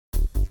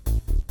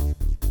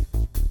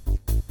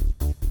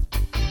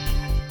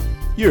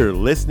You're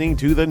listening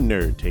to The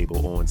Nerd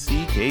Table on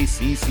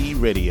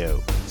CKCC Radio,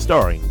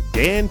 starring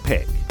Dan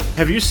Peck.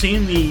 Have you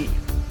seen the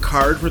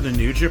card for the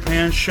New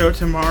Japan show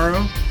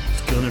tomorrow?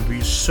 It's gonna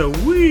be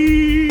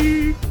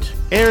sweet.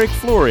 Eric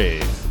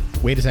Flores.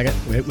 Wait a second.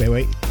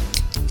 Wait.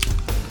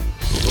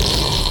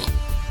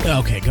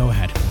 Okay, go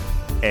ahead.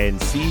 And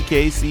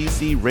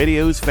CKCC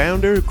Radio's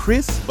founder,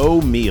 Chris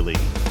O'Mealy.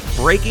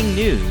 Breaking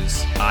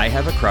news, I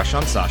have a crush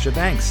on Sasha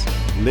Banks.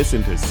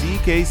 Listen to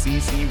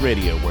CKCC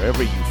Radio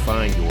wherever you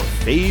find your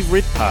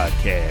favorite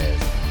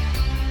podcast.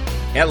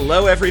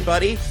 Hello,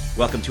 everybody.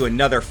 Welcome to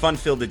another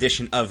fun-filled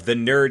edition of The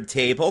Nerd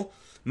Table.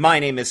 My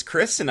name is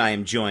Chris, and I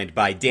am joined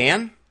by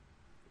Dan,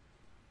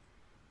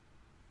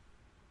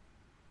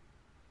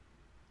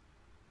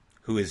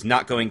 who is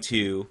not going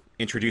to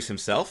introduce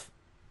himself.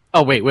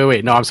 Oh, wait.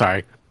 No, I'm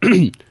sorry.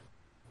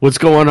 What's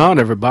going on,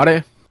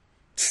 everybody?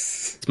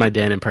 It's my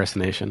Dan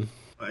impersonation.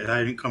 I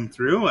didn't come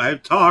through.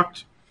 I've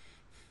talked.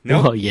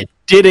 Nope. Well, you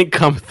didn't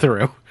come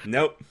through.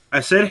 Nope.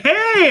 I said,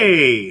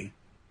 hey!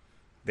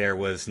 There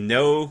was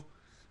no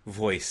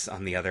voice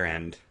on the other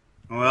end.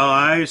 Well,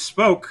 I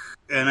spoke,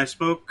 and I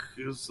spoke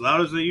as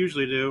loud as I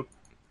usually do.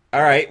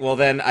 All right, well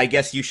then, I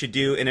guess you should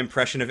do an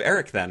impression of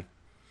Eric then.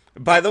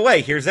 By the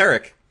way, here's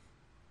Eric.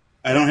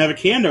 I don't have a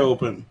can to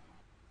open.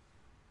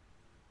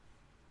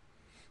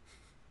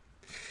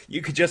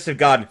 You could just have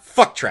gone,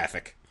 fuck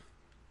traffic.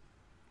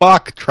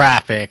 Fuck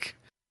traffic.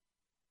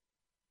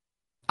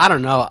 I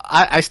don't know.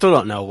 I still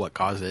don't know what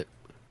caused it.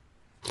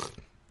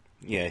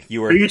 Yeah,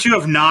 you were... You two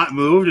have not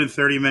moved in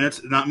 30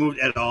 minutes, not moved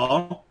at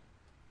all?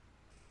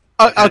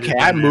 Okay,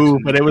 I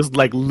moved, but it was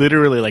like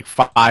literally like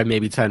 5,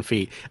 maybe 10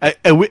 feet.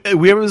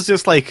 We was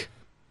just like...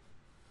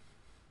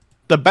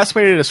 The best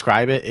way to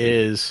describe it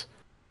is...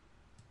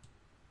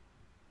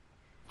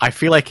 I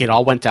feel like it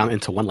all went down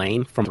into one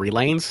lane from 3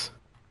 lanes.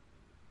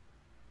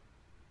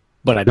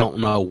 But I don't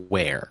know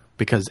where,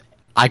 because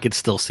I could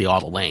still see all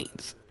the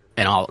lanes.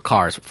 And all the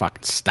cars were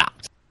fucking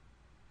stopped.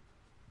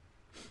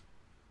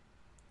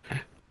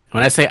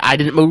 When I say I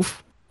didn't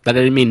move, that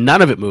didn't mean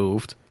none of it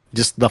moved.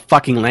 Just the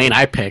fucking lane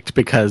I picked,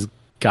 because,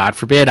 God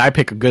forbid, I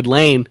pick a good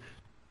lane.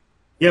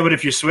 Yeah, but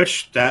if you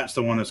switch, that's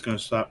the one that's going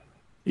to stop.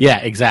 Yeah,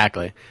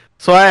 exactly.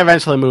 So I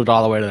eventually moved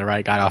all the way to the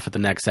right, got off at the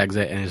next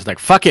exit, and it's like,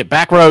 fuck it,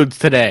 back roads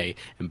today.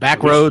 And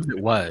back roads it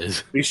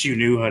was. At least you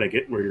knew how to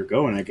get where you're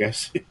going, I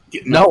guess.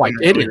 No, I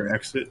didn't.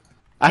 Exit.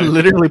 I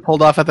literally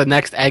pulled off at the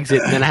next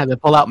exit, and then I had to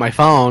pull out my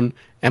phone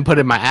and put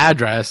in my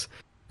address,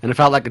 and it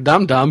felt like a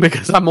dum-dum,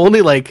 because I'm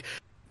only like...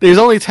 There's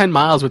only 10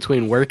 miles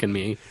between work and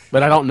me,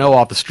 but I don't know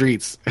all the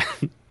streets.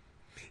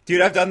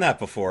 Dude, I've done that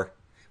before.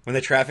 When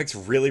the traffic's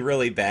really,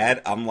 really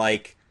bad, I'm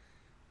like...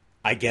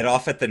 I get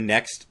off at the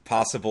next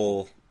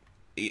possible...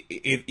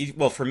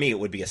 well, for me, it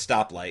would be a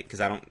stoplight, because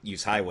I don't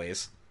use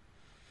highways.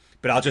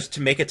 But I'll just,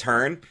 to make a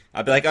turn,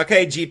 I'll be like,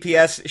 okay,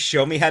 GPS,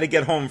 show me how to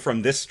get home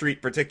from this street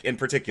in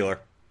particular.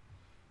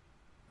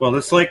 Well,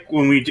 it's like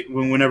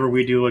whenever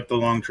we do like the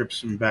long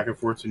trips from back and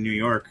forth to New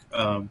York.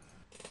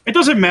 It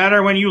doesn't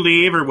matter when you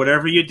leave or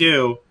whatever you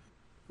do.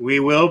 We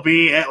will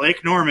be at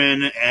Lake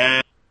Norman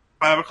at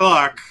 5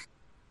 o'clock,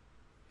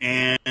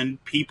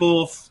 and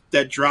people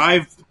that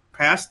drive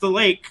past the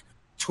lake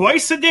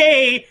twice a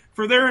day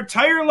for their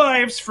entire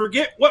lives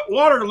forget what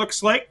water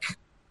looks like.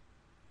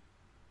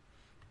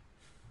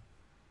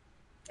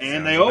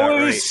 And they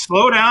always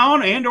slow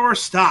down and or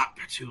stop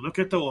to look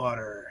at the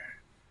water.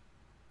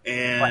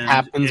 And what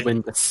happens when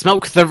you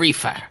smoke the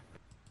reefer?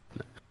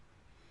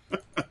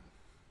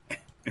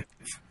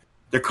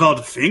 They're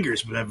called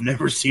fingers, but I've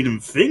never seen them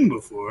fing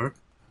before.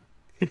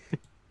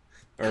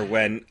 Or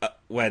when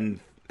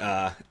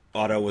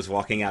Otto was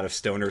walking out of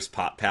Stoner's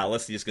Pop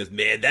Palace, he just goes,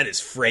 man, that is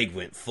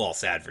fragrant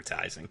false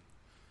advertising.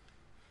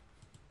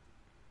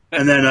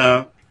 And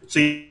then, so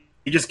you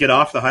just get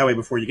off the highway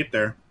before you get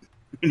there.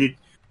 And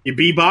you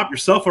bebop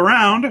yourself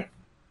around a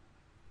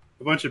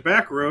bunch of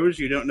back roads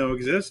you don't know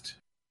exist.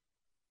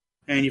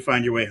 And you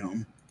find your way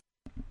home.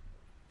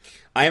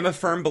 I am a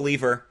firm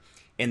believer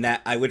in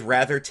that I would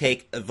rather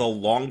take the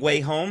long way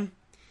home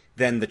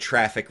than the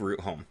traffic route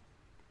home.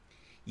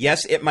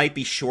 Yes, it might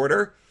be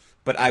shorter,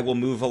 but I will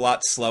move a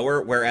lot slower,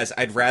 whereas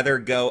I'd rather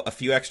go a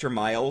few extra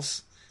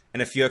miles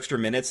and a few extra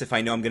minutes if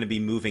I know I'm going to be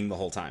moving the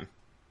whole time.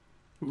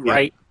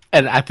 Right. Yeah.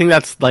 And I think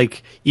that's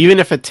like, even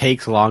if it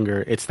takes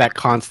longer, it's that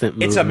constant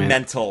movement.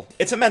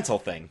 It's a mental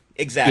thing.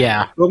 Exactly.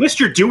 Yeah. Well, at least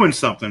you're doing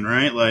something,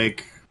 right?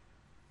 Like,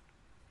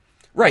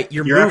 right,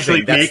 you're moving,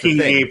 actually making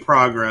a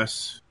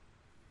progress.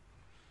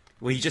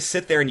 Well, you just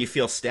sit there and you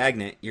feel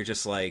stagnant. You're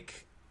just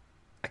like,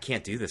 I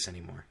can't do this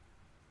anymore.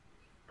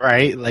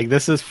 Right? Like,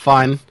 this is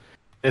fun.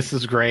 This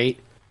is great.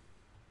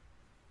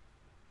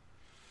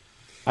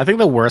 I think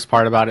the worst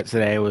part about it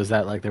today was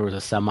that, like, there was a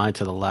semi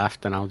to the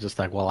left, and I was just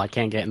like, well, I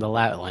can't get in the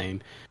that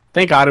lane.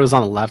 Thank God it was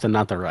on the left and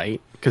not the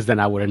right, because then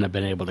I wouldn't have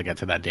been able to get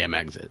to that damn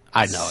exit.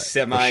 I know it.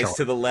 Semis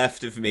to the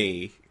left of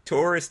me.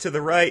 Taurus to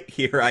the right.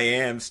 Here I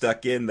am,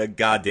 stuck in the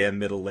goddamn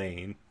middle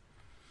lane.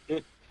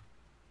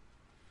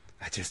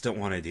 I just don't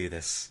want to do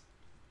this.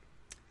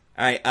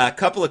 All right, a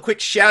couple of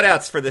quick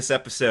shout-outs for this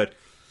episode.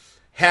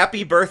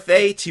 Happy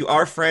birthday to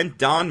our friend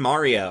Don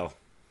Mario.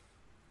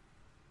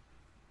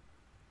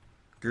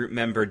 Group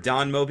member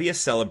Don Mobius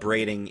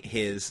celebrating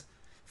his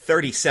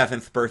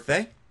 37th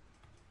birthday.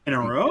 In a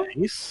row?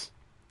 Nice.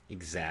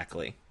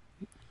 Exactly.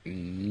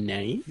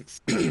 Nice.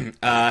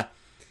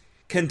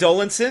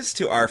 Condolences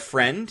to our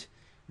friend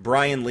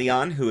Brian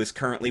Leon, who is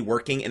currently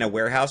working in a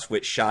warehouse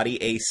with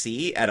shoddy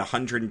AC at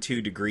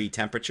 102-degree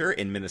temperature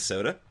in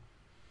Minnesota.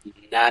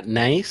 Not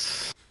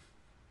nice.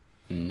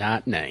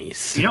 Not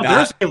nice. You know,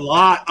 there's a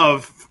lot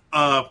of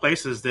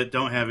places that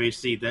don't have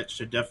AC that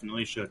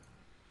definitely should.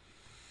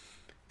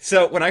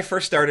 So when I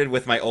first started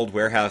with my old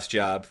warehouse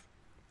job,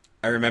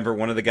 I remember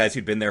one of the guys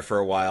who'd been there for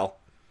a while.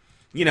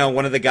 You know,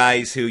 one of the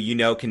guys who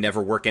can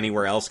never work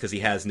anywhere else because he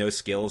has no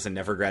skills and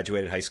never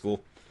graduated high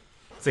school.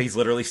 So he's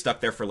literally stuck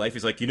there for life.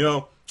 He's like,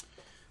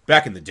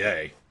 back in the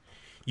day,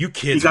 you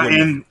kids He got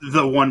in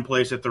the one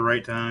place at the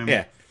right time.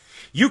 Yeah.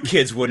 You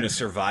kids wouldn't have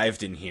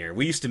survived in here.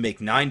 We used to make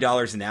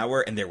 $9 an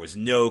hour, and there was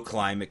no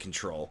climate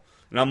control.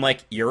 And I'm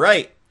like, you're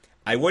right.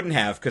 I wouldn't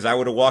have, because I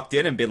would have walked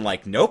in and been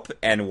like, nope,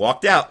 and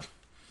walked out.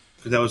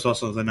 That was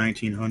also the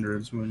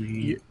 1900s when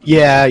he...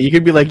 Yeah, you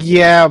could be like,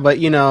 yeah, but,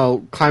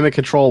 climate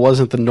control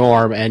wasn't the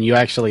norm, and you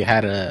actually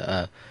had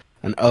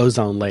an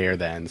ozone layer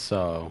then,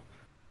 so...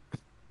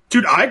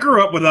 Dude, I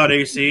grew up without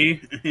AC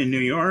in New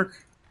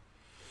York.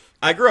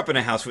 I grew up in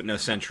a house with no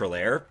central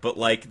air, but,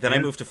 then I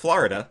moved to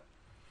Florida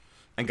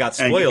and got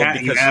spoiled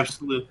because... You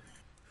absolutely...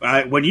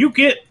 when you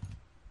get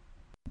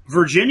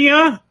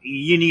Virginia,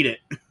 you need it.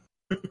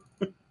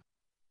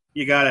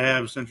 You gotta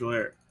have central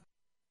air.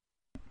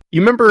 You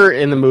remember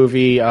in the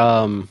movie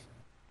The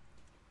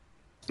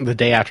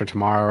Day After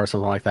Tomorrow or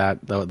something like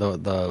that,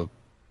 the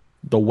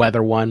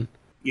weather one?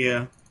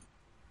 Yeah.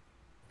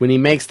 When he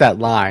makes that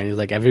line, he's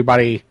like,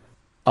 everybody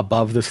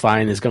above this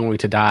line is going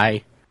to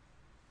die.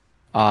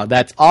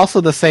 That's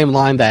also the same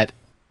line that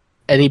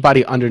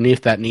anybody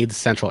underneath that needs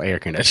central air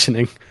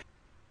conditioning.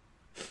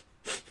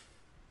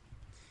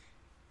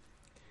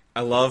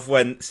 I love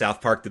when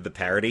South Park did the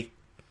parody.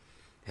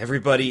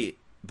 Everybody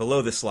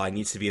below this line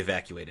needs to be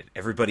evacuated.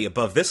 Everybody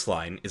above this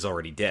line is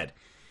already dead.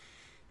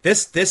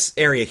 This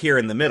area here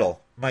in the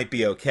middle might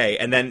be okay,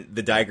 and then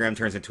the diagram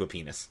turns into a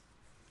penis.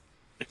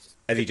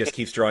 As he just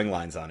keeps drawing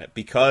lines on it.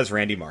 Because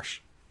Randy Marsh.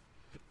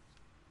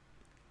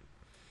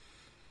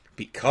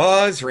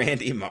 Because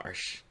Randy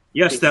Marsh.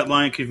 Yes, that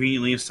line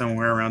conveniently is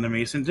somewhere around the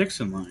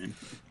Mason-Dixon line.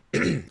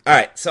 All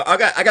right, so I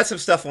got some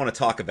stuff I want to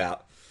talk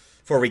about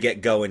before we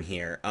get going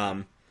here.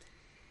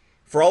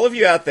 For all of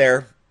you out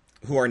there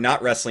who are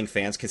not wrestling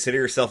fans, consider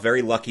yourself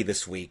very lucky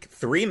this week.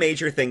 3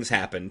 major things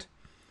happened.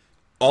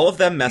 All of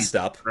them messed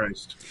up.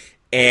 Christ.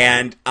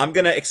 And I'm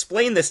going to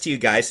explain this to you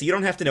guys so you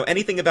don't have to know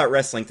anything about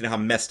wrestling to know how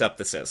messed up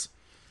this is.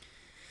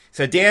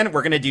 So, Dan,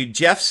 we're going to do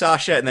Jeff,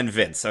 Sasha, and then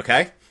Vince,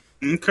 okay?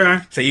 Okay.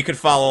 So you can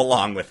follow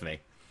along with me.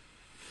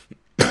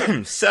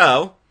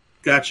 So,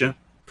 Gotcha.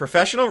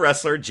 professional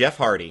wrestler Jeff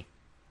Hardy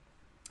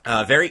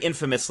very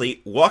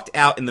infamously walked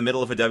out in the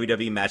middle of a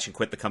WWE match and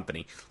quit the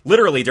company.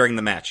 Literally during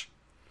the match.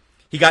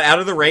 He got out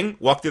of the ring,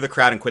 walked through the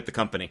crowd, and quit the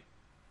company.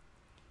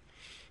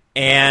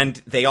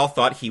 And they all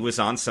thought he was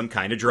on some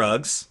kind of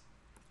drugs,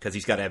 because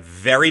he's got a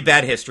very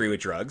bad history with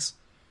drugs.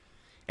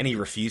 And he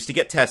refused to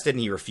get tested, and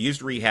he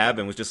refused rehab,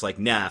 and was just like,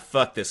 nah,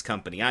 fuck this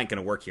company. I ain't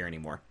going to work here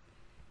anymore.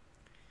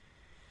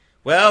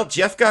 Well,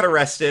 Jeff got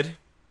arrested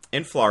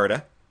in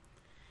Florida,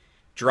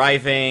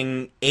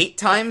 driving 8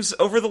 times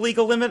over the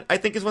legal limit, I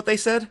think is what they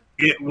said.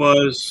 It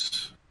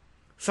was...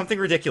 Something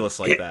ridiculous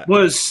like that. It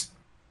was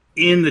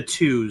in the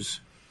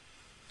 2s.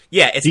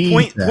 Yeah, it's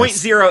Jesus.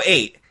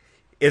 0.08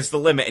 is the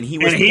limit, and he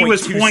was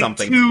 0.2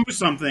 something. 0.2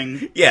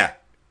 something. Yeah.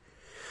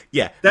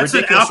 Yeah. That's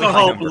an ridiculously high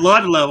alcohol number.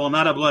 blood level,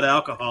 not a blood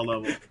alcohol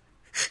level.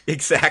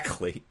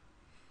 Exactly.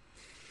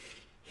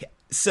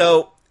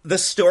 So, the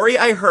story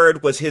I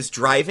heard was his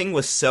driving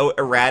was so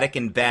erratic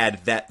and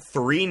bad that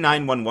 3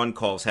 911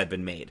 calls had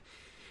been made.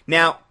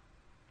 Now,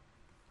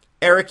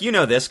 Eric, you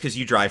know this because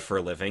you drive for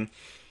a living.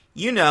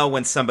 You know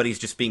when somebody's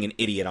just being an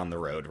idiot on the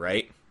road,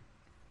 right?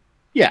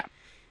 Yeah.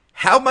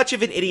 How much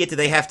of an idiot do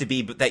they have to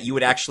be that you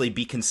would actually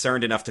be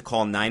concerned enough to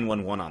call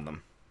 911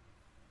 on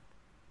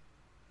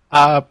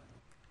them?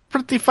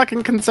 Pretty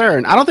fucking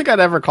concerned. I don't think I'd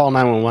ever call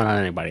 911 on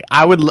anybody.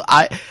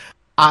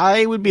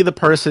 I would be the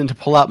person to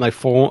pull out my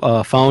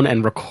phone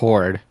and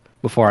record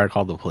before I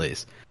call the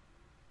police.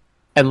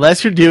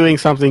 Unless you're doing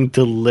something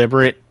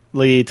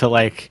deliberately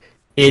to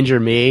injure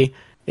me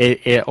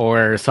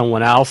or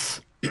someone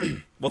else.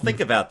 Well,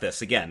 think about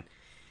this again.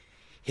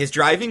 His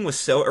driving was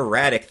so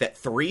erratic that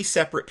 3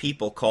 separate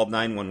people called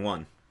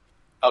 911.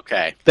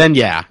 Okay. Then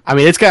yeah. I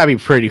mean, it's gotta be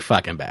pretty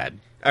fucking bad.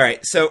 All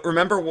right, so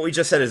remember what we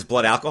just said his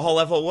blood alcohol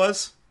level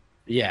was?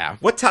 Yeah.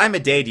 What time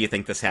of day do you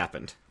think this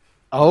happened?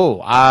 Oh,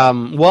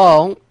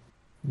 well,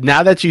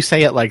 now that you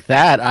say it like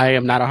that, I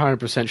am not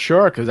 100%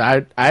 sure, because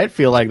I'd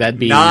feel like that'd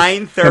be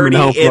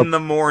 9:30 in the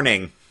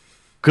morning.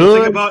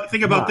 Good.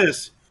 Think about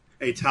this.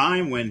 A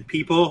time when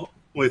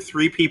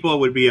 3 people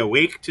would be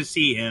awake to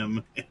see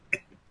him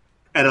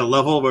at a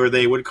level where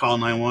they would call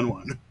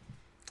 911.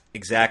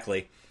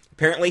 Exactly.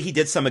 Apparently, he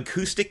did some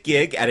acoustic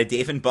gig at a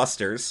Dave &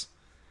 Buster's,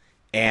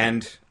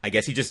 and I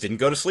guess he just didn't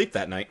go to sleep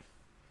that night.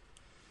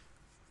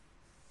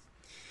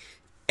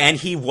 And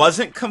he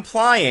wasn't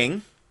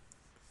complying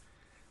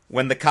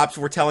when the cops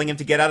were telling him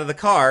to get out of the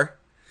car,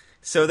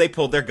 so they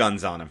pulled their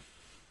guns on him.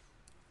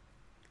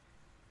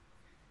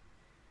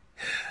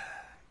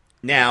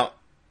 Now,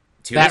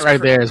 that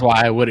right there is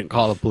why I wouldn't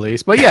call the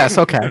police. But yes,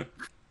 okay.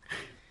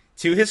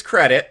 To his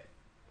credit,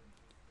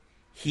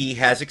 he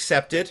has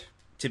accepted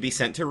to be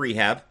sent to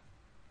rehab.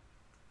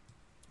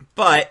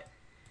 But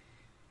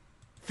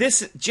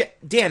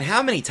Dan,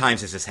 how many times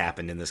has this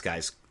happened in this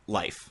guy's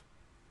life?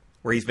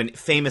 Where he's been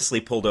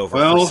famously pulled over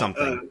for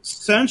something?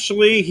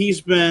 Essentially, he's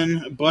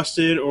been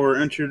busted or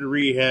entered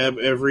rehab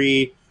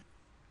every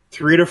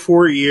 3 to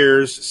 4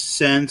 years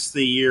since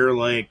the year,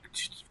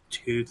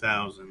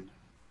 2000.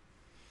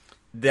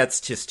 That's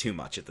just too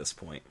much at this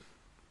point.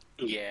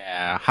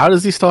 Yeah. How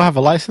does he still have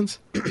a license?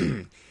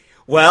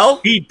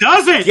 Well, he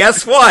doesn't!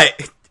 Guess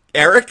what,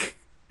 Eric?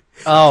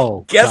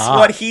 Oh, Guess God.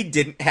 what he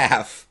didn't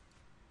have?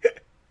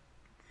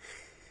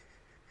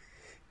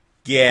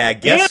 Yeah,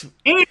 guess...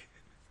 And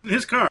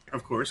his car,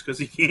 of course, because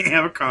he can't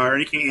have a car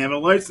and he can't have a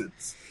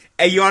license.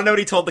 Hey, you want to know what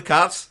he told the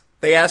cops?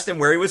 They asked him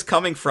where he was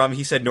coming from.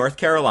 He said North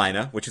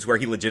Carolina, which is where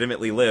he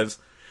legitimately lives.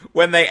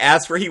 When they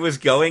asked where he was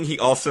going, he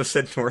also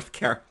said North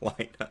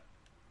Carolina.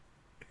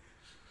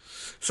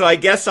 So I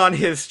guess on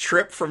his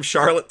trip from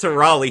Charlotte to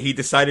Raleigh, he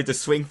decided to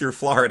swing through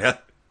Florida.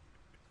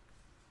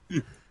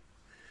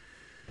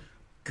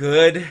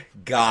 Good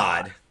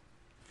God.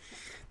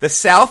 The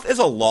South is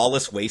a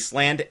lawless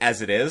wasteland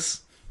as it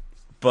is,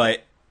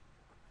 but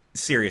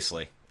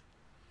seriously.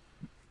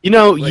 You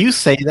know, you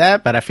say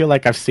that, but I feel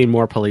like I've seen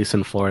more police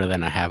in Florida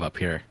than I have up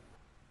here.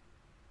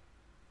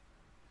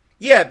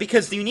 Yeah,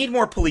 because you need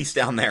more police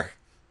down there.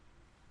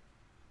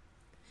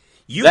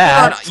 You've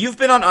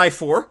been on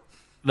I-4.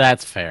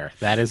 That's fair.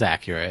 That is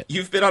accurate.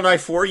 You've been on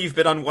I-4, you've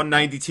been on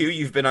 192,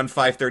 you've been on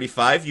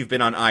 535, you've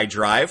been on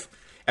I-Drive.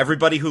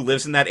 Everybody who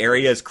lives in that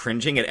area is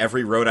cringing at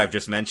every road I've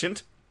just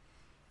mentioned.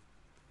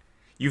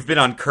 You've been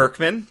on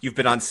Kirkman, you've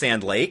been on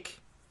Sand Lake.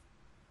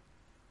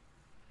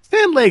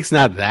 Sand Lake's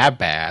not that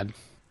bad.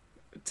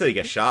 Until you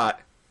get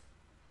shot.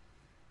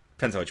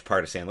 Depends on which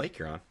part of Sand Lake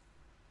you're on.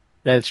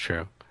 That's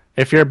true.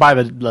 If you're by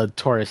the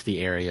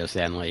touristy area of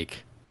Sand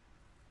Lake.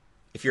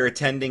 If you're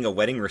attending a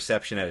wedding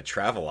reception at a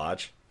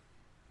Travelodge.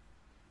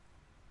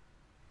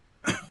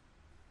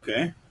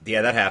 Okay.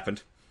 Yeah, that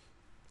happened.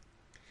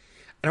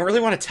 I don't really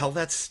want to tell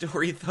that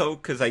story, though,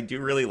 because I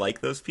do really like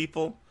those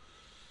people.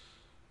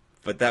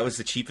 But that was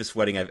the cheapest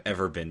wedding I've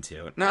ever been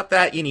to. Not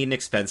that you need an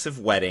expensive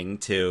wedding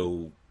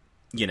to,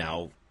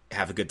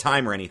 have a good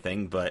time or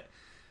anything, but...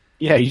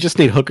 Yeah, you just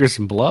need hookers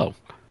and blow.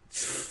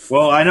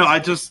 Well, I know.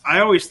 I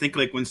always think,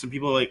 when some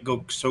people,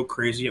 go so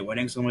crazy at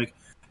weddings, I'm like,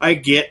 I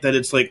get that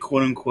it's,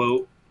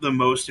 quote-unquote, the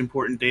most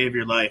important day of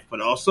your life.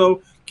 But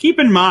also, keep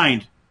in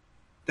mind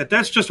that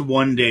that's just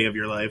one day of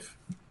your life.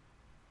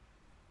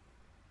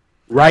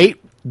 Right?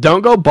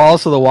 Don't go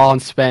balls to the wall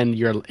and spend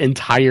your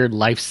entire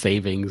life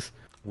savings.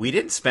 We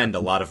didn't spend a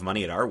lot of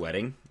money at our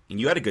wedding.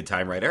 And you had a good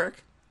time, right,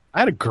 Eric? I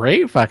had a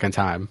great fucking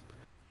time.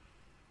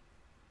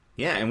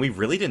 Yeah, and we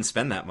really didn't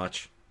spend that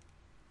much.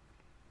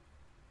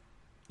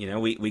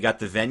 We got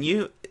the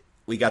venue,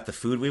 we got the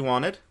food we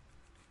wanted.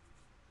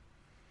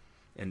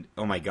 And,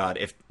 oh my God,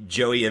 if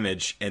Joey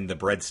Image and the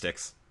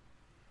breadsticks.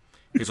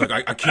 He's like,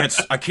 I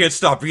can't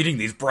stop eating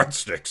these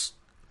breadsticks.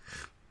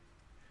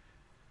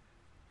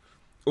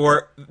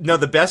 Or, no,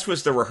 the best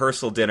was the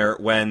rehearsal dinner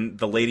when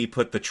the lady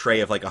put the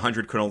tray of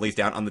 100 cannolis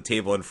down on the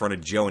table in front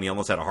of Joe and he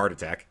almost had a heart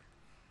attack.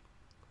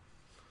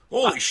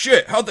 Holy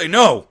shit, how'd they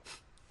know?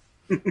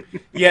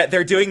 Yeah,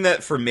 they're doing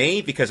that for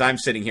me because I'm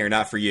sitting here,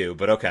 not for you,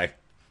 but okay.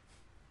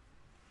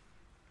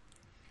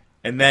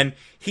 And then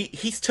he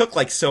took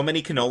so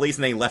many cannolis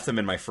and they left them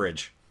in my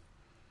fridge.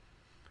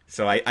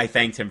 So I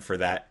thanked him for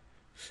that.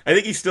 I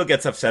think he still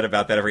gets upset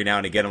about that every now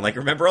and again. I'm like,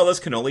 remember all those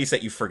cannolis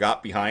that you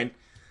forgot behind?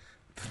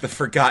 The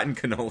forgotten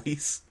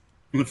cannolis.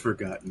 The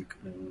forgotten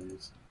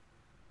cannolis.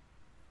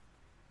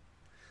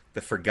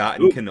 The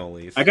forgotten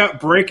cannolis. I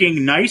got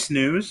breaking nice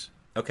news.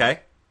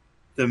 Okay.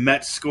 The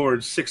Mets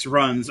scored 6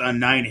 runs on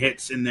 9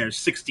 hits in their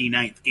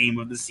 69th game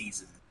of the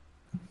season.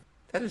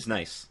 That is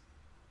nice.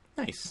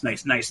 Nice.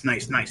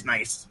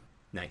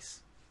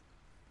 Nice.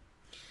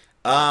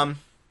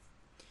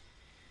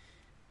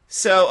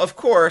 So, of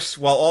course,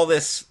 while all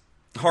this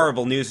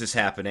horrible news is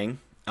happening...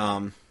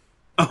 Oh,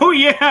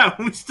 yeah!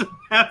 We still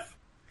have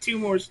 2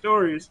 more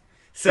stories.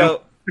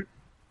 So,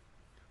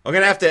 I'm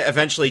going to have to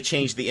eventually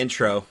change the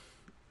intro,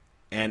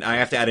 and I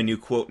have to add a new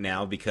quote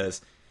now,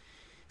 because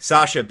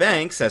Sasha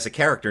Banks, as a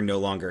character, no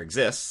longer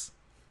exists.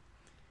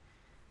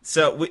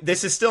 So,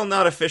 this is still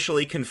not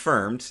officially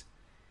confirmed.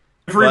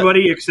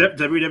 Everybody except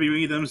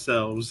WWE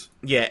themselves.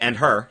 Yeah, and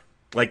her.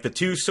 The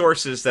 2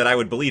 sources that I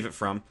would believe it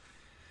from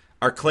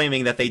are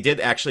claiming that they did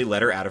actually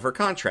let her out of her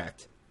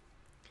contract.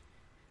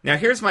 Now,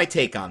 here's my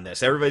take on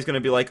this. Everybody's going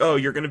to be like, oh,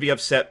 you're going to be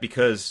upset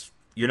because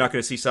you're not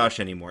going to see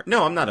Sasha anymore.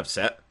 No, I'm not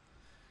upset.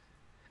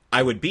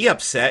 I would be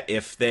upset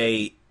if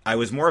they I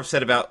was more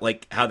upset about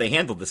like how they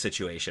handled the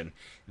situation.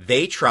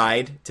 They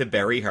tried to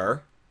bury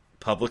her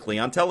publicly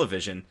on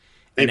television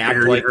They and act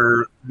buried like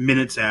her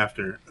minutes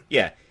after.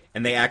 yeah,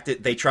 and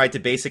they tried to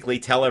basically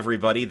tell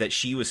everybody that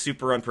she was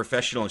super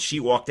unprofessional and she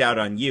walked out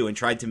on you and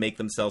tried to make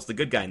themselves the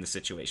good guy in the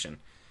situation.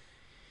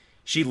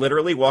 She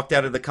literally walked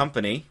out of the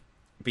company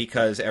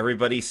because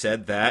everybody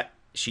said that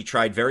she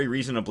tried very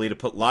reasonably to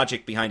put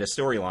logic behind a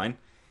storyline,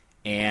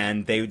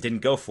 and they didn't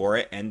go for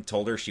it and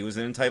told her she was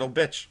an entitled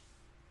bitch.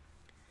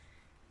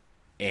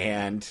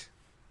 And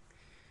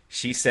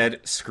she said,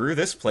 screw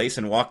this place,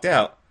 and walked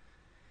out.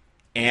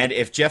 And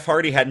if Jeff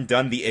Hardy hadn't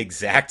done the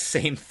exact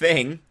same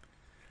thing,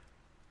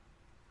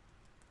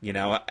 you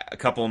know, a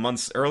couple of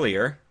months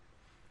earlier,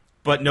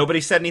 but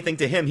nobody said anything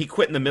to him, he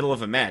quit in the middle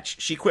of a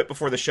match. She quit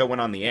before the show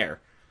went on the air.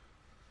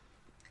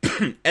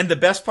 And the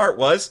best part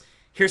was,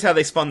 here's how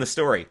they spun the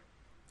story.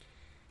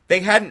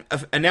 They hadn't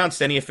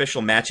announced any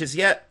official matches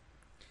yet.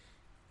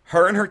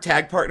 Her and her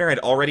tag partner had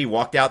already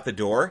walked out the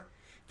door.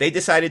 They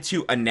decided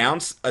to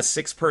announce a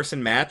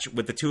 6-person match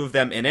with the 2 of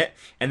them in it,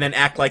 and then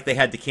act like they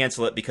had to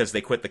cancel it because they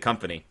quit the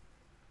company.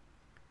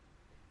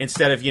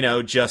 Instead of, you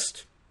know,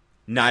 just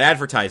not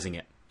advertising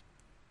it.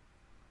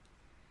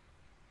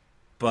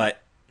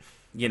 But,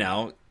 you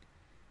know,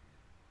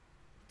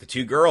 the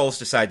 2 girls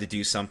decide to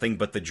do something,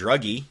 but the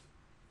druggie,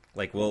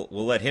 like, we'll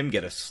let him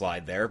get a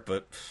slide there,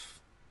 but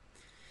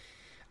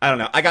I don't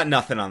know. I got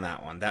nothing on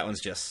that one. That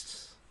one's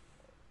just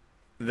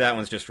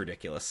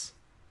ridiculous.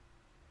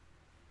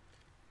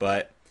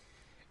 But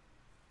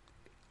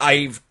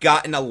I've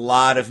gotten a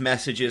lot of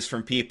messages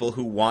from people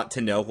who want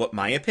to know what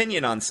my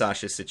opinion on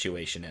Sasha's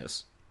situation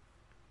is.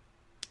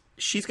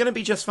 She's going to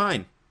be just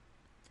fine.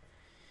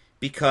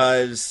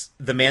 Because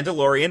The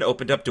Mandalorian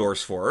opened up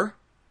doors for her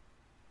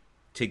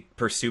to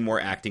pursue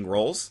more acting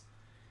roles.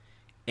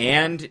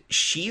 And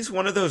she's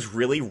one of those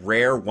really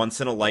rare,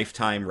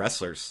 once-in-a-lifetime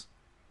wrestlers.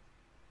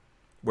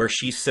 Where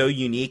she's so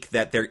unique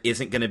that there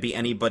isn't going to be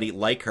anybody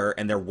like her,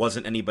 and there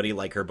wasn't anybody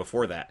like her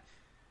before that.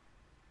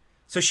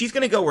 So she's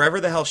going to go wherever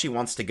the hell she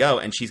wants to go,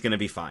 and she's going to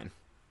be fine.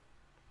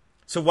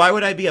 So why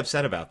would I be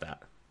upset about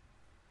that?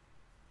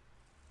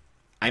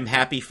 I'm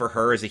happy for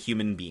her as a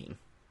human being.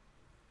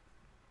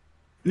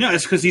 No,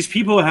 it's because these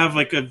people have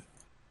like a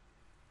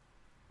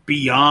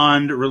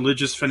beyond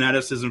religious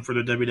fanaticism for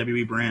the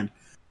WWE brand.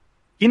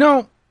 You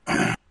know,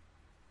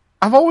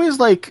 I've always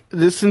like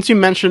this, since you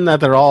mentioned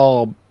that they're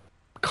all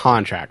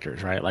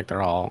contractors, right? Like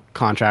they're all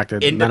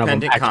contracted,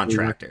 independent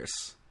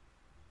contractors.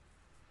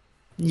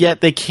 Yet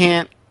they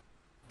can't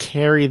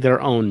carry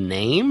their own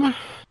name.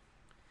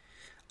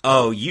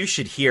 Oh, you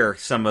should hear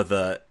some of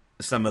the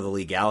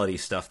legality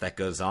stuff that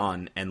goes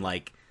on, and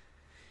like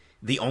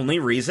the only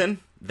reason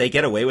they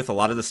get away with a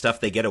lot of the stuff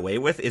they get away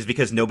with is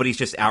because nobody's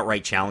just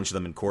outright challenged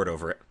them in court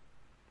over it.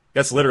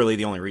 That's literally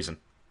the only reason.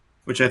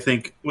 Which I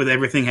think, with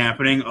everything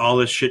happening, all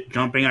this shit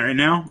jumping out right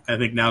now, I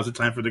think now's the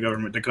time for the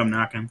government to come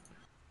knocking.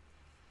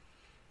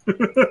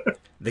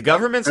 The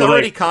government's They're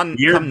already like, come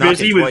you're knocking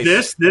busy with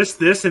twice.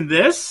 this, and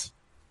this?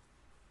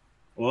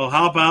 Well,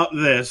 how about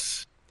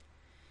this?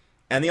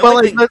 And the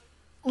only thing...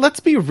 let's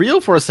be real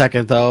for a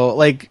second, though.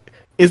 Like,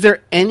 is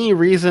there any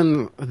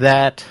reason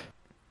that...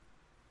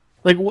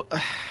 Like,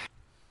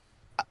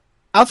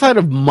 outside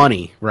of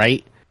money,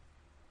 right?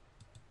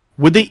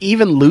 Would they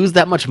even lose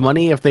that much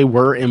money if they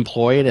were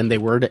employed and they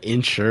were to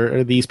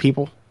insure these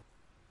people?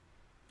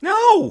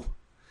 No!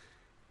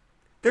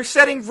 They're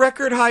setting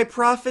record high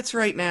profits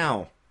right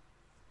now.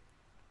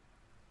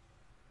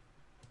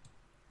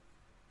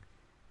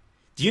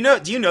 Do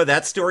you know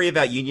that story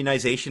about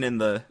unionization in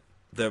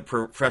the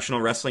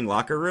professional wrestling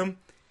locker room?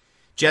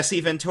 Jesse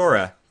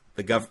Ventura,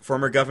 the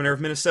former governor of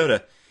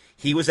Minnesota,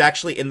 he was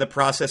actually in the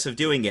process of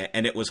doing it,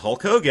 and it was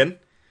Hulk Hogan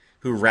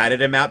who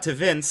ratted him out to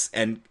Vince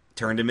and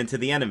turned him into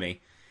the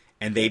enemy.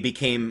 And they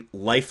became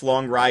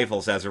lifelong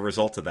rivals as a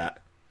result of that.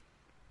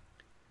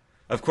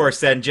 Of course,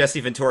 then, Jesse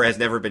Ventura has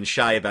never been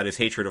shy about his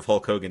hatred of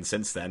Hulk Hogan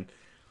since then.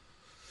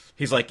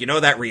 He's like, you know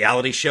that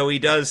reality show he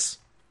does?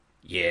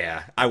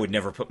 Yeah, I would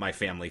never put my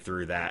family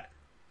through that.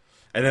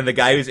 And then the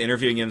guy who's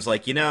interviewing him is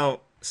like, you know,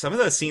 some of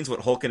those scenes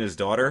with Hulk and his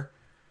daughter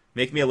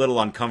make me a little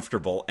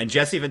uncomfortable. And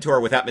Jesse Ventura,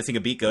 without missing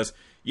a beat, goes,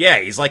 yeah,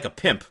 he's like a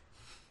pimp.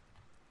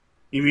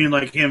 You mean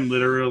like him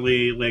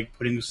literally like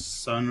putting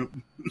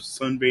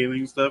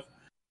sunbathing stuff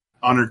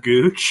on her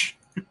gooch?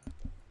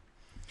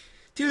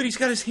 Dude, he's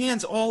got his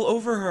hands all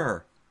over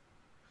her.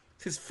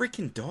 It's his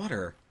freaking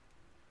daughter.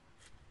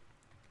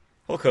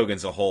 Hulk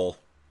Hogan's a hole.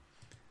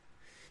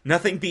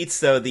 Nothing beats,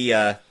 though,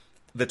 the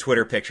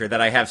Twitter picture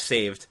that I have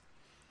saved,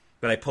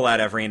 that I pull out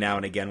every now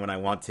and again when I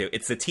want to.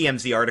 It's the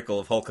TMZ article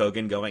of Hulk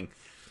Hogan going,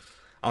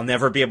 I'll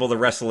never be able to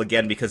wrestle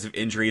again because of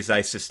injuries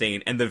I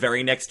sustained. And the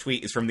very next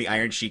tweet is from the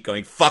Iron Sheik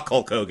going, fuck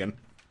Hulk Hogan.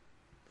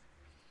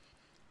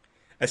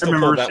 I still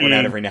pull that one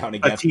out every now and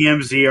again. A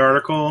TMZ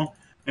article,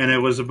 and it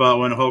was about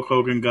when Hulk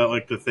Hogan got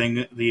like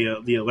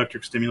the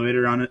electric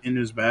stimulator on it in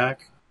his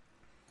back,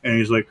 and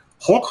he's like,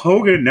 Hulk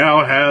Hogan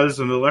now has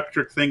an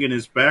electric thing in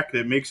his back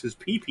that makes his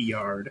pee-pee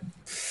hard.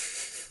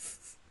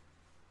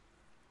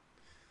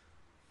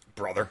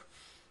 Brother.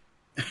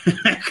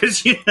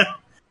 Because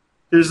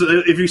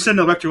if you send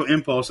an electrical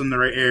impulse in the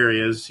right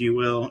areas, you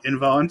will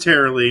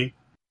involuntarily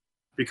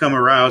become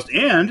aroused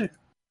and,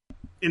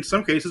 in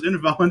some cases,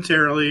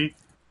 involuntarily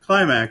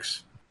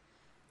climax.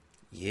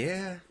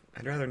 Yeah,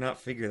 I'd rather not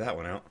figure that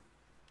one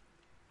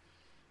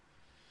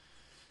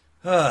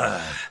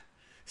out.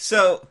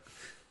 So,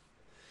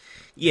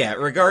 yeah,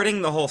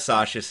 regarding the whole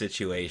Sasha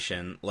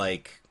situation,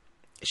 like,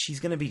 she's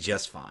gonna be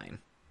just fine.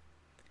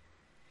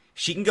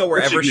 She can go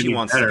wherever she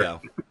wants to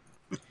go.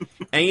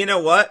 And you know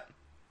what?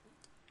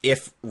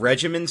 If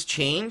regimens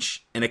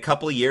change, in a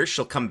couple of years,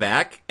 she'll come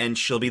back, and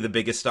she'll be the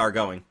biggest star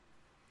going.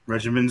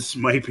 Regimens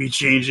might be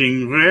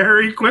changing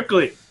very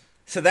quickly.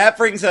 So that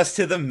brings us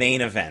to the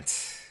main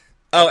event.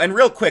 Oh, and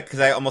real quick, because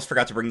I almost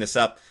forgot to bring this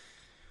up,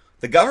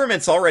 the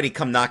government's already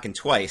come knocking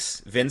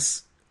twice.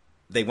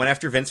 They went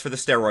after Vince for the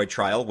steroid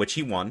trial, which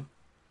he won.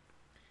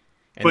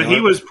 And but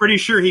he was pretty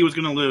sure he was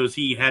going to lose.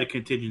 He had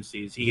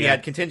contingencies. He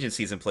had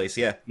contingencies in place,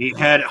 yeah. He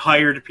had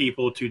hired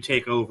people to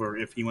take over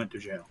if he went to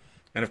jail.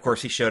 And of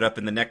course he showed up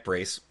in the neck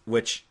brace,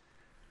 which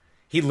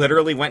he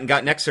literally went and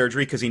got neck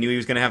surgery because he knew he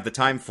was going to have the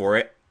time for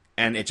it,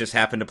 and it just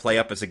happened to play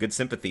up as a good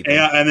sympathy thing.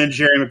 Yeah, and then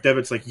Jerry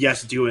McDevitt's like,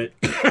 yes, do it.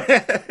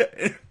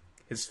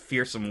 His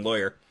fearsome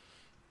lawyer.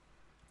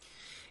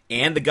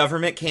 And the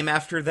government came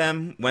after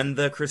them when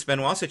the Chris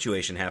Benoit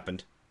situation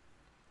happened.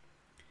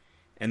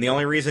 And the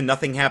only reason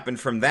nothing happened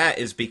from that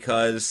is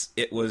because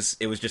it was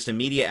just a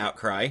media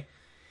outcry.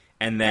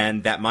 And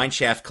then that mine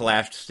shaft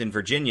collapsed in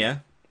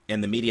Virginia,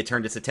 and the media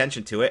turned its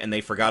attention to it, and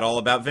they forgot all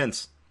about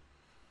Vince.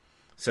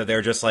 So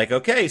they're just like,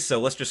 okay, so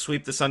let's just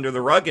sweep this under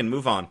the rug and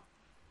move on.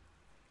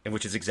 And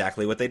which is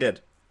exactly what they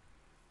did.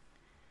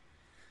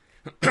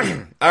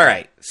 All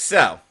right,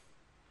 so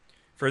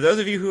for those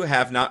of you who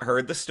have not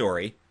heard the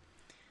story,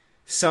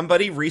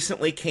 somebody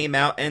recently came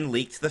out and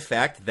leaked the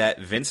fact that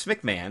Vince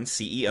McMahon,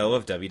 CEO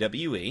of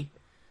WWE,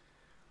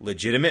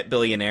 legitimate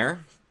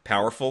billionaire,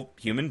 powerful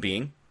human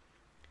being,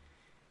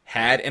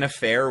 had an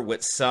affair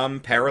with some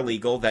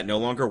paralegal that no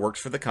longer worked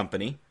for the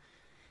company,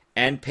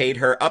 and paid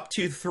her up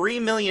to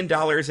 $3 million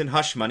in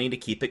hush money to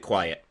keep it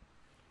quiet.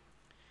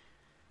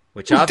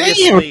 Which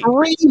obviously... Damn,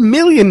 $3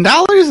 million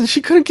and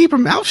she couldn't keep her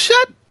mouth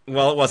shut?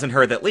 Well, it wasn't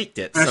her that leaked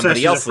it.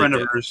 Somebody else leaked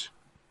it.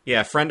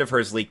 Yeah, a friend of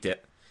hers leaked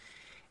it.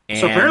 And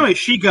so apparently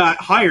she got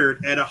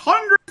hired at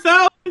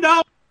 $100,000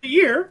 a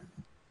year.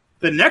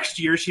 The next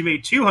year she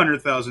made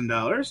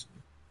 $200,000.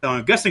 So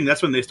I'm guessing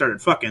that's when they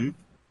started fucking.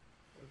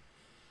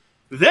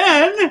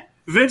 Then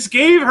Vince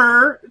gave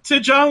her to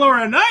John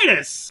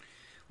Laurinaitis,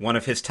 one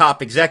of his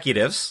top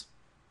executives.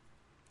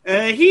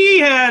 He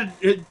had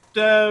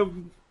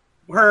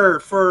her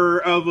for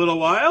a little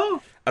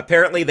while.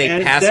 Apparently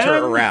they passed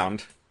her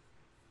around.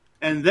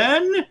 And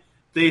then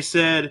they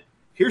said,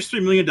 here's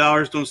 $3 million,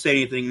 don't say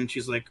anything. And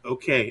she's like,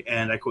 okay,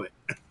 and I quit.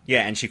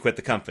 Yeah, and she quit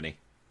the company.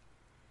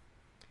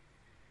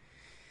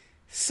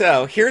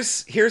 So,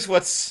 here's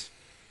what's...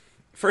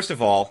 First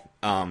of all,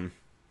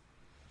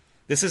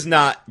 this is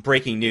not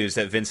breaking news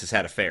that Vince has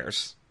had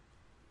affairs.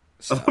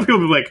 So. A lot of people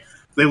be like,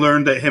 they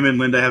learned that him and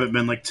Linda haven't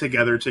been like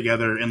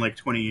together in like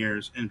 20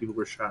 years, and people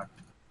were shocked.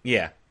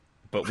 Yeah,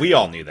 but we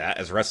all knew that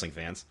as wrestling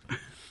fans.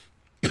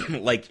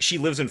 Like, she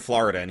lives in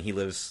Florida, and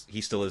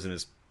he still lives in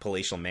his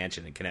palatial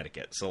mansion in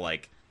Connecticut. So,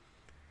 like...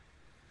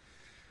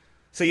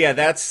 So, yeah,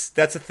 that's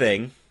a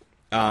thing.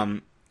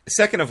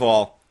 Second of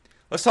all,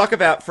 let's talk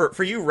about,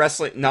 for you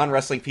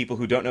non-wrestling people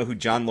who don't know who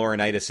John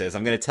Laurinaitis is,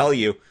 I'm going to tell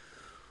you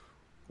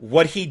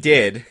what he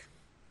did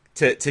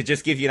to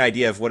just give you an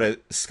idea of what a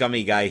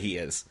scummy guy he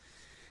is.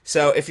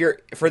 So,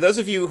 for those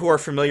of you who are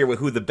familiar with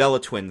who the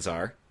Bella Twins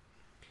are,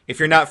 if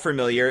you're not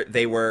familiar,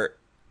 they were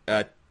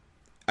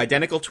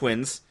identical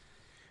twins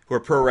who are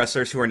pro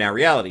wrestlers who are now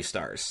reality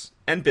stars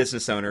and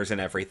business owners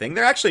and everything.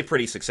 They're actually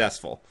pretty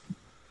successful.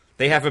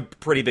 They have a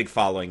pretty big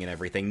following and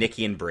everything,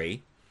 Nikki and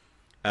Brie.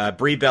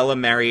 Brie Bella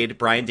married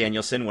Bryan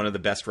Danielson, one of the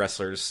best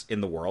wrestlers in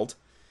the world.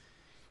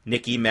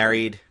 Nikki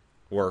married,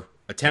 or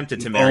attempted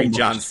to marry,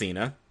 John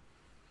Cena.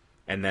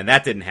 And then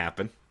that didn't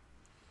happen.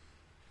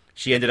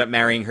 She ended up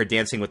marrying her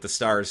Dancing with the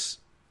Stars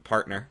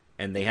partner,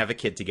 and they have a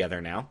kid together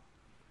now.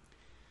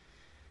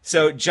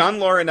 So John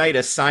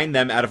Laurinaitis signed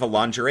them out of a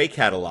lingerie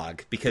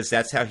catalog, because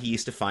that's how he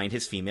used to find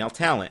his female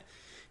talent.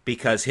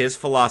 Because his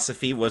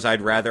philosophy was,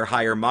 I'd rather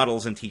hire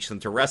models and teach them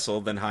to wrestle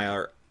than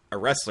hire a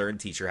wrestler and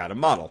teach her how to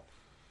model.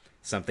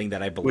 Something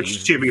that I believe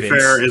Which, to be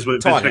fair, is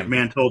what Vince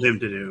McMahon told him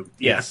to do.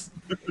 Yes.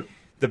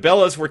 The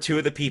Bellas were two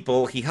of the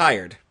people he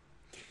hired.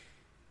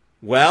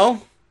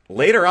 Well,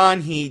 later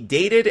on, he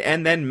dated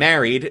and then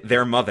married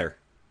their mother.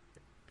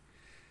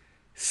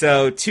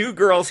 So, two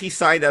girls he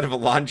signed out of a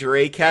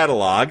lingerie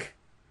catalog,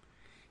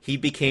 he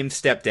became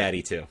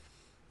stepdaddy to.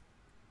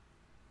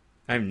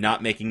 I'm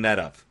not making that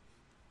up.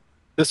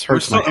 This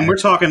hurts my and we're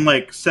talking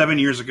like 7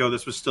 years ago.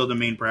 This was still the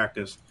main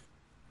practice.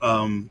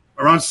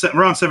 Around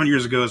 7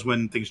 years ago is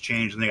when things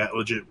changed and they got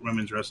legit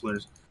women's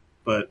wrestlers.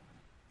 But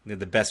they're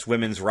the best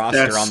women's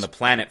roster on the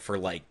planet for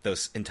like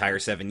those entire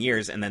 7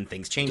 years, and then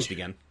things changed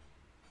again.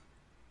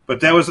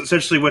 But that was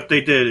essentially what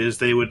they did. Is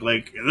they would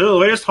like the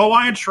latest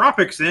Hawaiian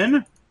tropics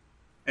in.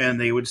 and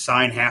they would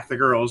sign half the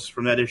girls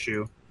from that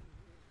issue.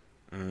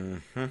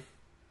 Mm-hmm.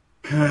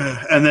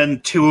 And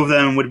then 2 of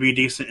them would be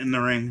decent in the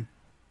ring.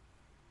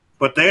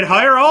 But they'd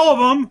hire all of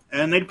them,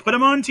 and they'd put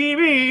them on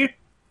TV.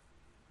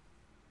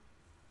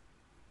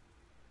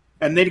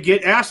 And they'd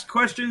get asked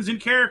questions in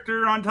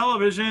character on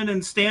television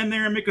and stand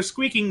there and make a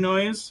squeaking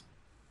noise.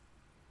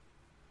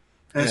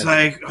 As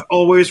I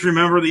always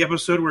remember the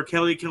episode where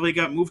Kelly Kelly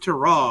got moved to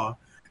Raw,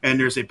 and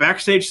there's a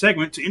backstage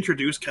segment to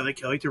introduce Kelly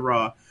Kelly to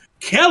Raw.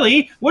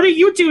 Kelly, what are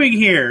you doing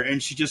here?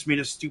 And she just made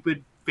a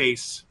stupid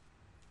face.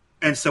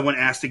 And someone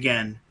asked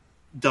again.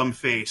 Dumb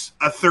face.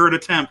 A third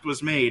attempt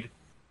was made.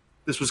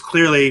 This was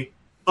clearly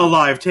a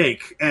live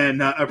take and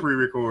not a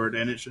pre-record,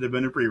 and it should have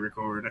been a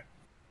pre-record.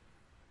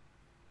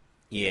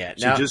 Yeah.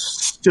 She just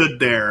stood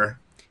there.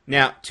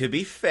 Now, to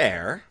be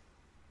fair,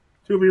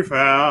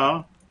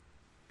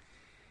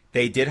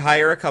 they did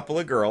hire a couple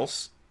of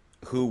girls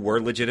who were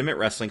legitimate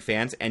wrestling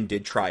fans and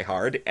did try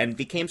hard and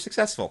became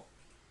successful.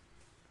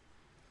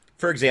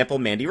 For example,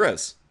 Mandy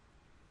Rose,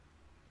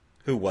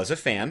 who was a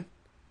fan,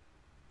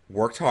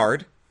 worked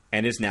hard,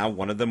 and is now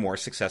one of the more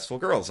successful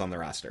girls on the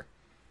roster.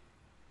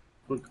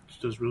 Look, she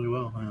does really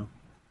well. I know.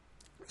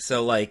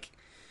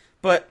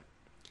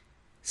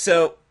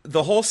 So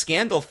the whole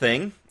scandal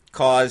thing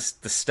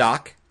caused the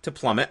stock to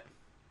plummet.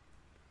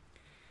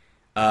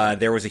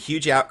 There was a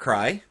huge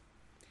outcry.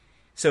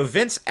 So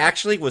Vince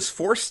actually was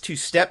forced to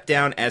step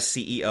down as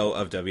CEO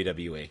of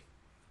WWE.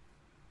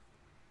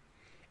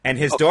 And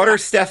his daughter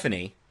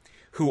Stephanie,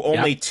 who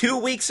only 2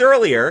 weeks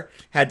earlier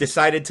had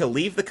decided to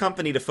leave the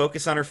company to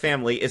focus on her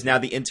family, is now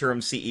the interim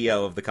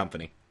CEO of the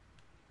company.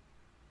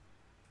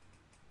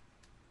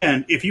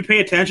 And if you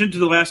pay attention to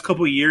the last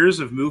couple of years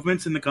of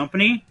movements in the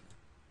company,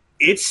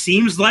 it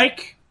seems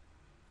like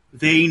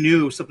they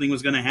knew something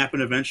was going to happen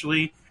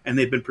eventually, and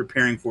they've been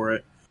preparing for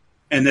it.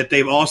 And that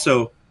they've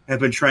also have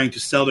been trying to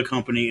sell the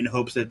company in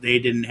hopes that they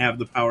didn't have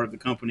the power of the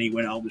company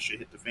when all the shit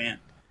hit the fan.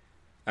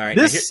 All right,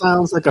 this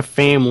sounds like a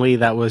family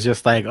that was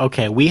just like,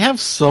 okay, we have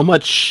so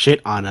much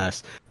shit on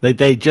us that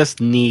they just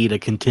need a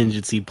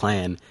contingency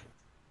plan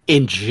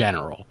in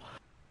general.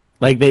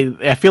 Like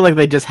I feel like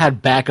they just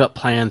had backup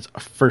plans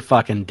for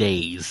fucking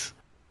days.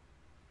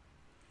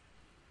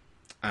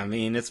 I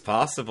mean, it's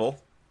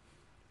possible.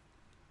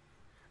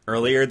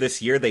 Earlier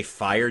this year, they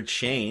fired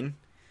Shane.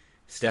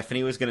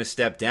 Stephanie was going to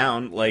step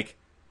down,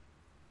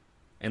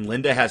 and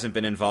Linda hasn't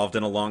been involved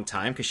in a long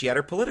time because she had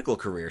her political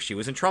career. She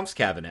was in Trump's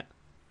cabinet.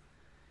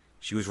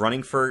 She was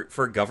running for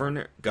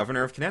governor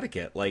of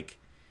Connecticut.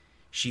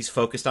 She's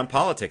focused on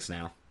politics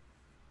now.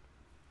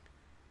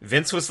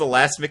 Vince was the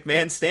last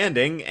McMahon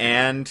standing,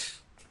 and,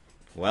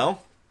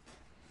 well,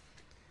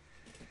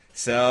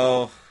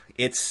 so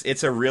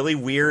it's a really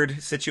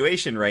weird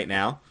situation right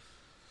now.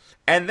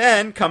 And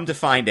then come to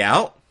find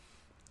out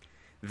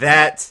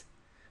that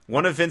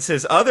one of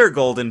Vince's other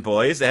golden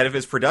boys, the head of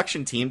his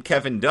production team,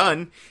 Kevin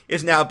Dunn,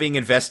 is now being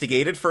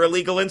investigated for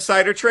illegal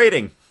insider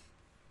trading.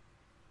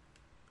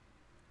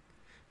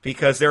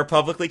 Because they're a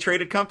publicly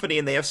traded company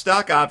and they have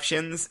stock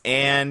options,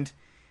 and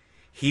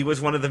he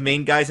was one of the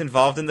main guys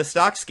involved in the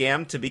stock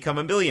scam to become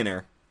a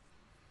millionaire.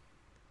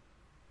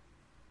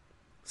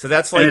 So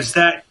that's like...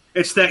 And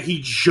it's that he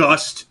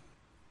just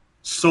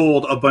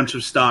sold a bunch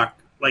of stock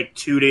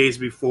 2 days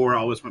before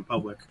all this went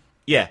public.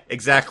 Yeah,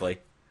 exactly.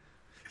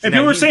 So and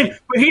people were saying,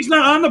 but he's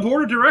not on the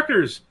board of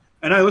directors.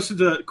 And I listened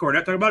to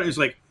Cornette talk about it. It's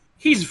like,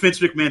 he's Vince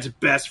McMahon's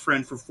best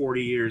friend for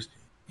 40 years.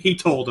 He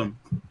told him.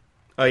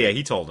 Oh, yeah,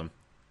 he told him.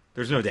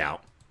 There's no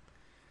doubt.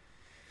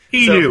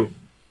 He knew.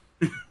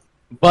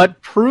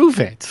 But prove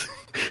it.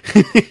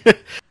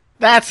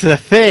 That's the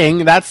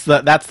thing. That's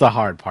the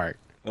hard part.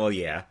 Well,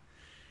 yeah.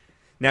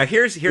 Now,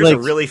 here's a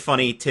really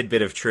funny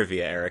tidbit of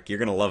trivia, Eric. You're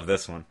going to love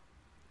this one.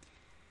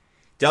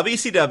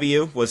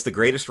 WCW was the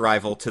greatest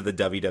rival to the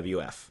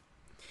WWF.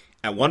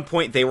 At one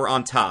point, they were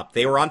on top.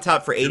 They were on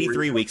top for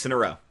 83 weeks in a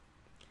row.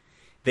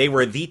 They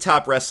were the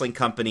top wrestling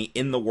company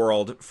in the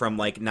world from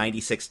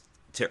 96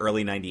 to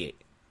early 98.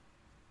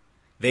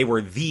 They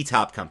were the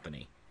top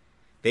company.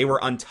 They were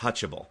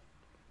untouchable.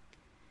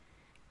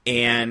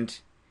 And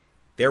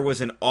there was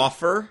an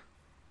offer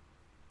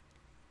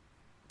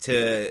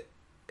to...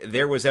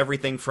 There was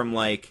everything from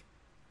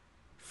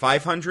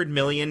 500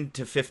 million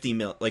to 50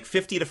 million,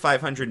 50 to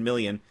 500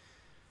 million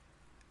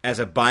as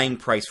a buying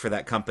price for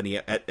that company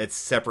at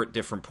separate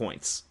different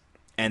points.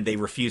 And they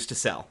refused to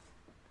sell.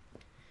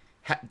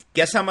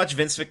 Guess how much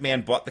Vince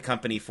McMahon bought the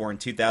company for in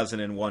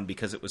 2001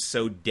 because it was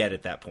so dead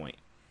at that point?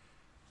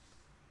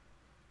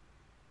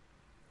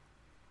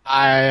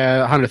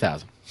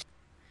 100,000.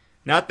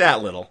 Not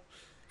that little.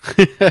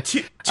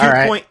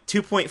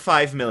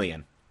 2.5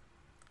 million.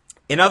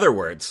 In other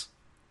words,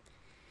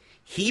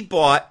 he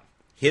bought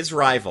his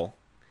rival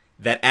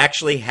that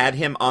actually had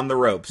him on the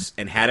ropes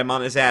and had him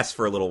on his ass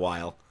for a little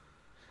while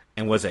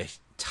and was a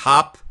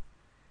top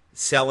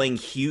selling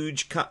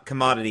huge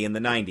commodity in the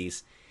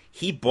 90s.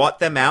 He bought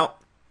them out,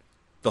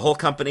 the whole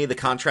company, the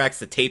contracts,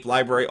 the tape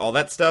library, all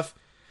that stuff,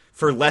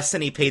 for less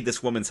than he paid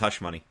this woman's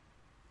hush money.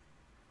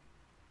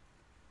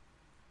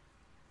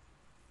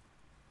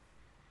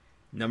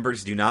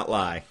 Numbers do not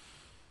lie.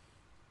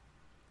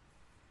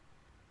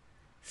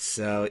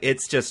 So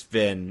it's just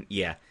been,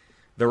 yeah.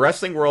 The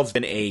wrestling world's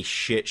been a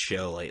shit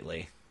show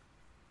lately.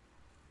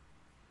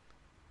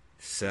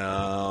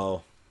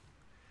 So...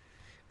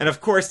 And of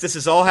course, this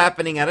is all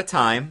happening at a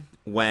time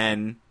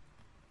when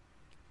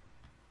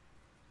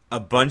a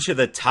bunch of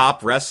the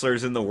top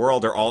wrestlers in the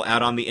world are all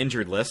out on the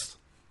injured list.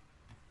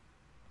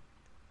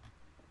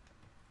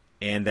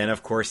 And then,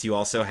 of course, you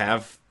also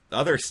have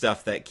other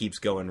stuff that keeps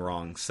going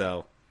wrong.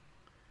 So,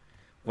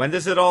 when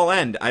does it all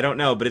end? I don't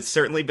know, but it's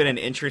certainly been an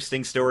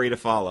interesting story to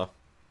follow.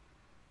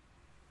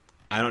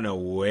 I don't know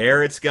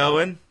where it's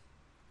going,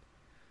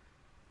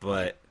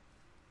 but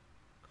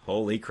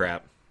holy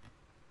crap.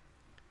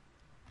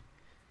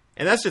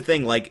 And that's the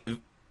thing, like,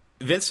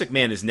 Vince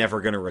McMahon is never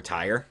going to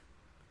retire.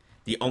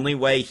 The only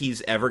way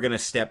he's ever going to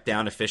step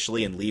down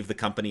officially and leave the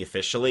company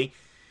officially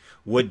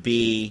would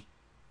be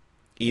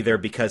either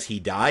because he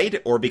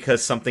died or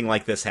because something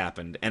like this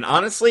happened. And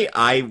honestly,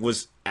 I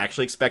was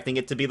actually expecting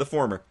it to be the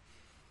former.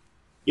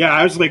 Yeah,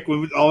 I was like,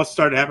 when all this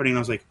started happening, I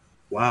was like,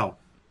 wow.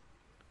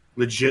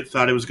 Legit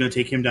thought it was going to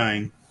take him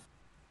dying.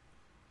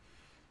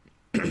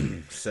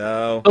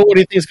 So what do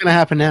you think is going to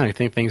happen now? You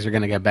think things are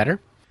going to get better?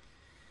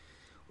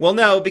 Well,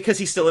 no, because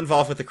he's still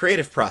involved with the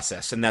creative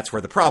process, and that's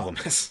where the problem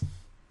is.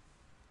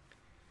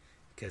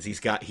 Because he's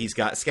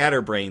got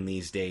scatterbrain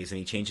these days, and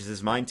he changes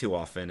his mind too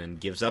often and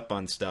gives up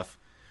on stuff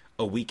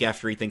a week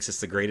after he thinks it's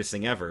the greatest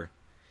thing ever.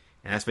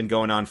 And that's been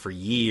going on for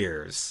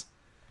years.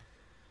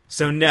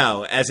 So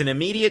no, as an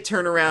immediate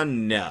turnaround,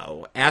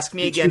 no. Ask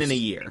me again in a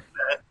year.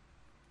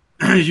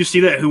 Did you see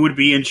that? Who would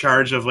be in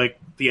charge of like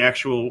the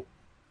actual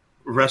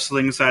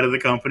wrestling side of the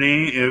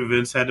company if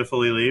Vince had to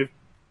fully leave?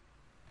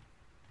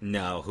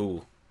 No,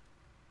 who?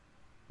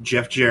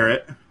 Jeff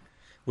Jarrett.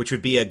 Which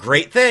would be a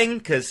great thing,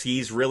 because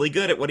he's really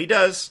good at what he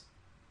does.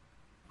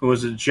 Who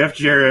was it? Jeff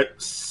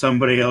Jarrett,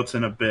 somebody else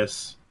in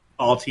Abyss.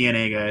 All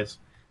TNA guys.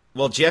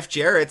 Well, Jeff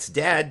Jarrett's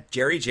dad,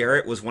 Jerry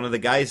Jarrett, was one of the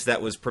guys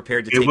that was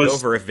prepared to take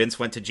over if Vince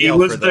went to jail. He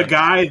was the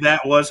guy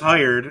that was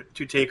hired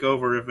to take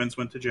over if Vince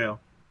went to jail.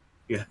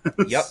 Yeah.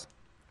 Yep.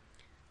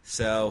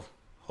 So,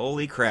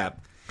 holy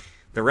crap.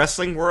 The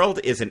wrestling world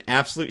is an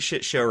absolute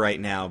shit show right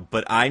now,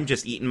 but I'm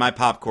just eating my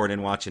popcorn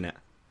and watching it.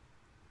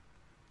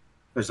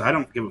 Because I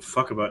don't give a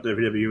fuck about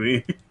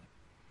WWE.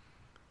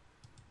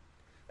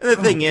 And the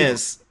thing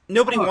is,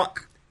 nobody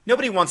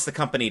wants the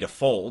company to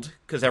fold,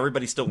 because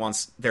everybody still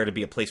wants there to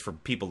be a place for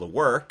people to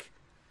work.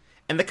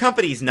 And the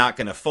company's not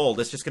going to fold.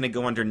 It's just going to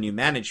go under new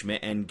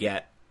management and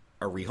get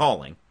a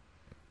rehauling.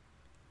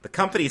 The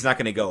company's not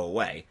going to go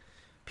away.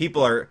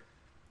 People are...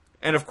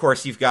 And of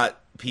course, you've got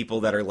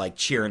people that are like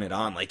cheering it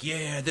on, like,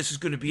 yeah, this is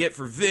going to be it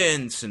for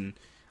Vince, and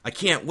I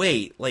can't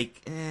wait.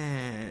 Like,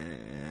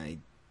 I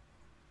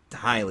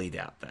highly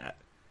doubt that.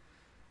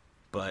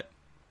 But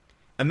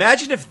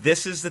imagine if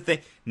this is the thing,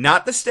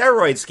 not the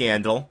steroid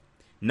scandal,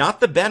 not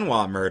the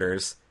Benoit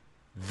murders.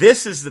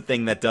 This is the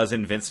thing that does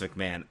in Vince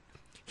McMahon.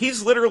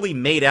 He's literally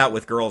made out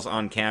with girls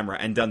on camera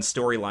and done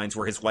storylines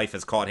where his wife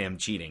has caught him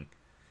cheating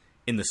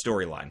in the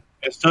storyline.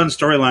 It's done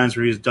storylines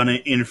where he's done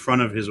it in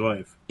front of his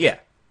wife. Yeah.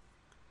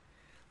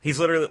 He's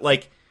literally,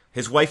 like,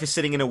 his wife is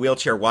sitting in a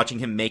wheelchair watching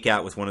him make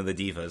out with one of the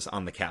divas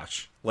on the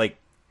couch. Like,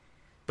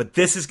 but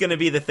this is going to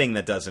be the thing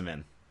that does him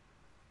in.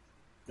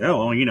 Yeah,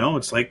 well, you know,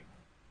 it's like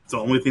the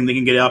only thing they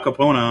can get Al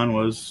Capone on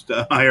was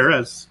the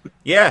IRS.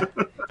 Yeah.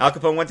 Al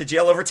Capone went to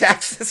jail over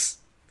taxes.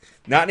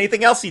 Not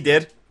anything else he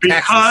did.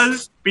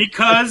 Because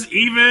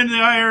even the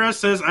IRS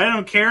says, I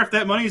don't care if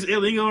that money's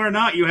illegal or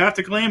not, you have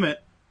to claim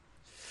it.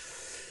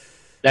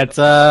 That's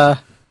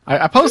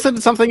I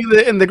posted something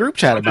in the group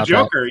chat with about the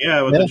Joker. that.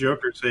 Yeah, the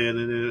Joker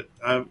saying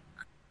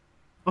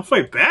I'll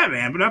fight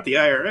Batman, but not the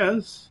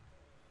IRS.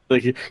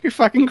 Like, you're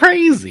fucking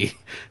crazy.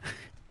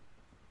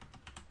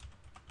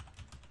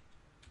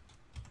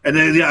 And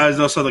then there's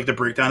also like the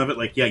breakdown of it.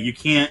 Like, yeah, you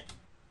can't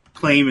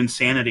claim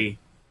insanity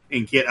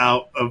and get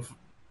out of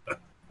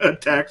a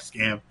tax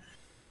scam,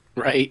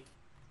 right?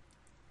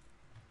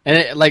 And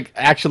it, like,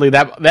 actually,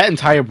 that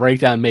entire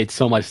breakdown made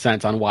so much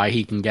sense on why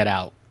he can get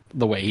out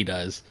the way he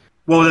does.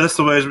 Well, that's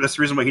the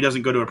reason why he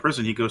doesn't go to a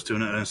prison. He goes to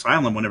an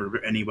asylum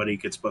whenever anybody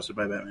gets busted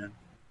by Batman.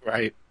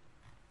 Right.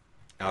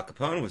 Al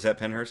Capone was at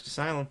Penhurst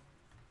Asylum.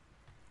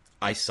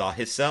 I saw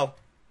his cell.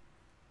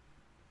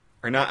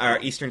 Or not, or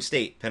Eastern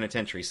State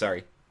Penitentiary,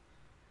 sorry.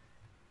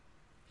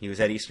 He was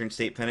at Eastern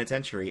State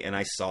Penitentiary, and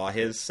I saw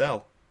his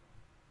cell.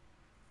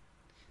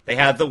 They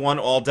had the one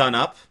all done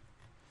up,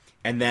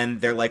 and then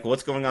they're like,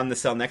 what's going on in the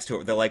cell next to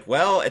it? They're like,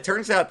 well, it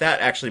turns out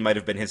that actually might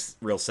have been his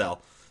real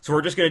cell. So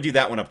we're just going to do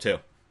that one up, too.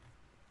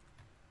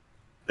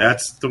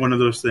 That's one of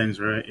those things,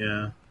 right?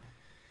 Yeah.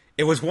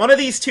 It was one of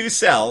these two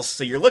cells,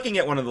 so you're looking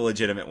at one of the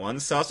legitimate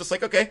ones, so I was just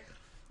like, okay,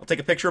 I'll take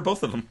a picture of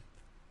both of them.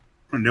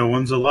 No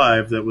one's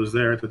alive that was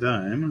there at the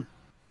time.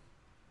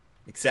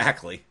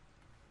 Exactly.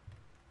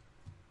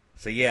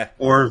 So, yeah.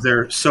 Or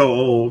they're so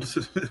old,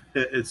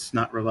 it's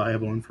not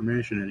reliable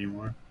information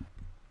anymore.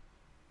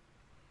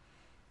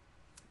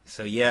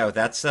 So, yeah,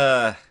 that's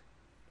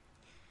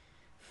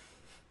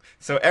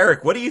So,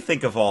 Eric, what do you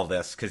think of all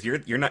this? Because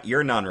you're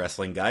a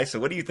non-wrestling guy. So,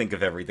 what do you think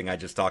of everything I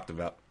just talked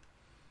about?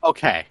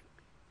 Okay,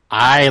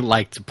 I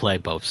like to play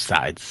both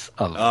sides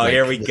of. Oh,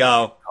 here we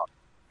go.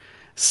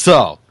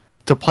 So,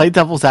 to play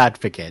devil's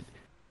advocate,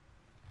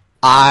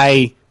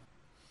 after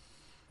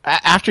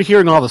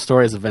hearing all the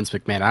stories of Vince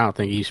McMahon, I don't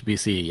think he should be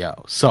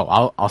CEO. So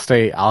I'll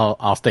state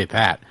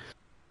that.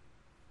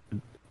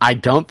 I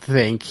don't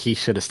think he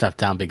should have stepped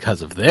down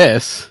because of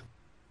this.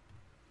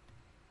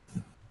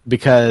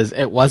 Because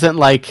it wasn't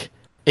like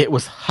it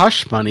was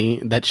hush money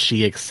that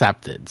she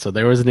accepted. So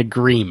there was an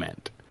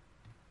agreement.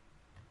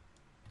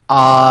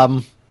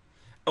 Well,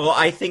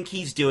 I think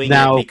he's doing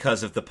Now- it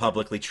because of the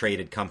publicly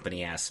traded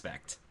company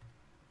aspect.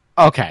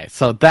 Okay,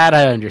 so that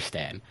I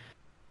understand.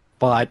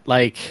 But,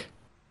 like,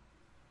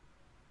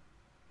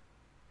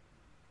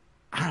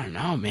 I don't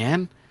know,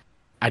 man.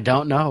 I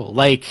don't know.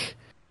 Like,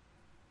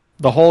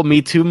 the whole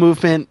Me Too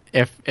movement,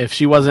 if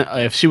she was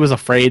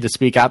afraid to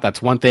speak out,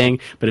 that's one thing.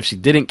 But if she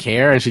didn't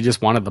care and she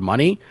just wanted the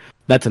money,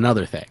 that's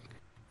another thing.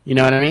 You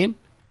know what I mean?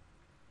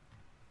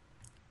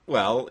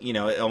 Well,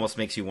 it almost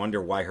makes you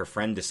wonder why her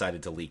friend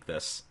decided to leak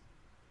this.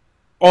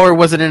 Or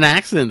was it an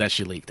accident that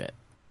she leaked it?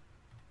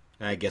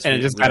 I guess And we,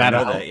 it just we got don't out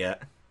of know hand. that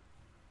yet.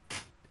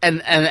 And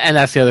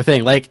that's the other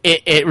thing. Like,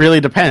 it really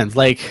depends.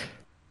 Like,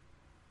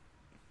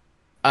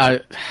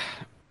 I'm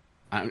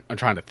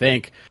trying to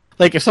think.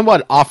 Like, if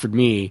someone offered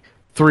me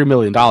 $3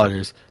 million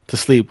to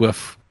sleep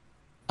with,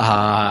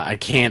 I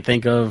can't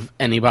think of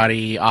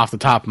anybody off the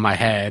top of my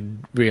head,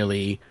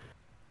 really.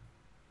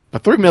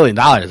 But $3 million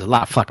is a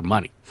lot of fucking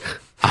money.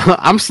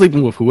 I'm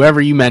sleeping with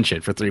whoever you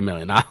mentioned for $3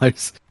 million.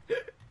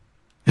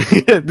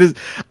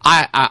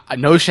 I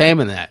no shame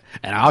in that.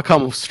 And I'll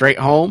come straight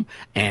home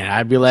and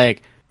I'd be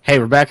like, hey,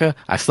 Rebecca,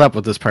 I slept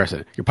with this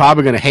person. You're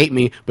probably going to hate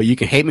me, but you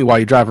can hate me while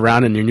you drive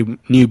around in your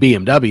new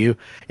BMW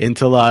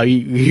until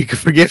you can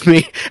forgive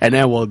me, and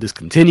then we'll just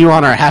continue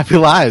on our happy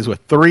lives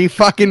with $3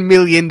 fucking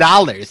million.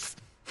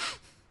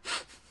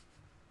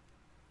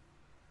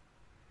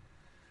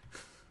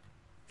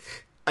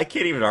 I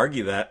can't even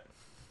argue that.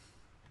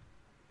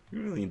 $3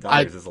 million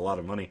is a lot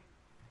of money.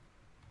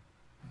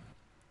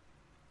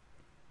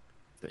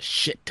 A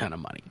shit ton of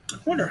money. I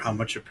wonder how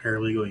much a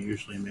paralegal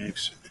usually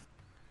makes.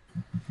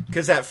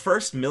 Because that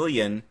first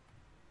million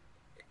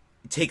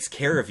takes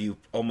care of you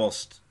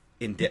almost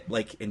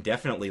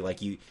indefinitely.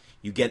 Like you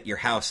get your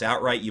house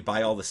outright, you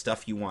buy all the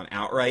stuff you want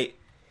outright,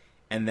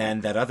 and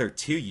then that other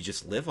two, you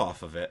just live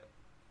off of it.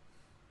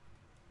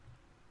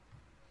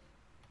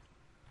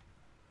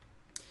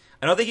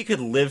 I don't think you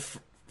could live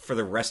for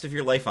the rest of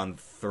your life on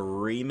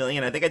 $3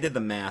 million. I think I did the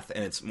math,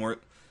 and it's more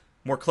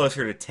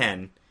closer to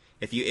 10.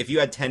 If you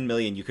had 10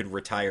 million, you could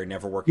retire,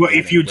 never work. Well, again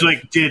if you and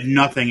live. did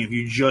nothing, if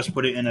you just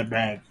put it in a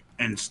bag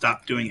and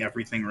stopped doing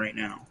everything right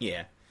now.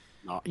 Yeah.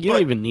 No, you don't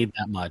even need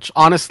that much.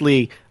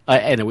 Honestly,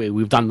 anyway,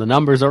 we've done the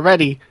numbers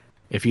already.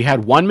 If you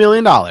had $1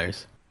 million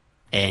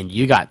and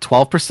you got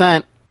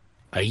 12%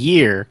 a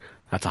year,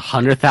 that's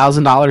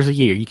 $100,000 a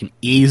year. You can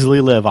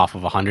easily live off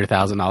of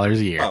 $100,000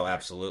 a year. Oh,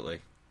 absolutely.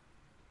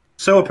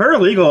 So a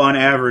paralegal on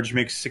average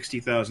makes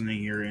 $60,000 a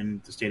year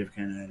in the state of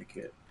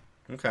Connecticut.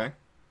 Okay.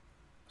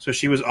 So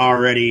she was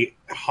already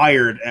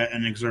hired at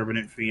an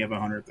exorbitant fee of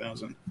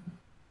 $100,000.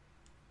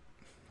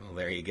 Well,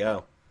 there you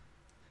go.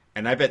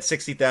 And I bet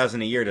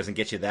 $60,000 a year doesn't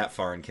get you that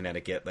far in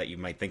Connecticut that you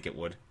might think it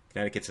would.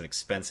 Connecticut's an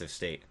expensive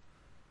state.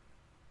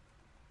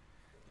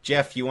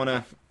 Jeff, you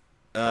want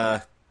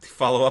to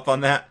follow up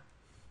on that?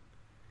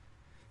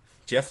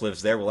 Jeff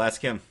lives there. We'll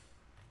ask him.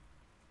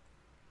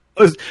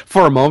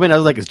 For a moment, I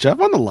was like, "Is Jeff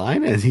on the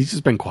line?" And he's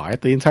just been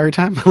quiet the entire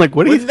time. Like,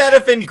 what? Wouldn't that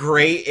have been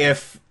great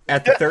if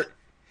at the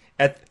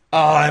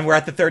and we're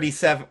at the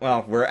 37.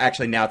 Well, we're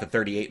actually now at the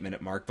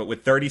 38-minute mark, but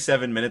with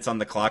 37 minutes on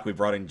the clock, we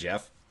brought in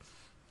Jeff.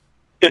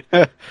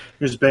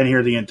 He's been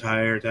here the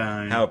entire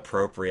time. How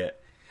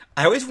appropriate!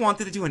 I always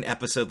wanted to do an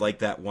episode like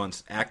that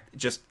once.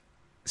 Just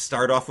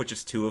start off with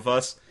just two of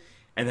us,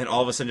 and then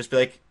all of a sudden just be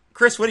like,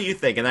 "Chris, what do you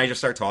think?" And then I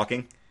just start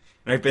talking,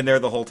 and I've been there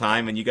the whole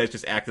time, and you guys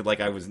just acted like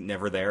I was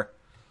never there.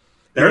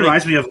 That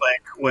reminds me of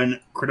like when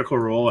Critical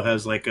Role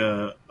has like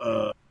a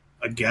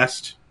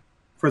guest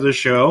for the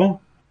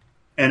show,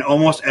 and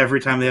almost every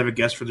time they have a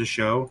guest for the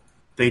show,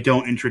 they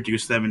don't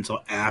introduce them until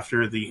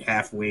after the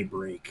halfway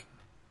break.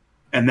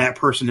 And that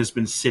person has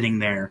been sitting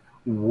there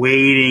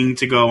waiting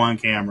to go on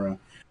camera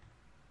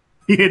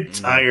the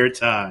entire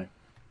time.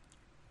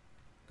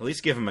 At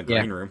least give him a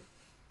green room.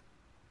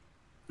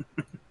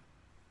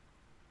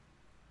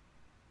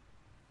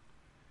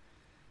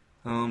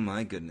 Oh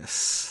my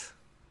goodness.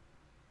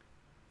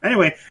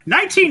 Anyway,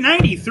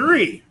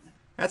 1993.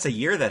 That's a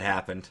year that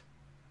happened.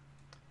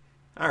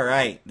 All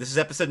right. This is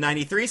episode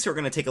 93, so we're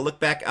going to take a look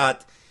back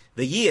at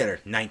the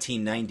year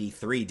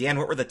 1993. Dan,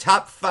 what were the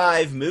top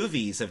 5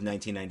 movies of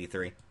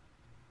 1993?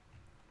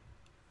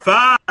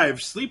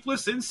 5.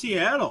 Sleepless in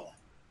Seattle.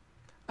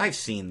 I've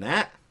seen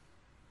that.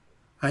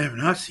 I have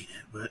not seen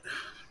it, but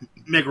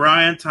Meg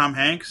Ryan, Tom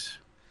Hanks.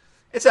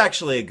 It's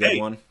actually a good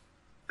one.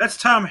 That's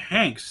Tom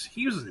Hanks.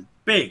 He was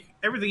big.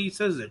 Everything he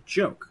says is a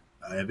joke.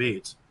 I have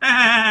AIDS.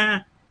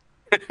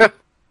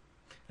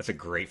 That's a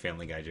great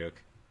Family Guy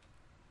joke.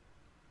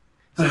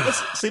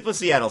 Sleepless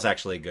Seattle's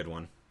actually a good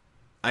one.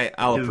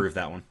 I'll approve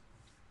that one.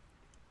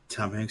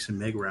 Tom Hanks and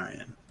Meg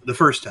Ryan. The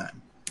first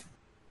time.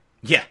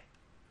 Yeah.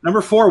 Number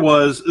 4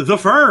 was The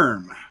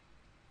Firm.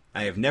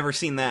 I have never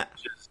seen that.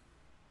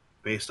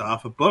 Based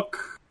off a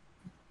book.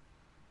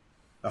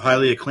 A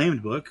highly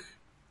acclaimed book.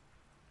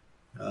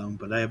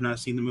 But I have not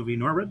seen the movie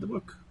nor read the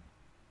book.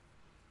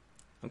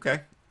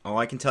 Okay. All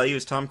I can tell you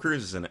is Tom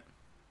Cruise is in it.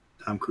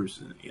 Tom Cruise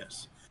is in it,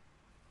 yes.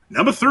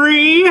 Number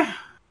 3.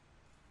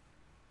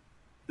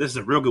 This is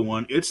a real good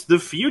one. It's The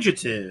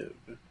Fugitive.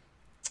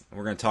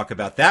 We're going to talk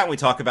about that when we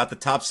talk about the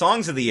top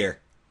songs of the year.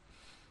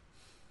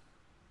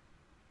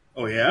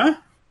 Oh, yeah?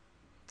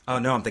 Oh,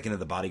 no, I'm thinking of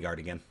The Bodyguard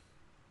again.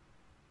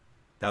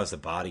 That was the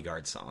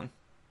Bodyguard song.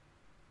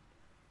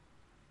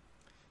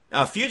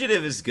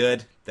 Fugitive is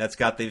good. That's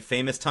got the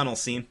famous tunnel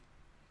scene.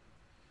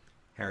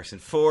 Harrison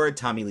Ford,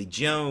 Tommy Lee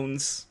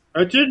Jones.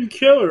 I didn't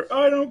kill her.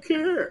 I don't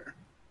care.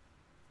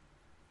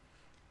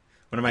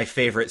 One of my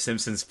favorite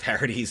Simpsons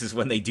parodies is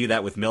when they do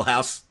that with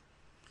Milhouse.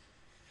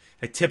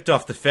 I tipped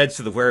off the feds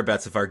to the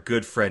whereabouts of our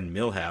good friend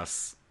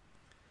Milhouse.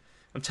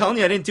 I'm telling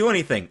you, I didn't do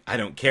anything. I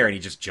don't care, and he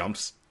just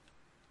jumps.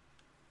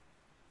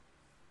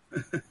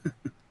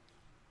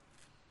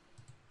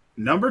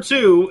 Number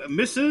 2,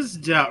 Mrs.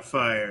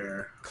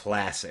 Doubtfire.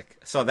 Classic.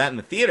 I saw that in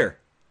the theater.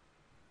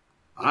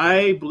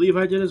 I believe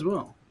I did as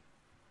well.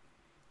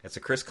 That's a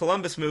Chris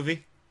Columbus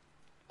movie.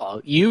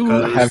 You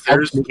 'Cause have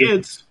there's helped me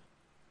kids.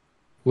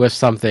 with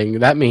something.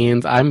 That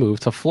means I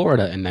moved to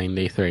Florida in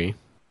 '93.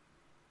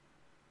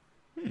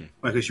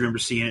 Because you remember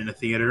seeing it in a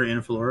theater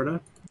in Florida?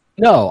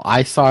 No,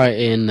 I saw it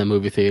in the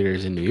movie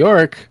theaters in New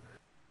York,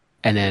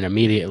 and then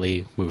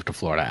immediately moved to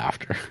Florida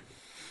after.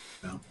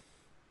 No.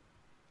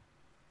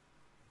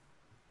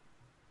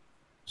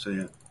 So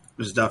yeah,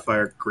 Mrs.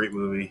 Doubtfire, great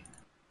movie.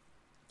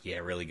 Yeah,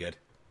 really good.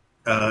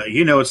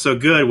 It's so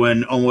good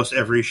when almost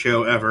every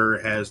show ever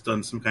has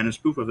done some kind of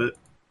spoof of it.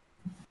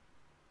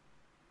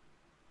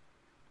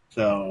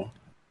 So,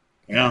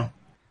 yeah.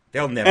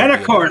 They'll never And be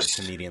of course,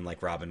 a comedian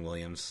like Robin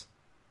Williams.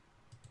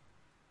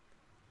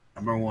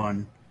 Number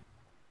 1,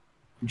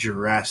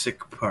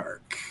 Jurassic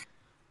Park.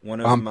 One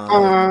of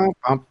my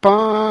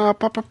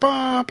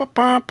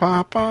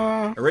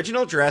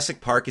original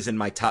Jurassic Park is in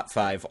my top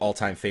 5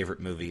 all-time favorite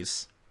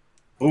movies.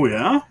 Oh,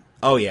 yeah?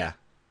 Oh, yeah.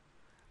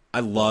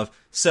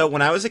 So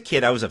when I was a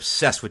kid, I was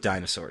obsessed with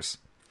dinosaurs.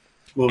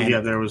 Well,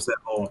 yeah, there was that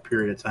whole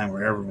period of time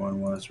where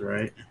everyone was,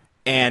 right?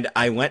 And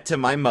I went to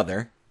my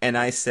mother, and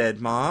I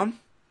said, Mom,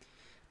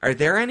 are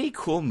there any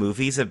cool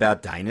movies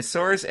about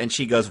dinosaurs? And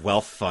she goes,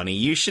 well, funny,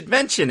 you should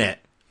mention it.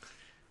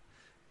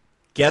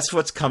 Guess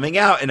what's coming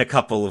out in a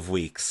couple of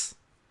weeks?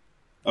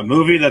 A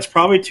movie that's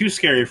probably too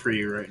scary for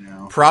you right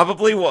now.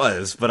 Probably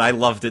was, but I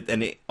loved it,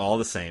 and all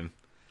the same.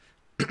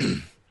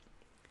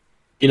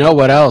 You know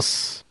what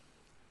else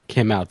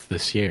came out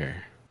this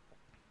year?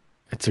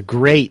 It's a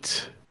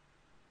great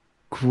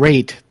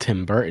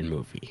Tim Burton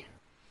movie.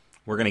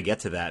 We're going to get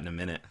to that in a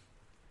minute.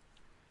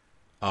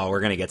 Oh,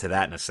 we're going to get to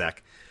that in a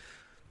sec.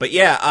 But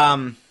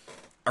yeah,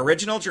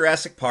 original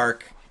Jurassic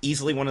Park,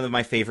 easily one of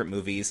my favorite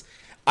movies.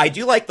 I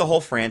do like the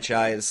whole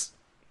franchise.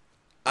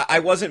 I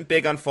wasn't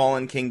big on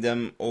Fallen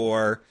Kingdom,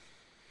 or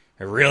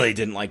I really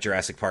didn't like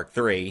Jurassic Park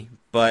 3,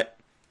 but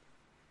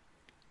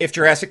if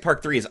Jurassic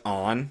Park 3 is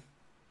on,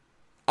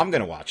 I'm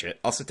going to watch it.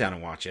 I'll sit down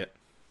and watch it.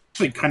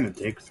 I kind of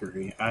dig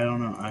 3. I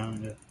don't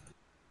know.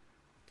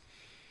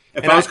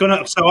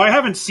 So I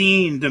haven't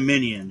seen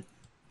Dominion,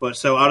 but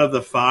so out of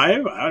the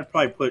 5, I would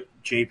probably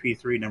put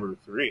JP3 number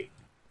 3.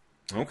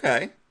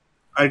 Okay.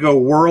 I'd go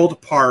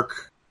World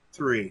Park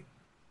 3.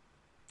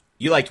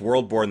 You liked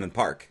World more than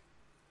Park.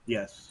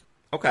 Yes.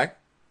 Okay.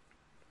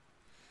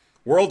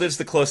 World is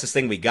the closest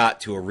thing we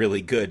got to a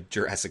really good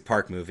Jurassic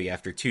Park movie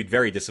after 2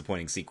 very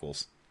disappointing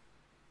sequels.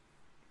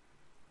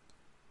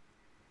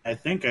 I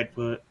think I'd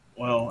put...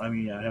 Well, I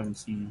mean, I haven't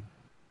seen...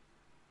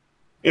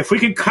 If we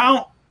could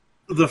count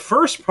the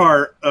first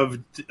part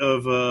of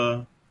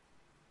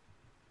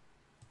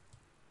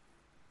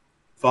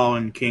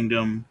Fallen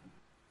Kingdom...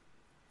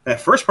 That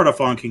first part of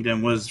Fallen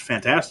Kingdom was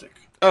fantastic.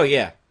 Oh,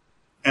 yeah.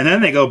 And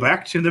then they go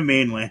back to the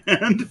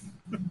mainland.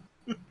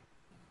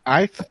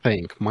 I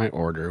think my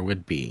order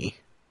would be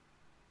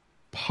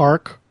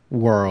Park,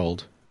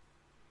 World,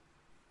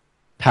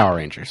 Power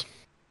Rangers.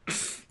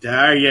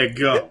 There you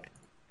go.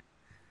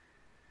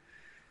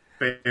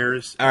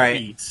 Bears All right.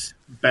 beats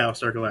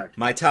Battlestar Galactica.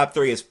 My top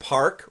 3 is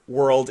Park,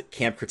 World,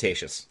 Camp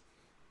Cretaceous.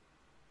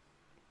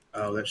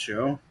 Oh, that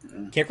show?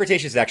 Yeah. Camp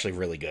Cretaceous is actually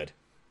really good.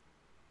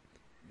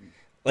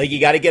 Like,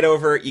 you got to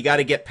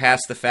get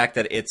past the fact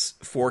that it's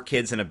for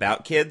kids and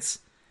about kids,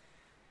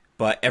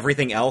 but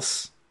everything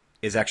else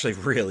is actually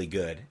really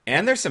good.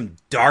 And there's some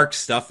dark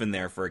stuff in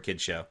there for a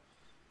kid show.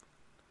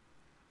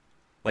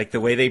 Like the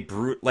way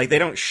they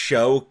don't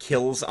show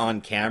kills on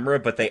camera,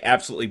 but they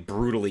absolutely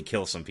brutally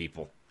kill some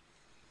people.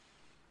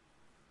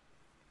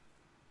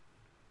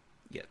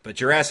 Yeah, but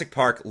Jurassic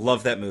Park,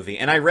 love that movie.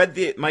 And I read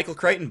the Michael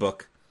Crichton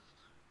book,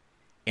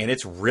 and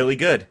it's really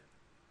good.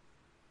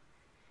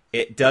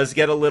 It does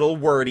get a little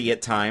wordy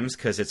at times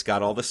because it's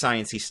got all the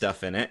sciencey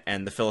stuff in it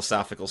and the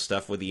philosophical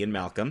stuff with Ian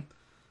Malcolm.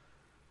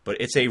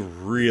 But it's a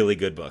really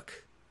good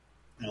book.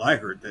 Well, I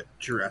heard that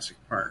Jurassic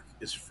Park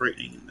is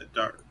frightening in the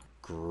dark.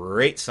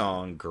 Great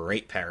song,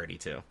 great parody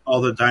too.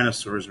 All the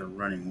dinosaurs are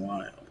running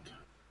wild.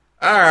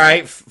 All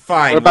right,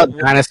 fine. What about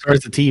Dinosaurs,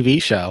 the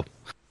TV show?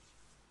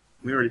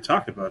 We already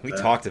talked about We that.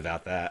 talked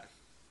about that.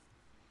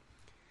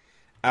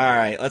 All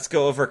right, let's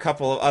go over a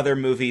couple of other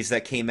movies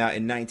that came out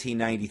in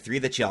 1993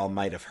 that y'all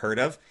might have heard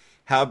of.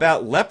 How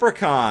about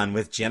Leprechaun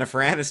with Jennifer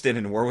Aniston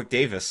and Warwick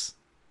Davis?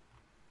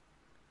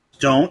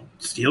 Don't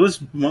steal his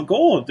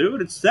gold,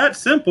 dude. It's that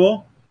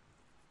simple.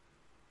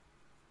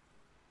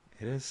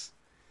 It is.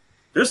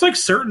 There's like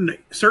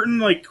certain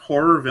like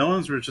horror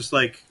villains where it's just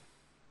like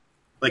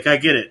I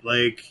get it.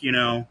 Like, you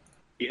know,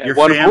 your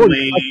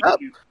family,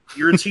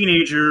 you're a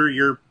teenager,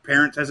 your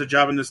parent has a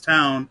job in this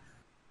town.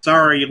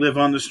 Sorry, you live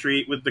on the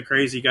street with the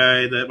crazy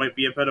guy that might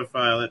be a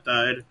pedophile that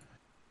died.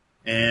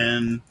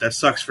 And that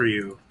sucks for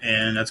you.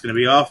 And that's going to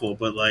be awful.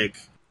 But, like,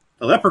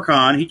 the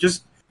Leprechaun,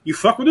 you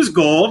fuck with his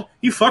gold,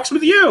 he fucks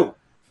with you.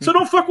 So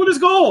don't fuck with his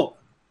gold.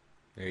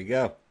 There you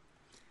go.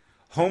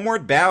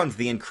 Homeward Bound,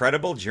 The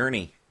Incredible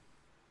Journey.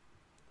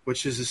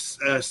 Which is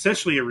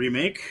essentially a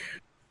remake.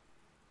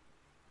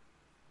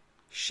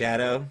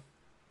 Shadow,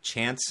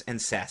 Chance,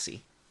 and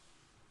Sassy.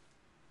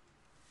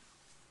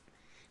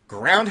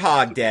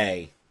 Groundhog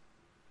Day.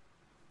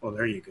 Well,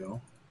 there you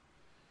go.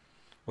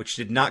 Which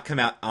did not come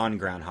out on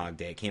Groundhog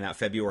Day. It came out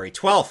February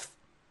 12th.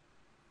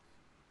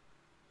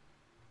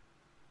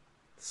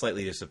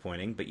 Slightly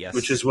disappointing, but yes.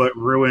 Which is what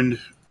ruined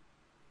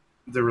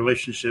the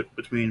relationship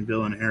between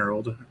Bill and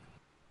Harold.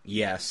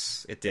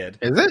 Yes, it did.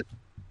 Is it?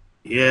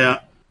 Yeah.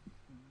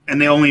 And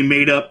they only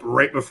made up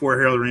right before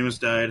Harold Ramis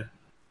died.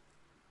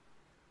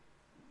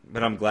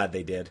 But I'm glad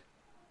they did.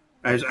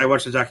 I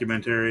watched a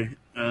documentary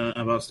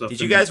about stuff.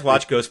 Did you guys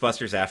watch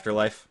Ghostbusters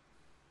Afterlife?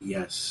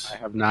 Yes. I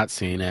have not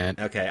seen it.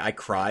 Okay, I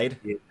cried.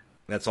 Yeah.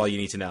 That's all you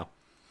need to know.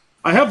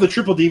 I have the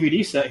triple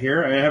DVD set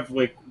here. I have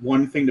like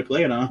one thing to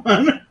play it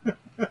on.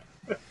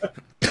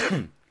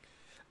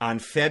 On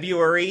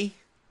February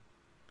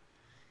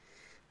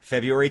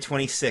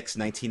 26,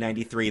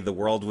 1993, the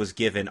world was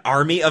given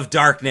Army of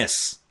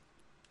Darkness.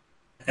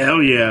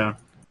 Hell yeah.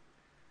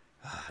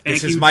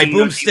 This Thank is you, my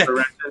Dino boomstick. De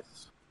Laurentiis.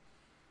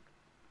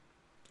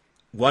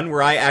 One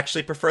where I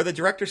actually prefer the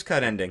director's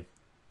cut ending.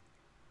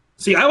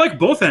 See, I like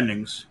both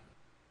endings.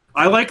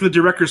 I like the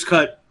director's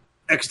cut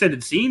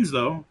extended scenes,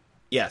 though.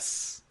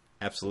 Yes,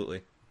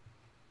 absolutely.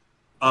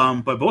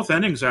 But both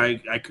endings,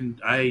 I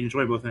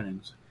enjoy both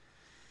endings.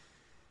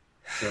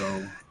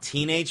 So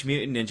Teenage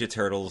Mutant Ninja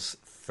Turtles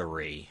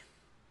 3.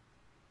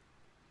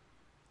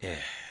 Yeah.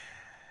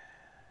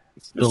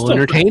 Still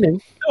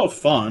entertaining. still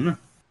fun.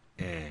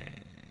 Eh.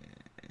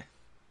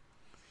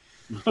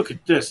 Look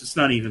at this. It's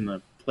not even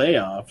the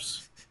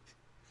playoffs.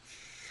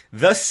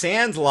 The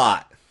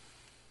Sandlot.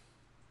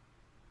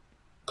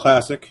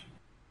 Classic.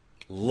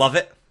 Love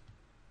it.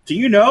 Do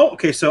you know?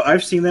 Okay, so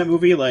I've seen that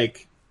movie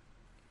like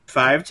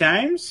 5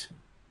 times,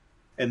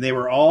 and they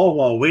were all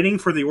while waiting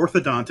for the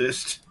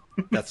orthodontist.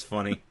 That's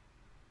funny.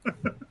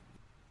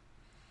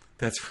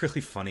 That's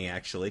really funny,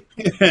 actually.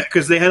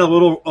 Because they had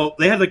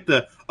they had like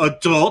the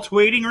adult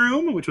waiting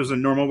room, which was a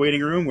normal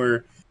waiting room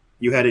where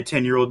you had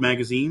 10-year-old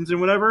magazines and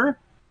whatever.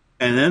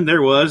 And then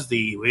there was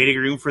the waiting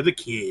room for the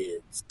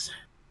kids.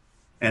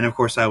 And of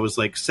course I was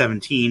like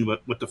 17,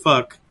 but what the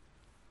fuck?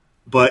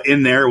 But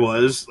in there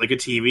was like a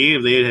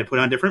TV. They had put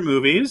on different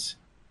movies.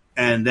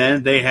 And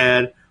then they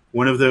had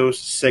one of those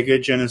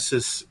Sega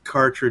Genesis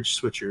cartridge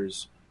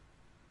switchers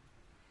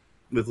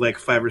with like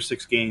 5 or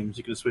 6 games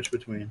you could switch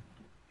between.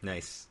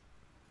 Nice.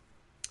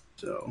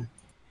 So,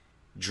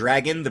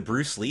 Dragon, the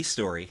Bruce Lee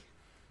story.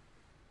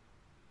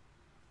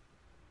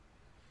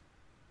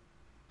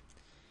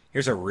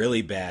 Here's a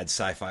really bad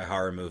sci-fi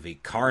horror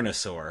movie,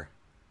 Carnosaur.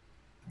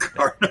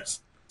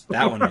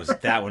 That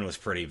one was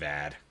pretty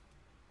bad.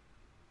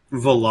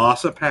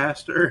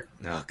 Velocipaster.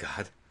 Oh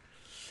god.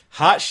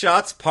 Hot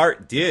Shots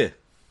Part 2.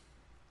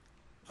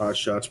 Hot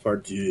Shots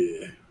Part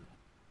 2.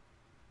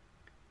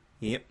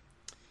 Yep.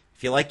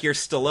 If you like your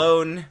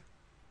Stallone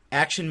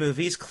action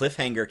movies,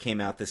 Cliffhanger came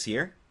out this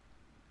year.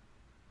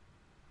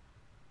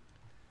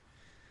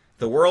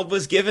 The world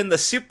was given the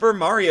Super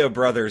Mario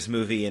Brothers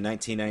movie in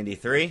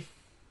 1993.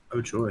 Oh,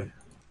 joy.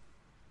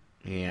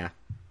 Yeah.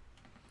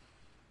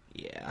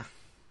 Yeah.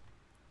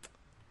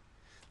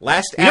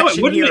 Last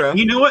Action Hero.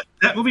 You know what?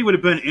 That movie would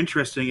have been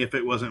interesting if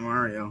it wasn't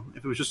Mario.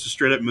 If it was just a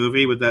straight-up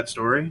movie with that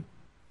story,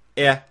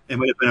 Yeah. it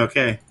would have been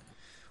okay.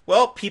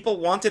 Well,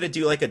 people wanted to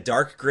do like a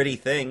dark, gritty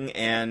thing,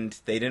 and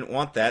they didn't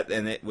want that,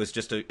 and it was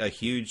just a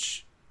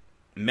huge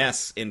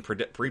mess in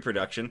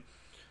pre-production,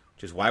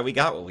 which is why we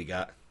got what we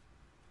got.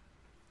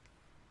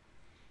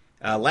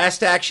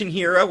 Last Action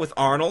Hero with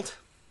Arnold.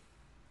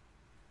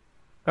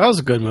 That was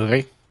a good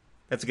movie.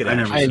 That's a good I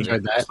action never I seen movie.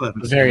 enjoyed that. Still It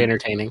haven't was seen very it.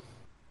 entertaining.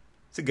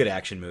 It's a good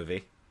action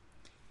movie.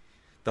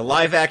 The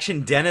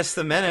live-action Dennis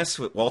the Menace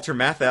with Walter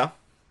Matthau.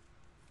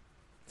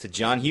 It's a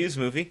John Hughes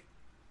movie.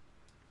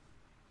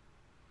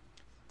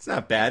 It's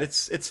not bad.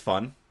 It's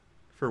fun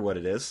for what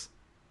it is.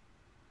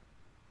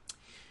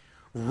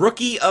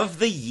 Rookie of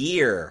the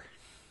Year.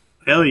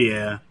 Hell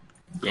yeah.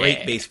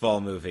 Great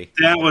baseball movie.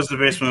 That was the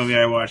baseball movie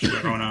I watched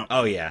growing up.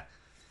 Oh, yeah.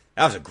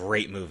 That was a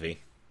great movie.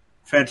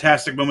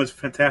 Fantastic moments,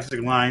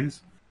 fantastic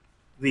lines.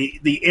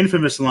 The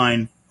infamous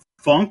line,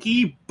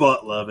 "Funky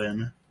butt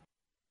lovin'."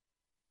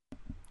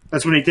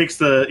 That's when he takes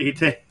he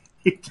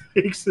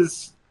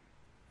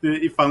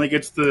finally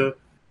gets the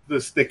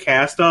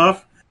cast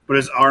off, but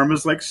his arm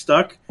is like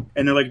stuck,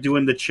 and they're like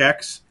doing the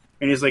checks,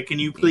 and he's like, "Can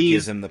you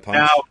please him the punch.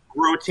 now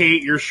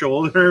rotate your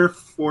shoulder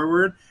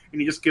forward?" And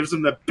he just gives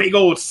him the big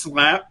old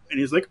slap, and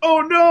he's like,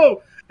 "Oh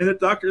no!" And the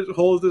doctor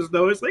holds his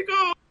nose like,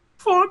 "Oh,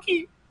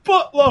 funky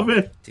butt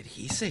loving." Did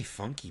he say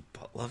funky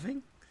butt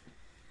loving?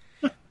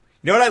 You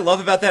know what I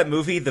love about that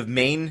movie? The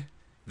main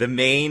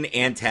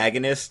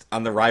antagonist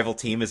on the rival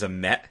team is a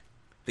Met,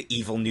 the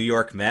evil New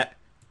York Met.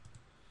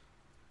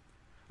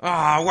 Oh,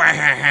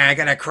 I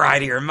gotta cry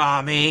to your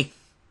mommy.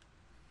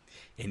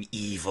 An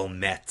evil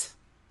Met.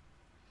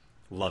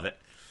 Love it.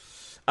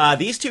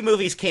 These two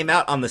movies came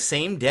out on the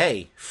same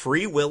day.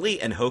 Free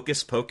Willy and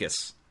Hocus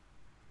Pocus.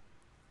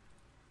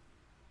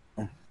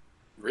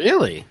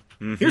 Really?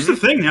 Mm-hmm. Here's the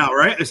thing now,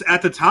 right? Is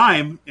at the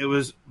time, it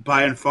was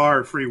by and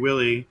far Free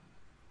Willy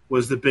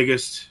was the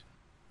biggest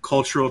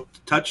cultural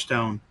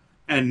touchstone.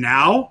 And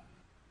now,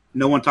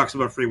 no one talks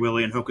about Free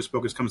Willy, and Hocus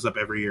Pocus comes up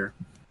every year.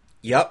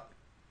 Yep.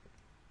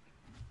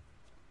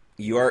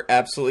 You are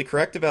absolutely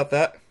correct about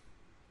that.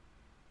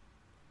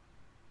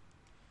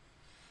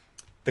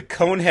 The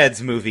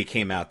Coneheads movie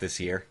came out this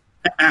year.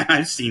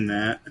 I've seen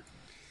that.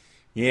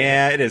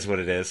 Yeah, it is what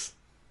it is.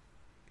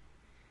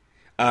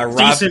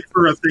 Decent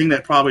for a thing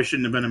that probably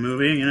shouldn't have been a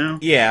movie, you know?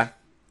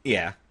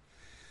 Yeah.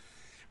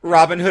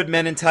 Robin Hood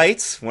Men in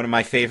Tights, one of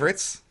my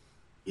favorites.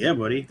 Yeah,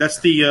 buddy. That's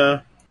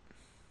the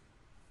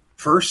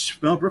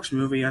first Mel Brooks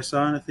movie I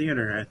saw in a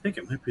theater. I think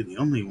it might be the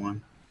only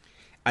one.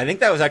 I think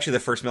that was actually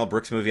the first Mel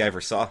Brooks movie I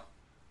ever saw,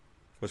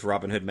 was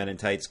Robin Hood Men in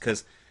Tights,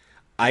 because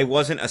I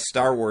wasn't a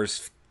Star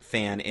Wars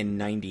fan in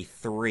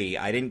 93.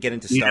 I didn't get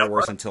into Star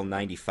Wars until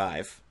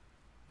 95.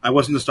 I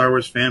wasn't a Star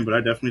Wars fan, but I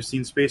definitely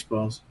seen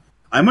Spaceballs.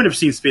 I might have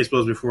seen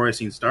Spaceballs before I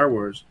seen Star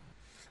Wars.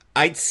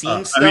 I'd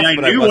seen stuff, I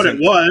but knew I what wasn't...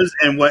 it was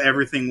and what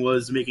everything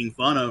was making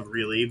fun of,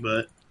 really,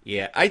 but...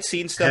 Yeah, I'd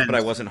seen stuff, but I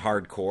wasn't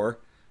hardcore.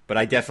 But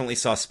I definitely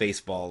saw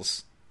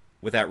Spaceballs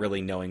without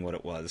really knowing what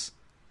it was.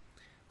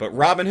 But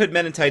Robin Hood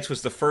Men in Tights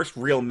was the first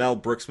real Mel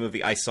Brooks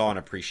movie I saw and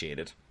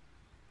appreciated.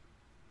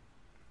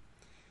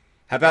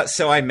 How about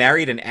So I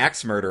Married an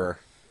Axe Murderer?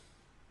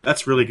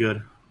 That's really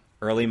good.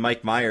 Early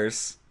Mike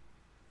Myers.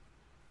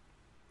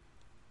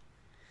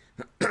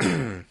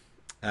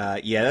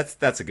 Yeah,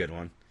 that's a good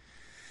one.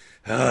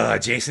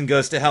 Jason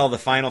Goes to Hell, the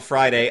final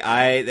Friday.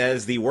 That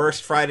is the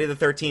worst Friday the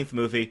 13th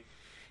movie.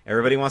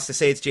 Everybody wants to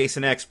say it's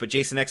Jason X, but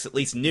Jason X at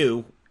least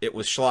knew it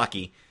was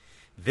schlocky.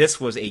 This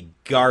was a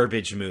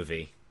garbage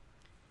movie.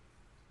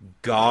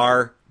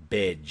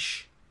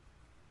 Garbage.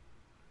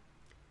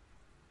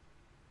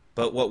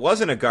 But what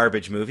wasn't a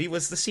garbage movie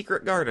was The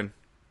Secret Garden.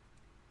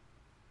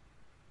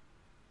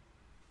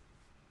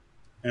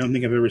 I don't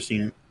think I've ever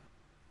seen it.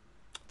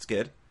 It's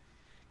good.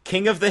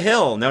 King of the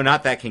Hill. No,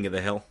 not that King of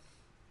the Hill.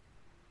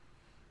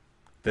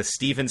 The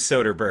Steven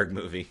Soderbergh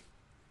movie.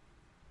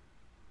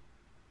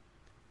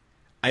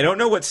 I don't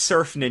know what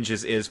Surf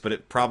Ninjas is, but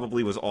it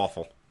probably was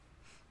awful.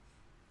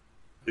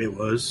 It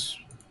was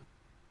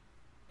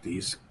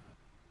these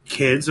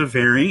kids of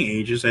varying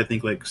ages, I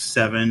think like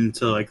 7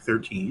 to like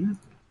 13.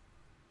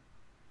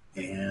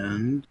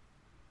 And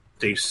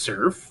they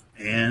surf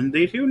and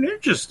they do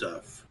ninja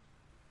stuff.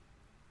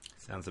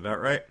 Sounds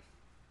about right.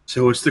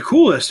 So it's the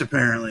coolest,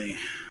 apparently.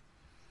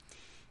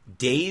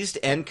 Dazed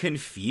and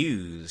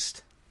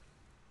Confused.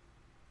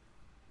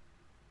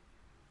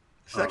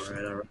 All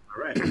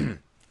right.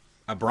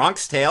 A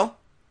Bronx Tale.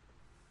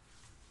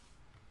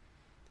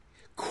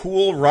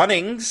 Cool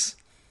Runnings.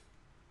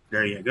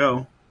 There you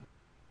go.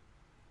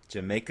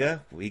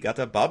 Jamaica, we got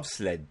a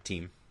bobsled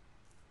team.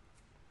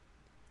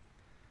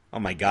 Oh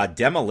my god,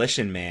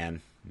 Demolition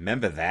Man.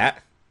 Remember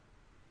that?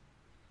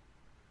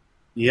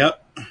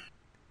 Yep.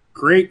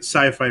 Great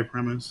sci-fi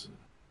premise.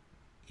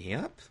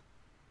 Yep.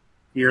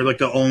 You're like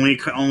the only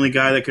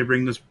guy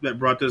that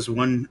brought this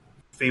one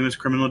famous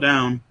criminal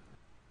down,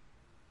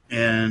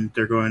 and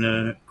they're going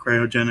to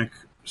cryogenic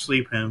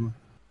sleep him.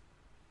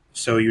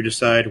 So you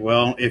decide,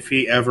 well, if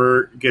he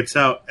ever gets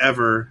out,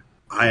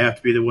 I have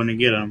to be the one to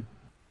get him.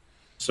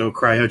 So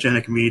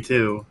cryogenic me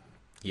too.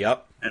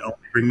 Yep. And only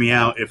bring me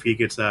out if he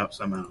gets out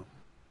somehow.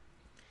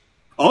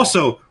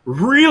 Also,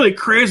 really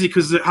crazy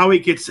because how he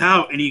gets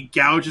out and he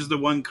gouges the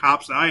one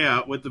cop's eye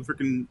out with the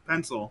freaking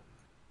pencil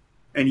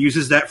and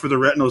uses that for the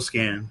retinal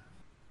scan.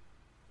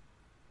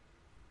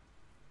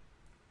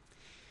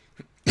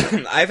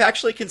 I've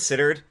actually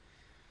considered,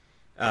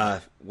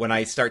 when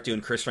I start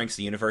doing Chris Ranks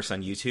the Universe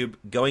on YouTube,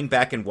 going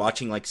back and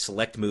watching like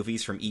select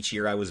movies from each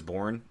year I was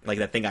born, like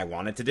that thing I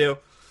wanted to do,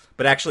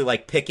 but actually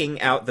like picking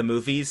out the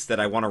movies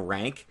that I want to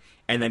rank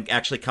and then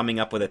actually coming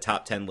up with a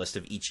top 10 list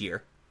of each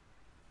year.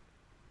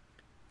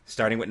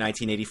 starting with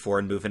 1984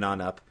 and moving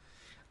on up.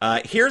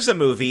 Here's a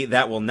movie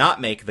that will not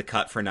make the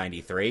cut for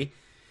 93.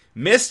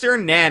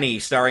 Mr. Nanny,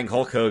 starring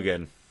Hulk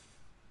Hogan.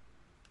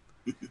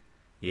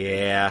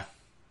 Yeah.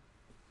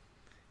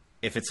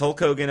 If it's Hulk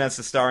Hogan as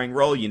the starring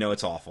role, you know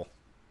it's awful.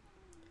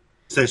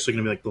 It's actually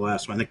going to be like the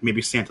last one. I think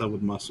maybe Santa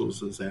with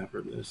Muscles is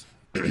after this.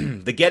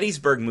 The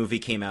Gettysburg movie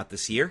came out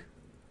this year.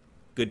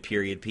 Good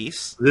period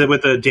piece.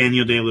 With the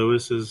Daniel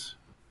Day-Lewis's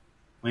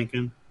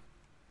Lincoln?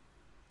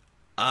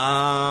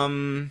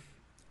 No.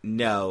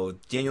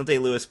 Daniel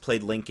Day-Lewis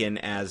played Lincoln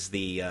as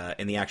the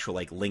in the actual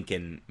like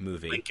Lincoln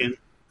movie. Lincoln?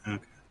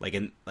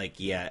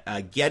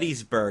 Okay.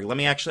 Gettysburg.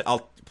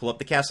 I'll pull up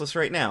the cast list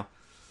right now.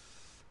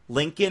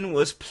 Lincoln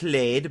was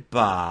played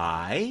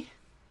by...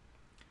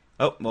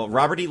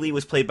 Robert E. Lee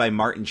was played by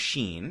Martin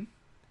Sheen.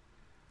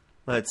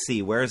 Let's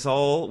see, where's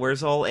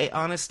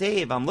Honest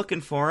Abe? I'm looking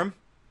for him.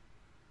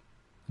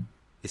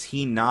 Is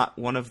he not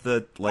one of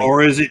the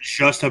or is it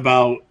just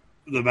about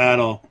the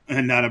battle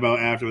and not about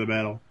after the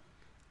battle?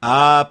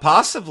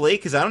 Possibly,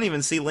 because I don't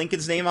even see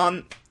Lincoln's name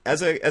on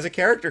as a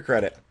character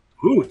credit.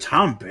 Ooh,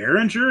 Tom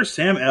Berenger,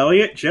 Sam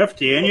Elliott, Jeff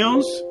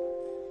Daniels.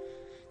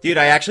 Dude,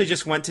 I actually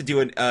just went to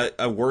do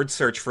a word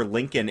search for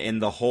Lincoln in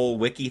the whole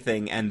wiki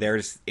thing, and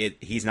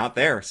he's not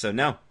there, so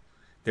no.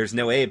 There's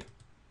no Abe.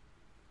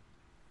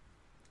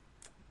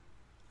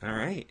 All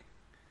right.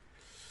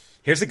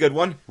 Here's a good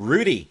one.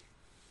 Rudy.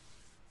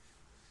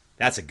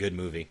 That's a good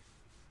movie.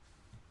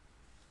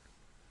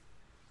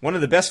 One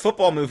of the best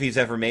football movies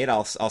ever made,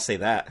 I'll say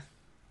that.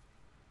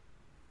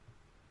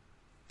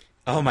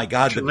 Oh my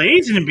god.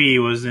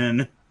 Lazenby was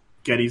in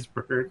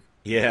Gettysburg.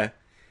 Yeah.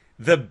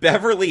 The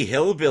Beverly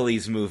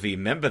Hillbillies movie,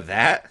 remember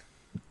that?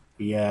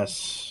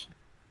 Yes.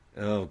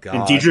 Oh god.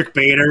 And Diedrich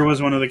Bader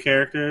was one of the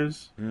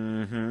characters.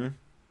 Mm-hmm.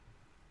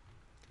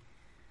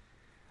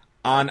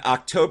 On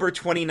October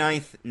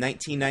 29th,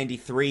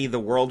 1993, the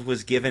world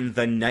was given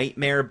The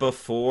Nightmare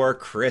Before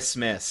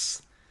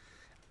Christmas.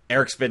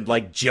 Eric's been,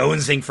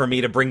 jonesing for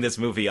me to bring this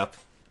movie up.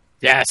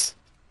 Yes.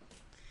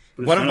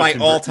 One of my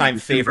all-time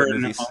favorite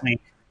movies.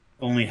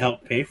 Only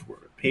helped pay for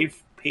it. Pay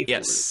for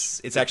yes,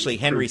 it's actually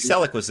Henry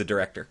Selick was the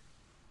director.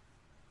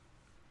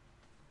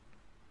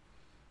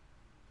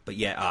 But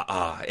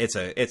yeah, it's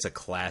a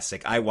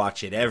classic. I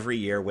watch it every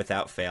year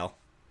without fail.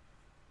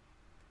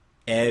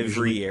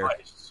 Every year.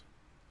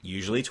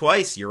 Usually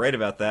twice. You're right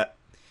about that.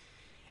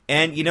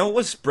 And you know what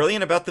was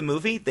brilliant about the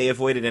movie? They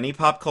avoided any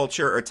pop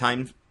culture or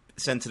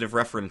time-sensitive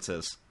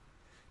references.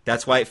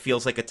 That's why it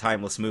feels like a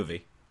timeless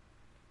movie.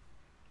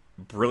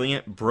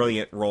 Brilliant,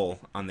 brilliant role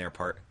on their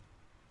part.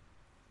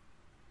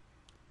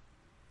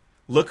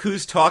 Look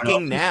Who's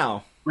Talking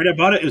Now. Right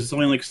about it, it was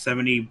only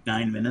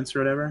 79 minutes or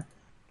whatever.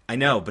 I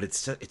know, but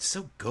it's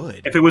so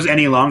good. If it was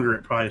any longer,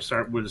 it probably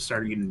would have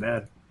started getting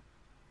bad.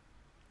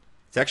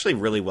 It's actually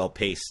really well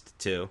paced,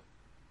 too.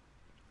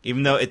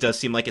 Even though it does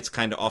seem like it's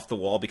kind of off the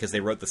wall because they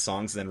wrote the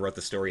songs and then wrote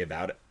the story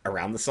about it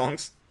around the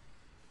songs.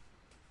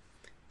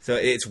 So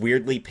it's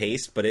weirdly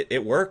paced, but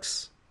it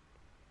works.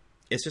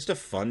 It's just a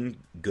fun,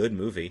 good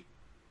movie.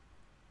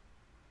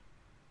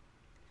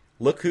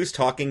 Look Who's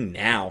Talking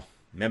Now.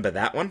 Remember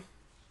that one?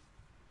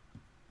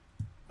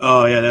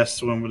 Oh, yeah, that's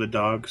the one with the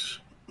dogs.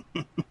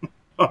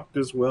 Talked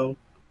as well.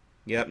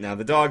 Yep, now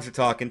the dogs are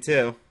talking,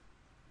 too.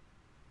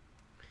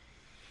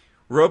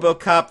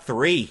 RoboCop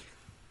 3.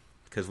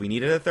 Because we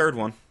needed a third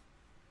one.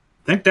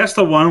 I think that's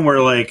the one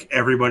where,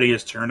 everybody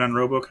is turned on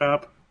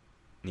RoboCop.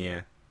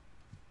 Yeah.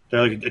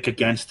 They're,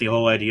 against the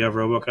whole idea of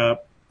RoboCop.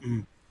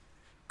 Mm.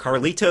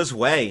 Carlito's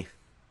Way.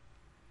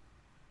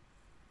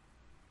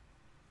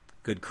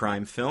 Good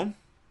crime film.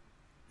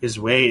 His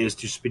way is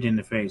to spit in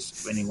the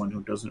face of anyone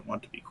who doesn't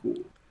want to be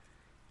cool.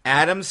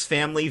 Addams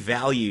Family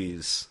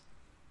Values.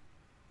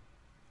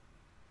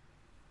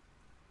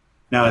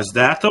 Now, is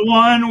that the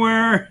one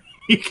where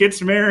he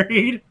gets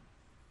married?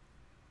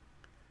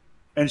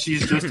 And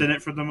she's just in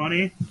it for the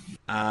money?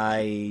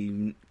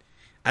 I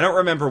don't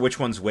remember which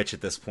one's which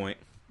at this point,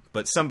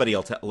 but somebody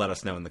will let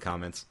us know in the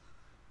comments.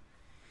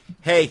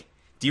 Hey,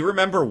 do you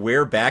remember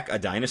We're Back, A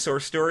Dinosaur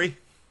Story?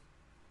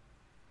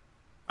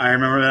 I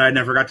remember that. I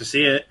never got to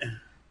see it.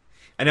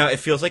 I know, it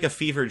feels like a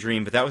fever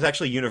dream, but that was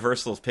actually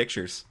Universal's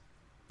Pictures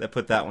that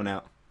put that one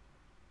out.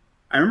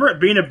 I remember it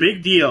being a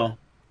big deal,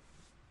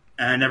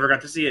 and I never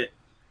got to see it.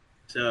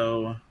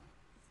 So...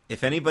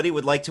 if anybody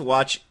would like to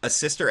watch A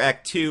Sister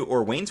Act 2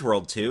 or Wayne's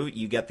World 2,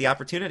 you get the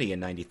opportunity in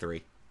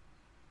 93.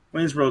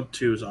 Wayne's World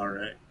 2 is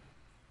alright.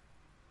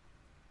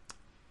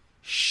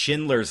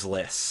 Schindler's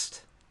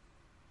List.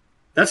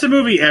 That's a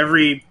movie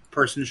every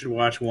person should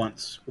watch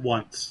once.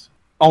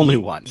 Only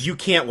once. You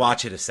can't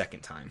watch it a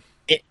second time.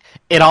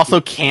 It also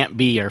can't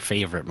be your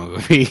favorite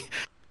movie.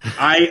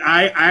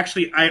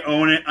 I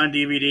own it on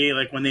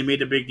DVD. When they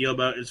made a big deal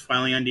about it's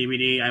finally on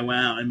DVD, I went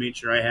out and made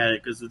sure I had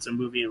it because it's a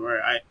movie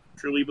where I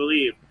truly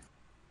believe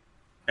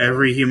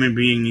every human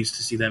being needs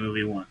to see that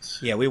movie once.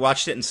 Yeah, we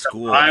watched it in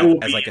school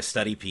as a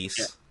study piece.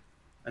 Yeah,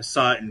 I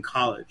saw it in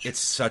college. It's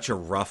such a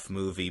rough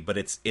movie, but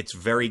it's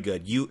very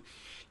good.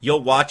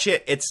 You'll watch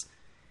it. It's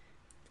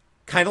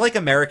kind of like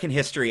American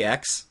History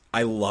X,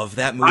 I love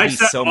that I movie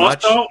said so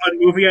much. also a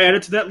movie I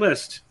added to that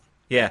list.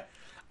 Yeah.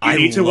 You I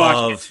need to watch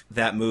love it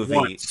that movie,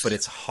 once. but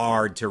it's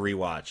hard to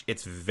rewatch.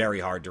 It's very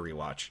hard to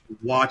rewatch.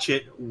 Watch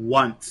it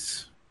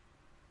once.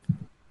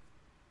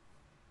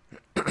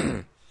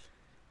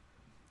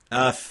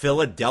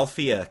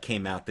 Philadelphia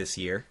came out this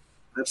year.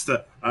 That's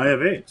the I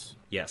Have AIDS.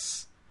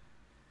 Yes.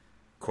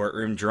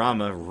 Courtroom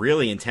drama,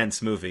 really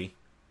intense movie,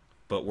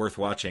 but worth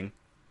watching.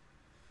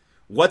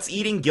 What's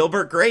Eating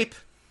Gilbert Grape?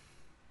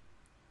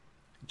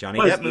 Johnny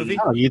What's Depp movie.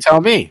 Oh, you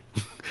tell me.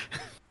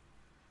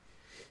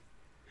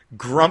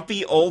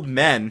 Grumpy Old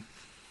Men.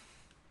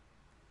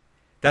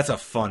 That's a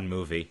fun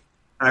movie.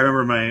 I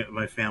remember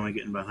my family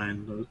getting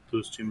behind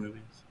those two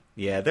movies.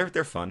 Yeah,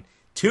 they're fun.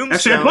 Tombstone.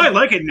 Actually, I quite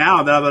like it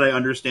now that I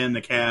understand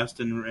the cast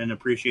and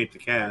appreciate the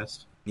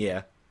cast.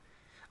 Yeah.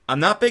 I'm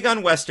not big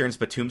on westerns,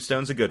 but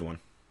Tombstone's a good one.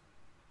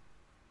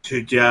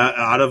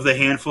 Out of the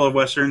handful of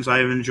westerns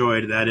I've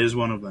enjoyed, that is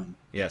one of them.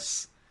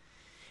 Yes.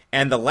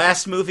 And the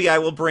last movie I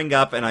will bring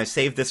up, and I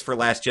saved this for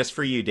last just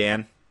for you,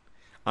 Dan.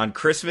 On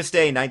Christmas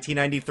Day,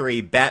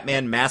 1993,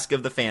 Batman Mask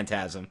of the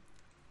Phantasm.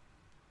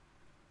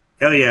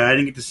 Hell yeah, I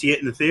didn't get to see it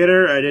in the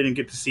theater. I didn't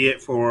get to see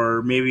it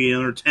for maybe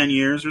another 10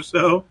 years or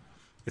so.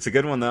 It's a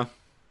good one, though.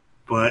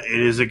 But it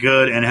is a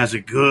good and has a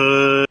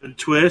good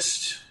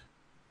twist.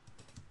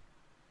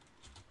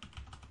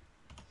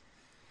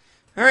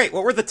 All right,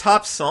 what were the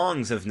top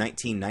songs of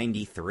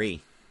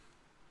 1993?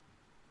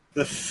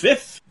 The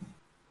fifth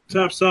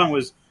top song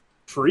was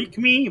Freak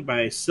Me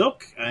by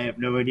Silk. I have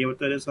no idea what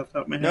that is off the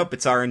top of my head. Nope,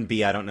 it's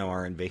R&B. I don't know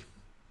R&B.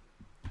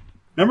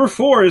 Number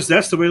 4 is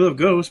That's the Way Love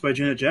Goes by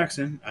Janet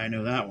Jackson. I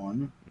know that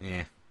one.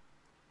 Yeah.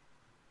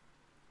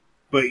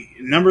 But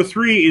number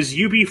 3 is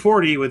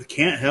UB40 with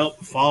Can't Help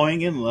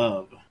Falling in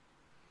Love.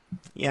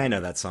 Yeah, I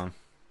know that song.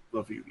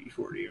 Love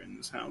UB40 in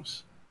this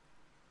house.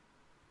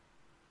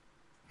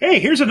 Hey,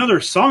 here's another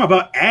song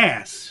about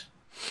ass.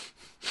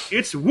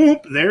 It's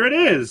Whoop, There It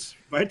Is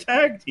by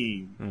Tag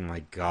Team. Oh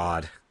my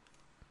god.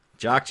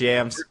 Jock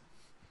Jams.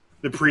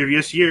 The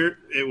previous year,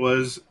 it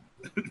was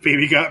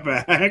Baby Got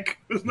Back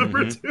was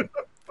number 2.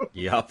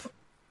 Yup.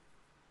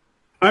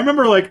 I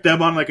remember like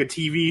them on like a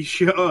TV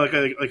show, like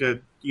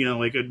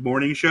a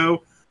morning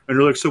show, and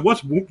they're like, "So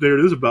what's Whoop There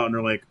It Is about?" And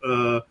they're like,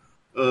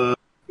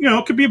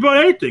 it could be about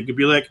anything. It could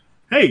be like,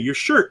 "Hey, your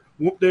shirt,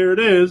 Whoop There It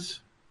Is."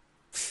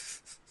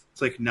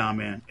 It's like, nah,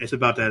 man, it's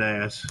about that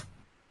ass.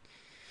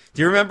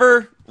 Do you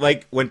remember,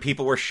 like, when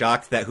people were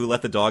shocked that Who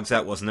Let the Dogs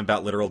Out wasn't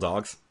about literal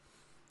dogs?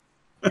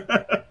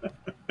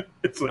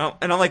 It's like,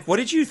 And I'm like, what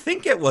did you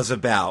think it was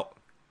about?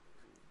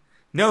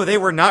 No, they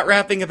were not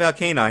rapping about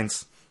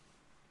canines.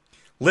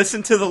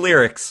 Listen to the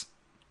lyrics.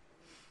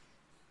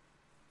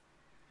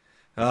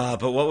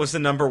 But what was the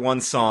number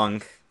 1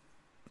 song?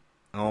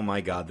 Oh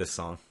my god, this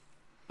song.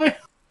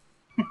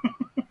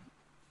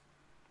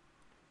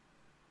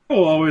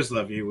 I'll always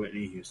love you,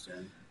 Whitney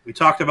Houston. We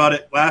talked about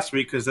it last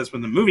week because that's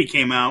when the movie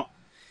came out.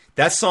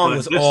 That song But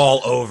was this-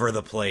 all over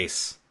the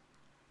place.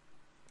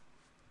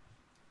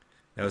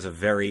 That was a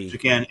very...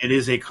 Again, it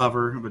is a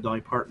cover of a Dolly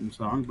Parton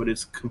song, but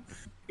it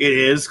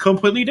is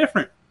completely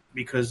different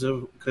because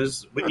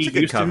Whitney That's a good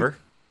Houston cover.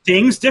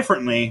 sings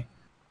differently,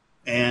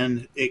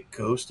 and it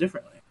goes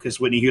differently because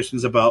Whitney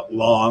Houston's about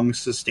long,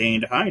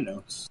 sustained high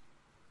notes.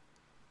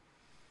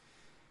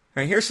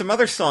 All right, here's some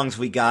other songs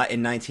we got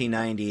in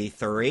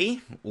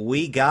 1993.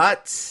 We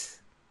got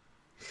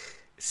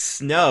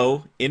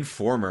Snow,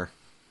 Informer.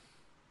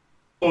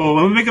 Oh,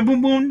 I'm gonna make a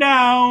boom boom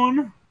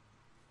down.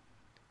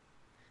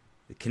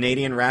 The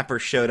Canadian rapper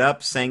showed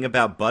up, sang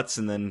about butts,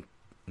 and then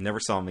never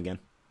saw him again.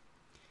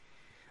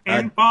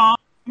 And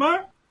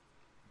Bomber.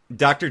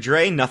 Dr.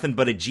 Dre, Nothing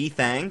But a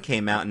G-Thang,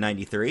 came out in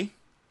 93.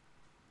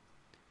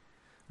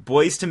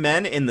 Boys to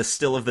Men, In the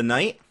Still of the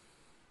Night.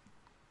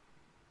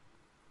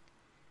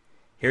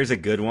 Here's a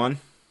good one.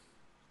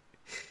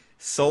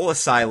 Soul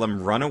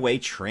Asylum, Runaway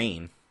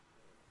Train.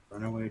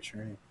 Runaway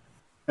Train.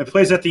 It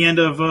plays at the end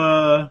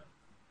of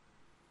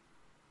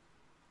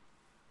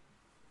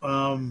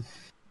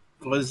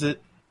was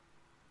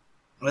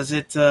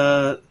it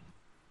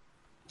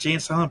Jay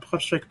and Silent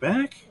Bob Strike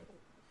Back?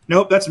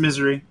 Nope, that's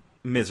Misery.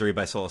 Misery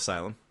by Soul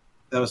Asylum.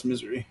 That was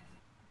Misery.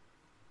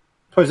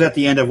 Plays at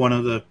the end of one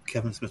of the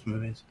Kevin Smith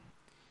movies.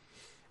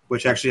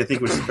 Which actually I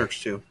think was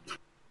Clerks 2.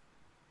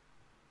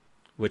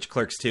 Which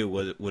Clerks 2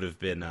 would have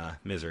been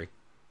Misery.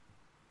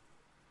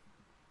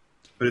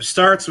 But it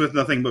starts with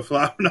Nothing But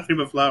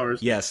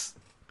Flowers. Yes.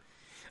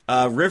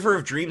 River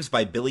of Dreams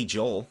by Billy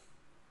Joel.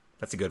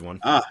 That's a good one.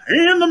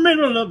 In the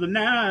middle of the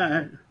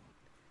night.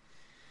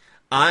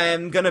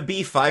 I'm Gonna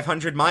Be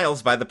 500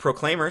 Miles by the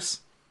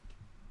Proclaimers.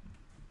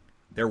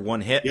 They're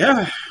one hit.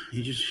 Yeah,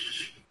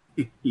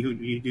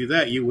 you do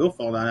that, you will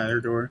fall down at her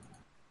door.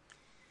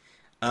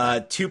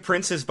 Two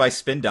Princes by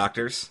Spin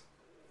Doctors.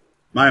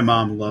 My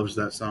mom loves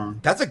that song.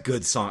 That's a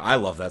good song. I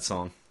love that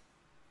song.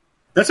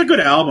 That's a good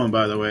album,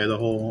 by the way. The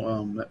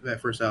whole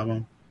that first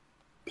album,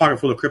 Pocket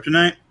Full of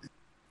Kryptonite.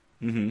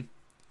 Mm-hmm.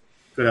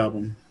 Good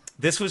album.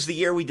 This was the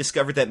year we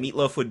discovered that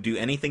Meatloaf would do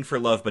anything for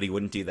love, but he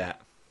wouldn't do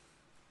that.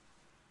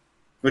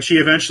 But she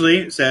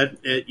eventually said,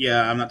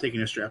 "Yeah, I'm not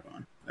taking a strap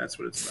on." That's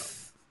what it's about.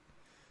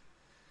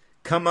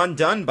 Come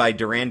Undone by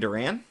Duran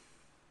Duran.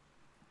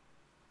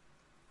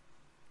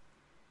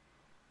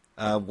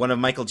 One of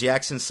Michael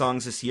Jackson's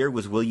songs this year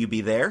was Will You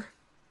Be There?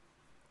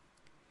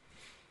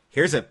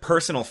 Here's a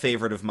personal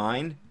favorite of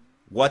mine.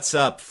 What's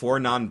Up, Four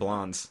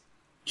Non-Blondes.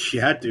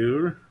 Yeah,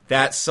 dude.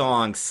 That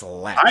song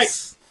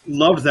slaps. I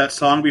loved that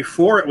song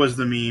before it was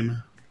the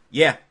meme.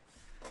 Yeah.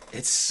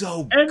 It's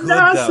so And good,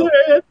 I though.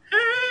 said,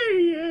 hey,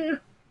 yeah.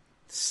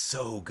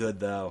 So good,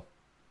 though.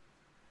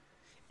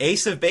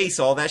 Ace of Base,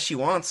 All That She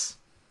Wants.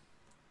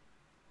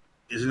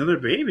 Is another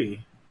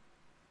baby.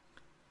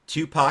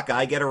 Tupac,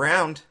 I Get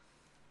Around.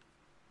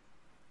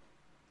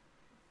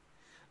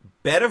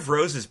 Bed of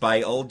Roses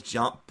by old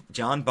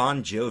John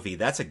Bon Jovi.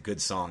 That's a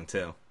good song,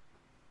 too.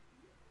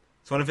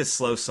 It's one of his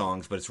slow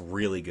songs, but it's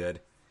really good.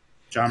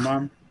 John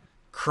Mom.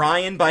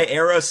 Crying by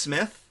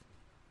Aerosmith.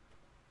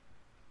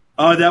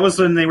 Oh, that was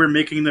when they were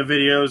making the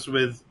videos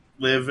with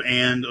Liv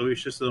and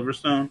Alicia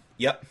Silverstone.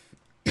 Yep.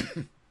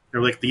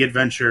 They're like the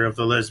adventure of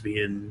the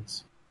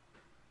lesbians.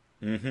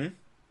 Mm-hmm.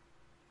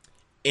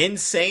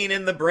 Insane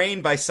in the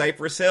Brain by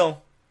Cypress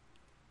Hill.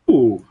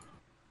 Ooh.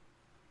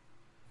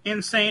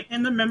 Insane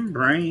in the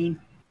Membrane.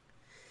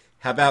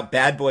 How about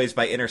Bad Boys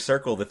by Inner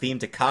Circle, the theme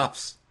to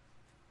Cops?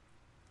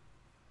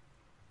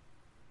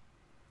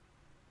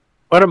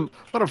 What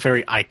a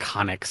very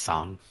iconic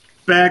song.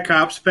 Bad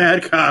cops,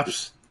 bad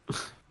cops.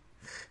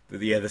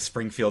 Yeah, the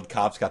Springfield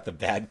Cops got the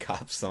Bad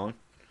Cops song.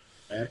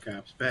 Bad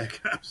cops,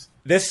 bad cops.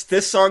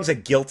 This song's a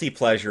guilty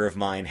pleasure of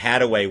mine.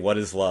 Hadaway, What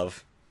Is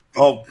Love?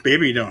 Oh,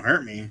 baby, don't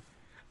hurt me.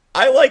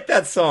 I like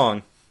that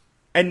song.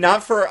 And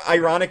not for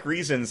ironic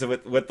reasons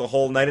with the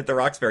whole Night at the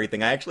Roxbury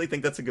thing. I actually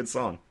think that's a good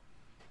song.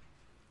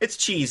 It's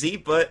cheesy,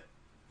 but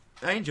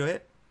I enjoy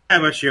it. I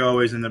bet you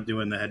always end up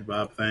doing the head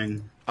bob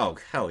thing. Oh,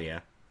 hell yeah.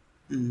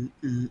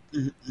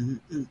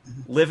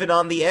 Living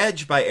on the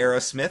Edge by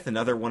Aerosmith,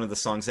 another one of the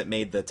songs that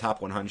made the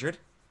top 100.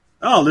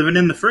 Oh, living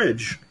in the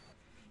fridge.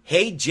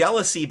 Hey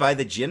Jealousy by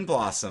the Gin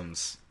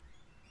Blossoms.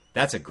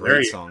 That's a There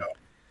great you song. go.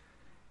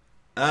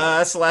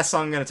 That's the last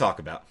song I'm going to talk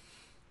about.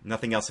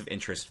 Nothing else of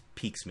interest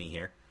piques me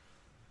here.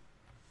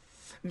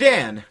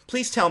 Dan,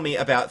 please tell me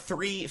about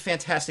 3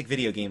 fantastic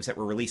video games that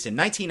were released in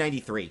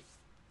 1993.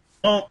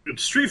 Well,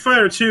 Street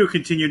Fighter II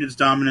continued its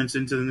dominance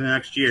into the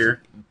next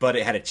year, But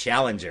it had a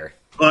challenger.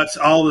 but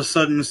all of a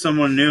sudden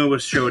someone new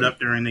was showed up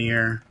during the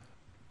year.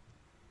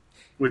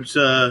 Which,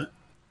 Eric,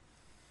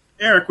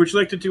 would you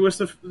like to do this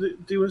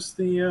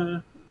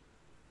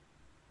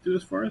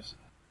for us?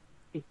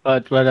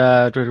 What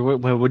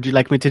would you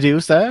like me to do,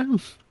 sir?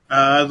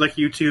 I'd like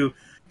you to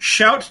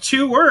shout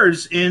 2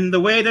 words in the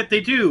way that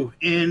they do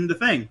in the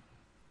thing.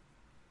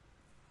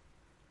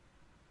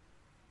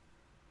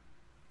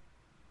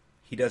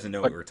 He doesn't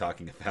know what we're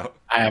talking about.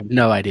 I have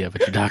no idea what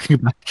you're talking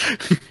about.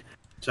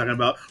 Talking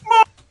about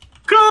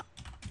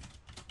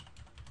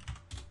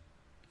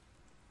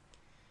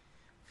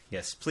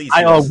Yes, please.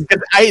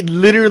 I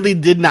literally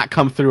did not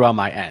come through on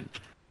my end.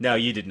 No,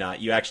 you did not.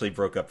 You actually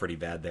broke up pretty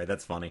bad there.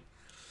 That's funny.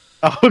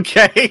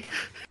 Okay.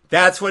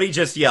 That's what he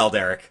just yelled,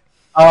 Eric.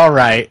 All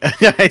right.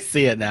 I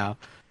see it now.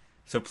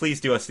 So please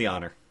do us the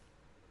honor.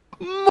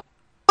 Mortal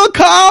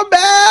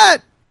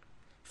Kombat!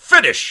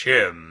 Finish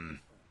him!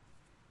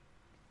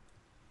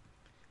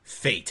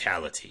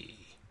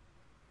 Fatality.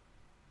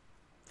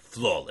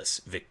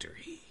 Flawless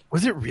victory.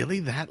 Was it really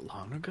that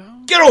long ago?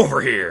 Get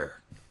over here!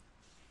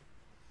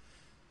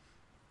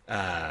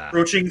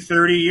 approaching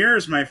 30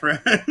 years, my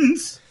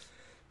friends.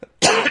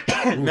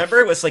 Remember,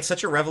 it was like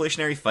such a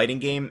revolutionary fighting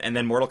game, and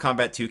then Mortal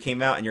Kombat 2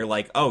 came out, and you're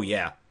like, oh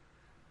yeah,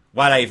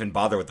 why'd I even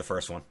bother with the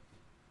first one?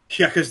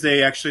 Yeah, because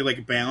they actually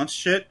like balance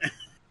shit.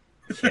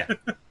 Yeah.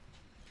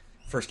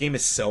 First game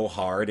is so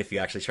hard if you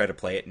actually try to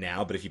play it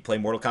now, but if you play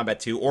Mortal Kombat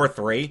 2 or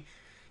 3,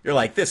 you're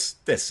like, this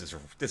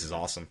is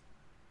awesome.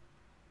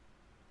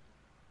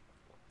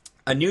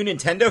 A new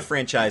Nintendo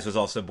franchise was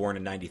also born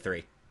in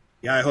 93.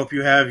 Yeah, I hope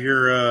you have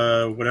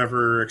your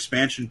whatever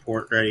expansion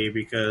port ready,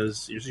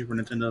 because your Super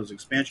Nintendo's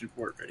expansion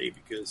port ready,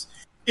 because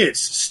it's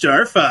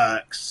Star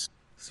Fox.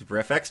 Super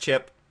FX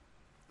chip.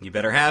 You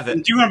better have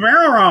it. Do a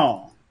barrel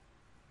roll.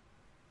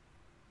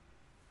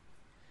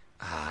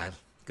 Ah,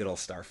 good old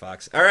Star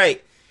Fox. All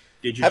right.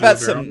 Did you How do a about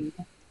barrel some...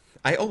 roll?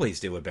 I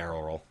always do a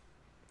barrel roll.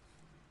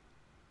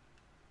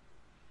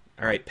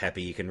 All right,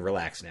 Peppy, you can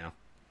relax now.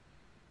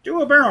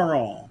 Do a barrel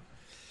roll.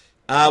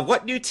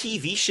 What new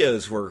TV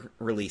shows were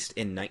released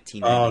in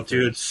 1993? Oh,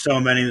 dude,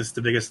 so many. This is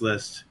the biggest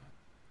list.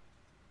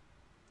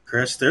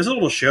 Chris, there's a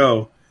little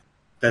show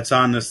that's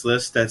on this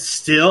list that's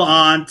still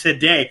on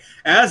today.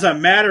 As a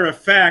matter of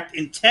fact,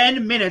 in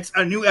 10 minutes,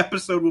 a new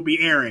episode will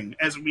be airing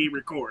as we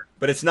record.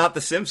 But it's not The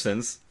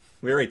Simpsons.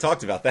 We already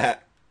talked about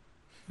that.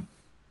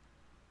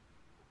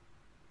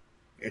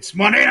 It's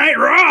Monday Night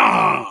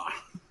Raw!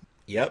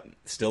 Yep,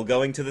 still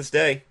going to this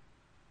day.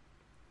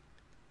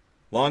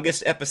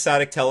 Longest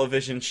episodic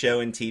television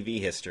show in TV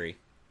history.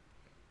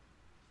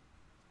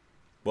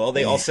 Well,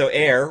 they also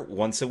air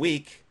once a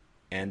week,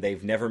 and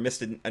they've never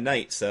missed a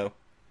night, so...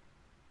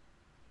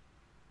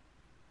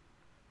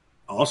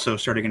 Also,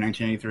 starting in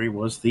 1993,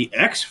 was The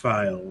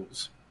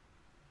X-Files.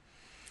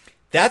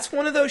 That's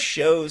one of those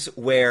shows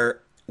where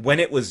when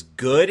it was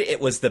good, it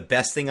was the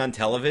best thing on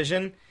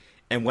television,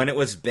 and when it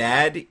was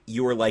bad,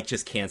 you were like,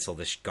 just cancel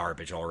this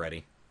garbage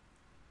already.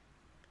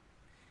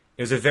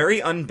 It was a very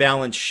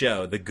unbalanced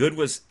show. The good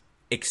was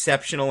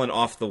exceptional and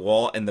off the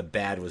wall, and the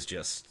bad was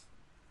just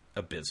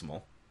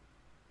abysmal.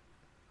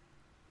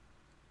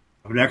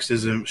 Up next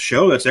is a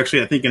show that's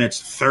actually, I think, in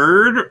its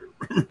third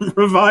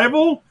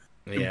revival.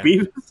 Yeah.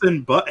 Beavis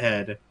and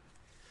Butthead.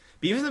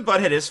 Beavis and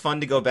Butthead is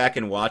fun to go back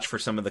and watch for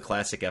some of the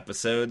classic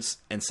episodes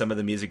and some of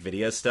the music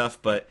video stuff,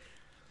 but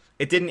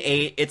it didn't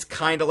age. It's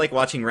kind of like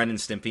watching Ren and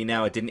Stimpy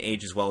now. It didn't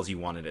age as well as you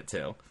wanted it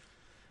to.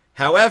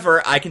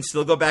 However, I can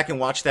still go back and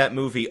watch that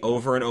movie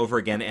over and over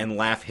again and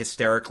laugh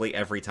hysterically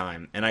every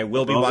time. And I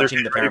will be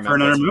watching the Paramount for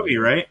another Plus movie,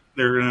 right?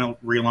 They're going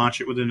to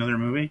relaunch it with another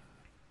movie.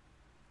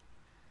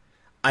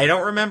 I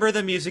don't remember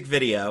the music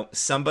video.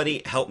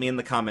 Somebody help me in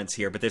the comments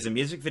here, but there's a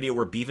music video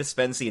where Beavis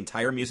spends the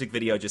entire music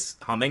video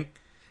just humming.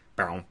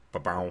 Doing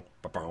the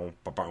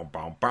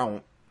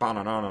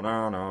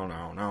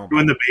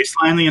bass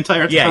line the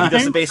entire time? Yeah, he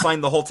does the bass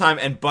line the whole time,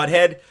 and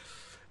Butthead,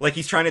 like,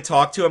 he's trying to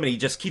talk to him, and he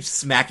just keeps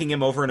smacking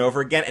him over and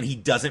over again, and he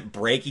doesn't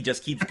break, he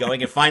just keeps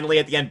going, and finally,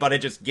 at the end, Butthead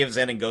just gives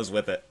in and goes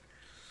with it.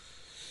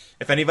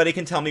 If anybody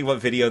can tell me what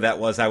video that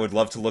was, I would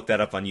love to look that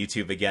up on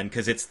YouTube again,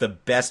 because it's the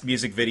best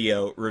music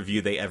video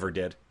review they ever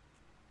did.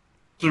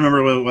 I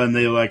remember when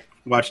they, like,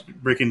 watched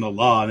Breaking the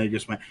Law, and they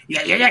just went,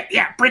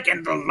 yeah,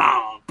 breaking the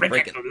law,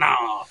 breaking the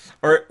law.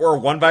 Or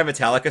One by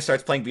Metallica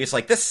starts playing Beavis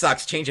like, this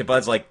sucks, change it,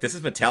 Bud's like, this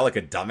is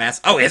Metallica,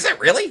 dumbass. Oh, is it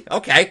really?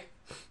 Okay.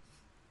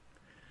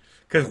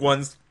 Because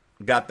one's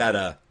got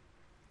that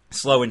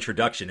slow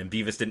introduction, and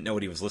Beavis didn't know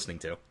what he was listening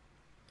to.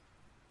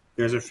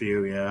 There's a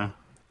few, yeah.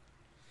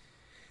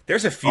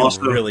 There's a few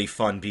also, really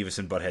fun Beavis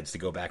and Buttheads to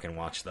go back and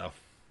watch, though.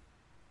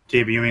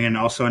 Debuting in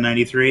also in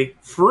 93,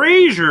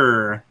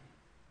 Frasier,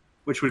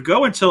 which would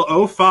go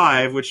until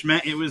 05, which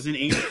meant it was in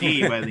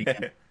HD by the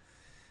end.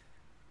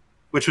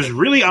 Which was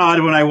really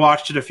odd when I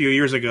watched it a few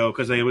years ago,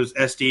 because it was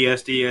SD,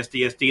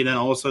 and then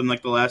all of a sudden,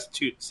 like, the last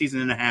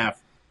season and a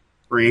half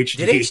were HD.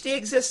 Did HD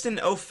exist in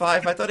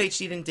 05? I thought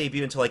HD didn't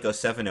debut until, like,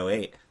 07,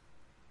 08.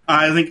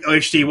 I think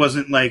HD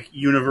wasn't, like,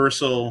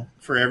 universal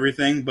for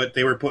everything, but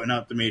they were putting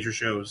out the major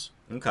shows.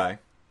 Okay.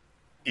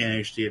 In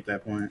HD at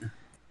that point.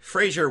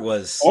 Frasier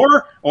was...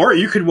 Or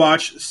you could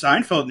watch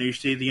Seinfeld in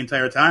HD the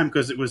entire time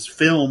because it was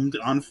filmed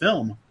on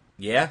film.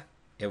 Yeah,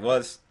 it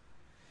was.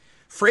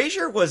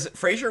 Frasier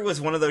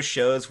was one of those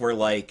shows where,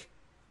 like,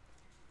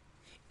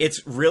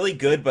 it's really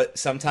good, but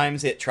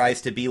sometimes it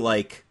tries to be,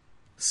 like,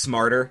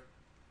 smarter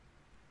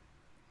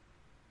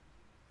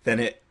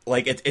than it...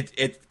 Like,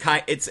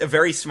 it's a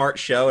very smart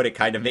show, and it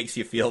kind of makes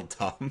you feel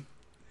dumb.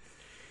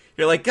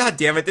 You're like, God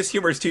damn it, this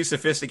humor is too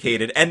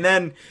sophisticated. And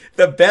then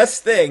the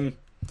best thing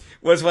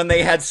was when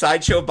they had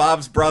Sideshow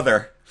Bob's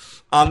brother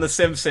on The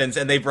Simpsons,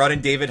 and they brought in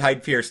David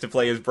Hyde Pierce to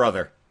play his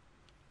brother.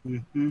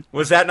 Mm-hmm.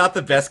 Was that not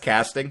the best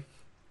casting?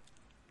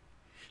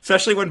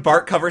 Especially when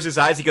Bart covers his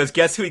eyes, he goes,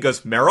 guess who? He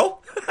goes, Meryl?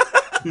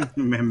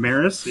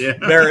 Maris? Yeah.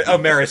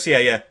 Maris,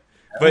 yeah.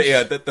 But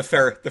yeah, the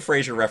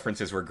Frasier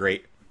references were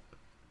great.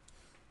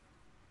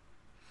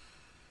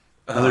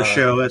 Another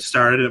show that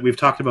started that we've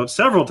talked about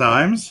several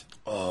times.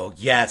 Oh,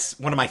 yes.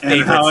 One of my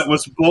favorites. And how it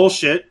was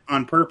bullshit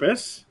on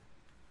purpose.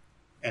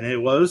 And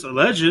it was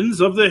Legends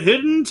of the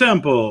Hidden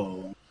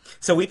Temple.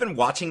 So we've been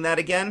watching that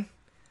again.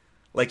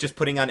 Like, just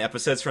putting on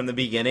episodes from the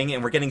beginning,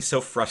 and we're getting so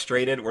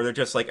frustrated where they're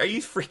just like, are you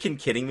freaking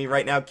kidding me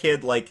right now,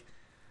 kid? Like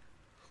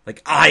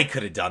I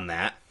could have done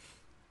that.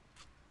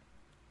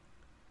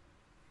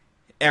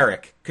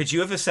 Eric, could you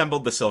have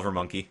assembled the Silver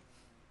Monkey?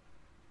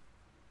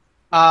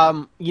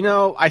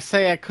 I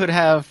say I could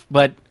have,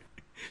 but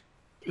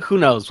who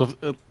knows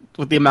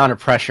with the amount of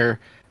pressure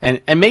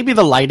and maybe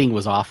the lighting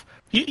was off.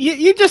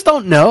 You just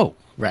don't know,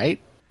 right?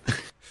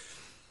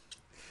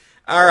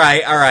 All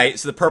right.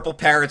 So the Purple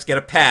Parrots get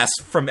a pass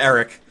from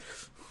Eric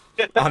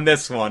on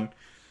this one.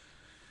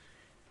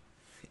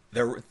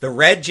 The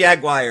Red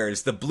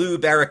Jaguars, the Blue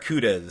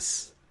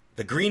Barracudas,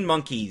 the Green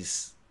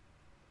Monkeys,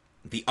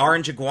 the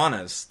Orange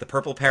Iguanas, the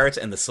Purple Parrots,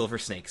 and the Silver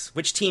Snakes.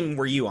 Which team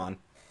were you on?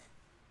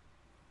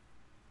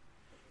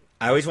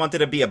 I always wanted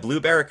to be a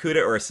Blue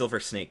Barracuda or a Silver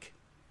Snake.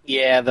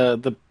 Yeah,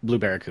 the Blue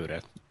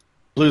Barracuda.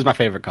 Blue's my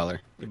favorite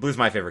color. Blue's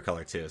my favorite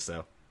color, too,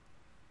 so...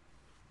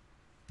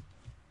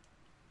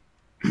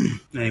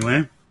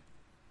 Anyway,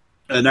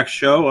 the next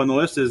show on the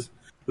list is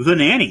The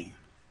Nanny.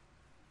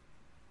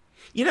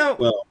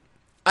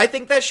 I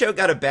think that show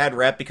got a bad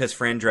rep because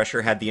Fran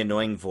Drescher had the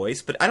annoying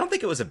voice, but I don't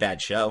think it was a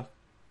bad show.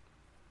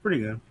 Pretty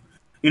good.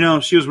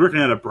 She was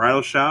working at a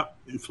bridal shop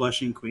in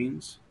Flushing,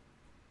 Queens,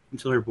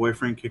 until her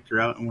boyfriend kicked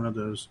her out in one of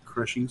those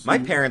crushing scenes. My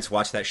parents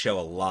watched that show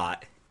a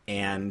lot,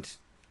 and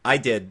I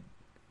did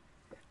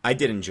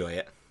enjoy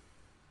it.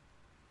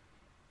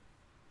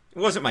 It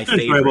wasn't my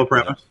favorite. Enjoyable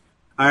premise.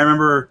 I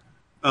remember,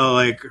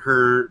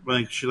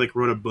 she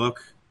wrote a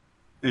book,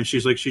 and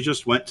she's like, she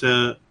just went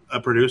to a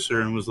producer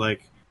and was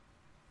like,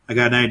 I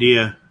got an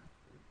idea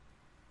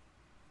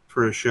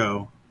for a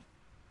show.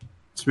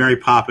 It's Mary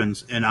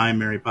Poppins, and I'm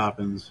Mary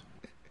Poppins.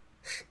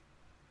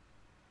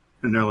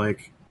 And they're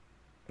like,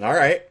 All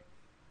right.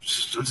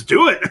 let's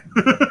do it.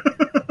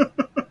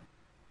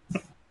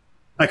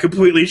 I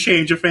completely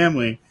change a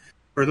family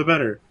for the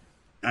better.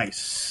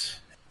 Nice.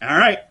 All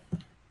right.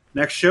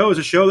 Next show is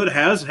a show that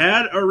has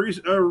had a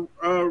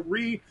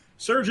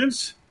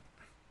resurgence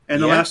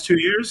in the last 2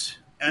 years,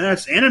 and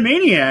that's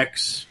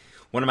Animaniacs.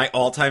 One of my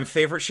all-time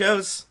favorite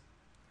shows.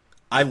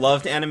 I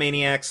loved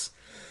Animaniacs.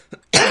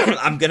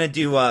 I'm going to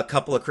do a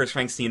couple of Chris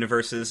Frank's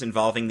universes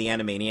involving the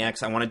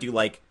Animaniacs. I want to do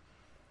like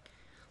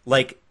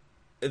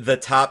the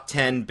top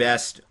 10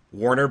 best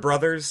Warner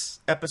Brothers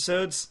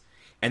episodes,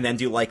 and then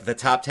do like the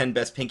top 10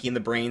 best Pinky and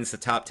the Brains, the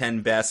top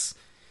 10 best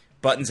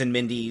Buttons and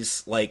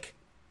Mindy's, like,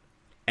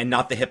 and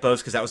not the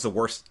Hippos, because that was the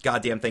worst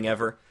goddamn thing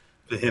ever.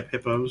 The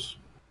Hippos.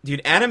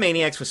 Dude,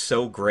 Animaniacs was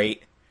so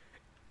great.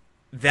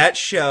 That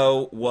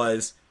show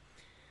was...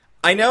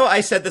 I know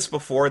I said this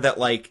before, that,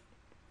 like,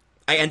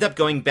 I end up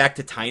going back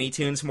to Tiny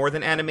Toons more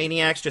than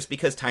Animaniacs, just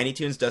because Tiny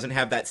Toons doesn't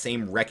have that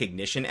same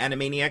recognition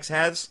Animaniacs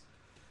has.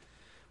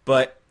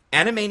 But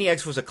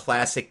Animaniacs was a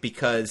classic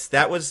because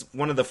that was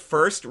one of the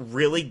first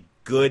really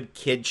good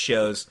kid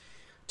shows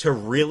to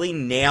really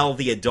nail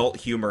the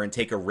adult humor and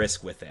take a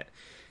risk with it.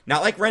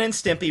 Not like Ren and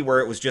Stimpy, where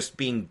it was just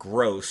being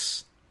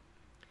gross.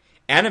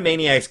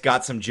 Animaniacs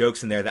got some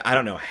jokes in there that I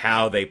don't know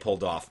how they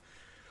pulled off.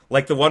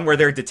 Like the one where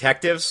they're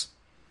detectives,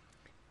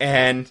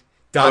 and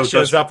Dot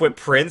shows up with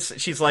Prince.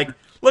 She's like,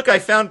 look, I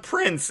found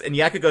Prince. And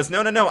Yakko goes,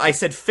 no, I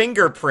said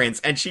fingerprints.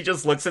 And she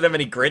just looks at him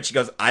and he grins. She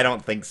goes, I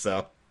don't think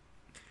so.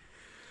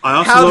 I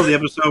also love the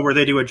episode where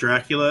they do a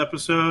Dracula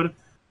episode,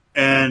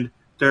 and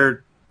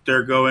they're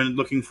going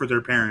looking for their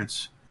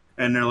parents.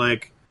 And they're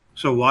like,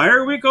 so why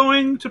are we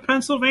going to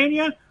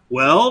Pennsylvania?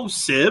 Well,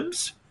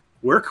 Sibs,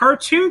 we're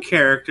cartoon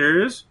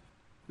characters,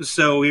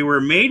 so we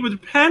were made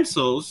with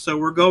pencils, so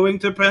we're going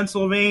to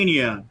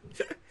Pennsylvania.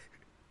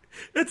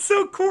 It's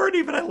so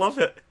corny, but I love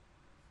it.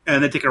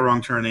 And they take a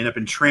wrong turn. They end up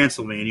in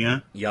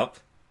Transylvania. Yup.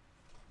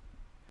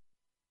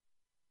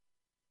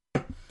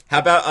 How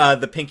about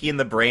the Pinky and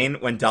the Brain,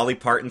 when Dolly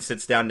Parton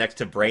sits down next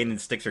to Brain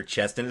and sticks her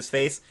chest in his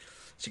face?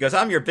 She goes,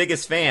 I'm your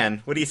biggest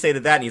fan. What do you say to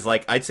that? And he's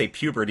like, I'd say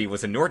puberty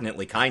was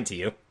inordinately kind to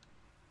you.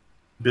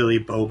 Billy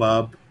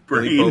Bob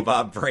Brain. Billy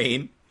Bob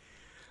Brain.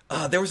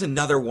 There was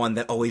another one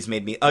that always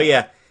made me... Oh,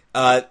 yeah.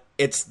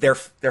 It's they're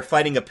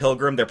fighting a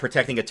pilgrim. They're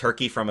protecting a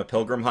turkey from a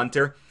pilgrim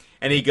hunter.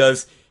 And he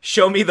goes,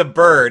 show me the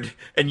bird.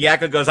 And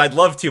Yakko goes, I'd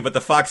love to, but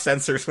the Fox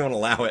censors won't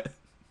allow it.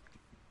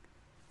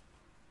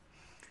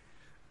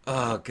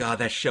 Oh, God,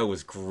 that show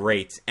was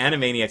great.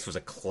 Animaniacs was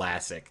a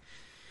classic.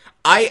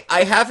 I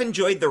have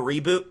enjoyed the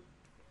reboot,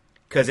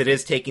 because it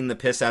is taking the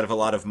piss out of a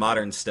lot of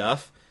modern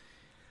stuff.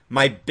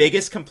 My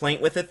biggest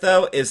complaint with it,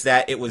 though, is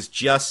that it was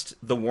just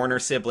the Warner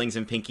siblings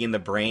and Pinky and the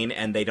Brain,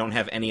 and they don't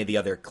have any of the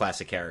other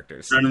classic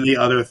characters. None of the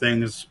other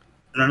things,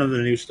 none of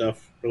the new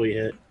stuff really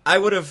hit. I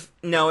would have...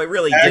 No, it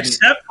really didn't.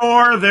 Except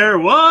for there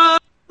was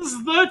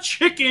the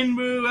Chicken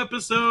Boo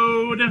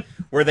episode.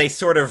 Where they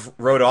sort of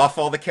wrote off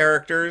all the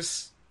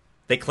characters.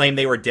 They claim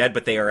they were dead,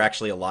 but they are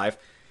actually alive.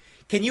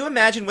 Can you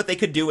imagine what they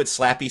could do with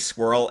Slappy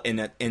Squirrel in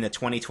a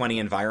 2020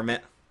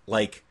 environment?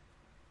 Like,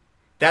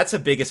 that's a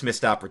biggest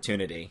missed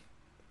opportunity.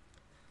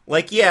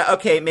 Like, yeah,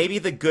 okay, maybe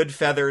the Good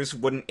Feathers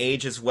wouldn't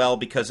age as well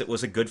because it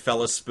was a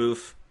Goodfellas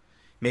spoof.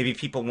 Maybe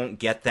people won't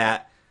get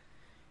that.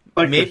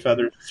 I like Good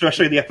Feathers,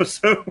 especially the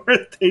episode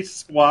where they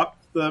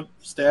swapped the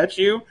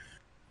statue,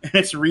 and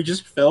it's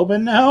Regis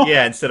Philbin now.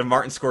 Yeah, instead of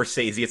Martin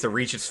Scorsese, it's a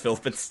Regis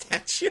Philbin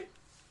statue.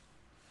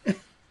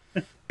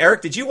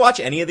 Eric, did you watch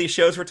any of these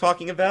shows we're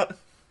talking about?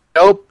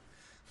 Nope.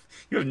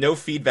 You have no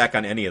feedback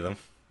on any of them.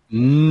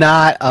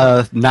 Not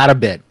a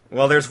bit.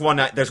 Well, there's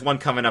one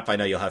coming up I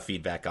know you'll have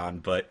feedback on,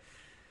 but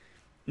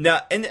no,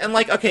 and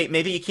like, okay,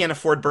 maybe you can't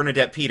afford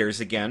Bernadette Peters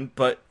again,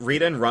 but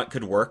Rita and Runt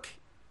could work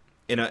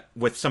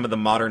with some of the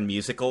modern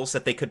musicals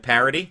that they could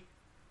parody.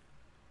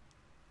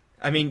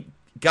 I mean,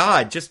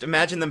 God, just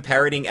imagine them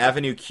parodying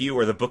Avenue Q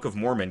or the Book of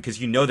Mormon,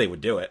 because you know they would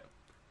do it.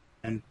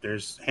 And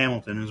there's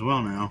Hamilton as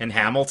well now. And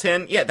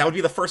Hamilton? Yeah, that would be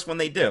the first one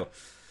they do.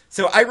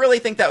 So I really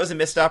think that was a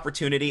missed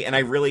opportunity, and I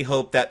really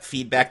hope that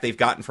feedback they've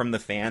gotten from the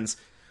fans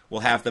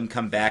will have them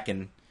come back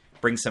and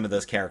bring some of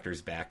those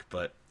characters back.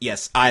 But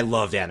yes, I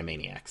loved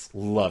Animaniacs.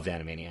 Loved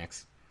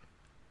Animaniacs.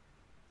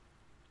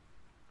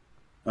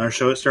 Our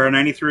show that started in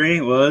 93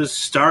 was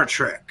Star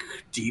Trek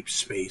Deep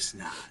Space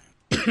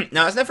Nine.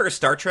 Now, I was never a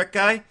Star Trek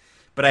guy,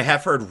 but I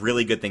have heard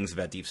really good things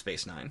about Deep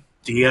Space Nine.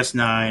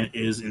 DS9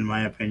 is, in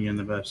my opinion,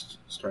 the best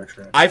Star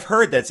Trek. I've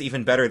heard that's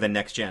even better than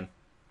Next Gen.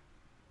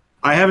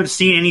 I haven't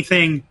seen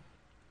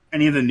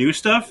any of the new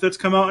stuff that's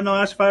come out in the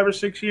last 5 or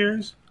 6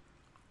 years.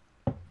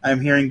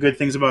 I'm hearing good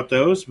things about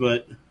those,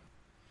 but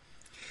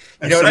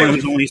as someone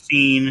who's only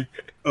seen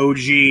OG,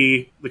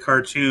 the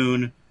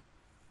cartoon,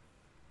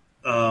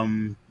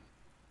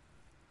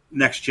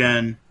 Next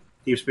Gen,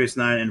 Deep Space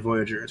Nine, and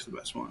Voyager, it's the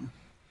best one.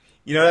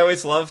 You know what I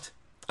always loved?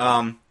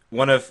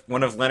 One of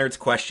Leonard's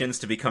questions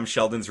to become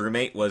Sheldon's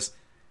roommate was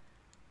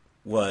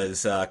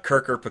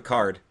Kirk or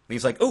Picard. And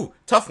he's like, "Ooh,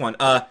 tough one.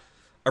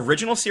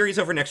 original series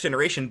over Next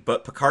Generation,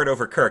 but Picard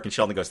over Kirk. And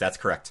Sheldon goes, that's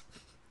correct.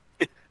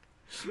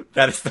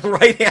 That is the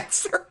right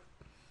answer.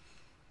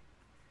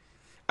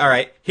 All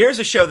right, here's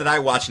a show that I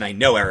watched and I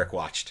know Eric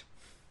watched.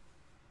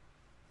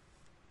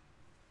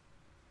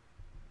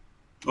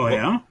 Oh,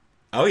 yeah?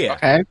 Oh, yeah.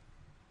 Okay.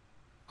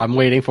 I'm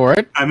waiting for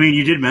it. I mean,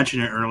 you did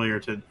mention it earlier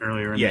in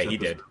Yeah, this he episode.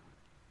 did.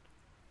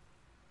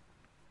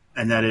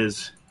 And that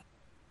is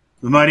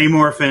the Mighty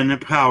Morphin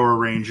Power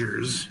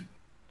Rangers.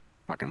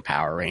 Fucking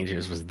Power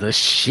Rangers was the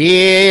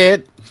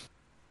shit.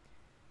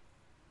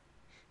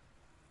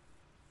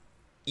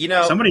 You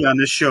know, Somebody on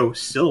this show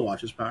still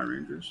watches Power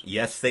Rangers.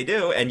 yes, they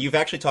do. And you've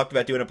actually talked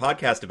about doing a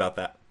podcast about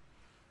that.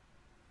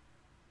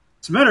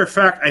 As a matter of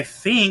fact, I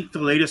think the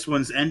latest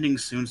one's ending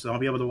soon, so I'll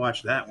be able to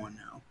watch that one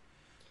now.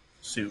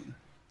 Soon.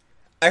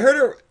 I heard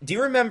her. Do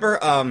you remember,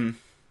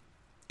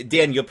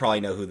 Dan, you'll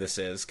probably know who this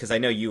is, because I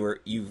know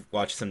you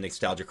watched some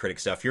Nostalgia Critic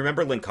stuff. You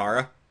remember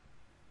Linkara?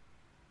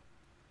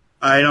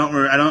 I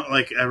don't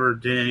like ever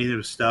did any of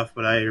his stuff,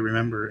 but I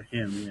remember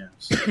him.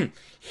 Yes.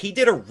 He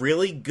did a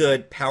really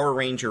good Power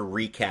Ranger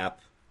recap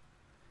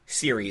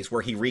series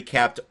where he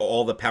recapped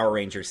all the Power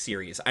Rangers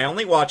series. I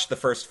only watched the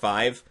first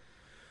 5,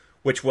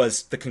 which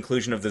was the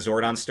conclusion of the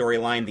Zordon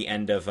storyline, the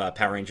end of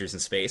Power Rangers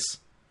in Space,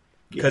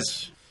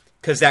 because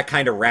that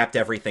kind of wrapped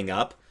everything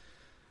up.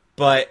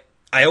 But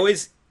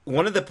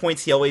one of the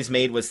points he always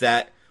made was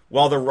that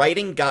while the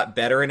writing got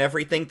better and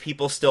everything,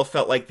 people still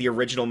felt like the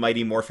original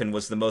Mighty Morphin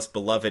was the most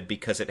beloved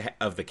because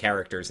of the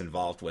characters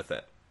involved with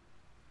it.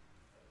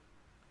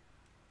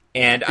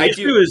 And The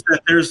issue is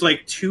that there's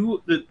like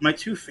my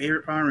two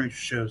favorite Power Rangers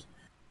shows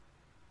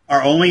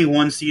are only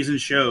one season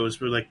shows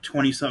with like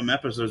 20-something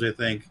episodes, I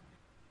think.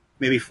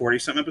 Maybe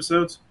 40-something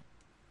episodes.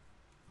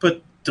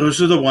 But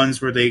those are the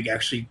ones where they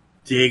actually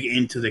dig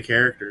into the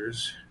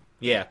characters.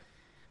 Yeah.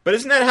 But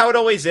isn't that how it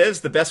always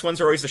is? The best ones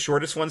are always the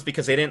shortest ones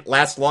because they didn't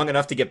last long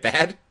enough to get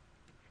bad?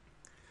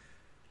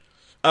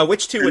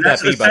 Which two would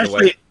that be, by the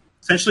way?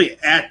 Essentially,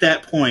 at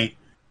that point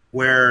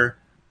where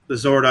the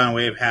Zordon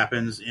wave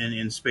happens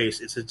in space,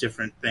 it's a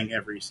different thing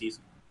every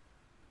season.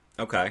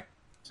 Okay.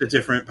 It's a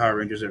different Power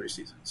Rangers every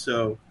season.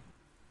 So,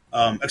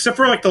 except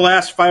for like the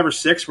last 5 or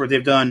 6 where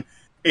they've done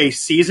a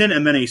season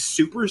and then a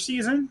super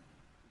season,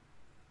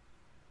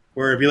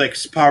 where it'd be like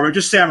Power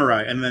Rangers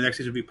Samurai, and then the next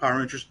season would be Power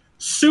Rangers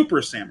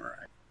Super Samurai,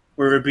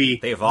 where it would be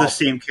the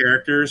same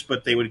characters,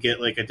 but they would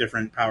get like a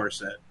different power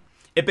set.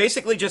 It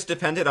basically just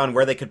depended on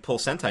where they could pull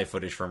Sentai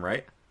footage from,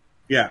 right?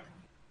 Yeah.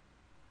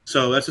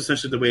 So that's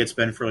essentially the way it's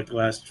been for like the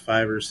last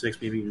 5 or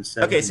 6, maybe even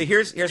 7. Okay, so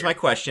here's my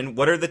question: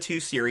 what are the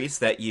 2 series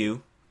that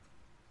you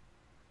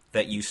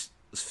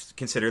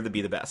consider to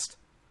be the best?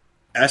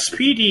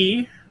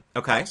 SPD.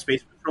 Okay.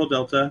 Space Patrol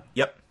Delta.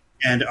 Yep.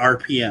 And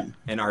RPM.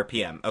 And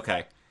RPM.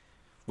 Okay.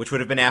 Which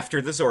would have been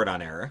after the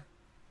Zordon era.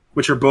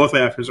 Which are both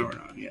after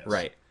Zordon, yes.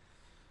 Right.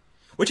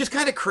 Which is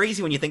kind of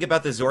crazy when you think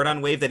about the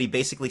Zordon wave, that he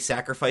basically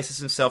sacrifices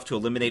himself to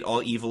eliminate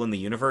all evil in the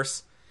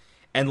universe.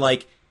 And,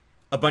 like,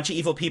 a bunch of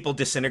evil people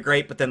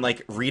disintegrate, but then,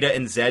 like, Rita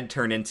and Zed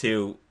turn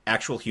into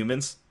actual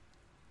humans.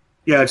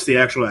 Yeah, it's the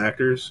actual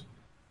actors.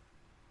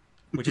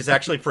 Which is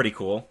actually pretty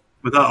cool.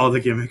 Without all the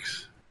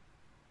gimmicks.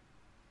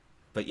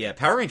 But yeah,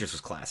 Power Rangers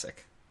was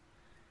classic.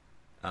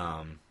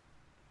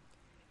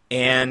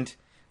 And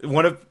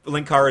one of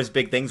Linkara's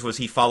big things was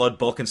he followed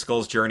Bulk and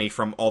Skull's journey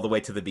from all the way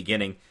to the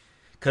beginning.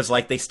 Because,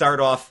 like, they start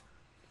off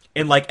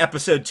in, like,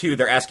 episode 2,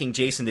 they're asking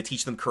Jason to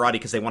teach them karate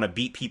because they want to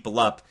beat people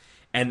up.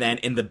 And then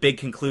in the big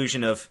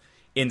conclusion of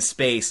In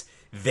Space,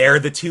 they're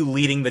the 2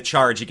 leading the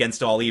charge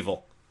against all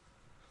evil.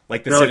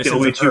 Like the citizens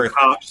only of two Earth.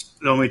 Cops,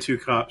 the only 2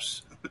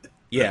 cops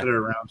Yeah. that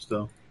are around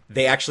still.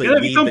 They actually they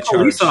lead become the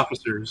police charge.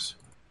 officers.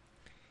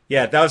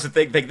 Yeah, that was the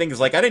big thing.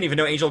 Is like, I didn't even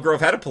know Angel Grove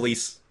had a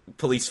police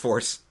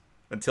force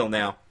until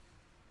now.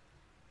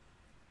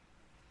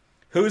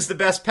 Who's the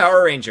best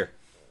Power Ranger?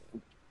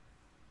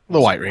 The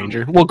White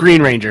Ranger. Well,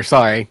 Green Ranger,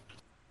 sorry.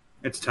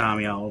 It's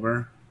Tommy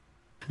Oliver.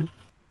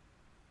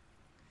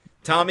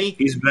 Tommy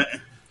He's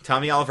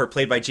Oliver,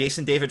 played by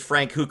Jason David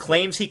Frank, who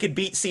claims he could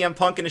beat CM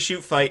Punk in a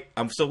shoot fight.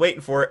 I'm still waiting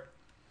for it.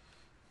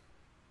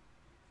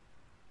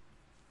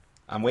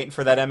 I'm waiting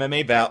for that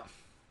MMA bout.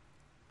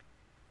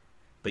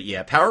 But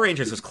yeah, Power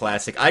Rangers was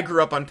classic. I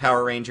grew up on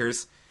Power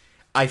Rangers.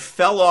 I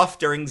fell off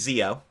during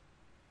Zeo.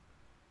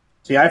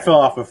 See, I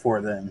fell off before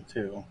then,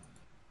 too.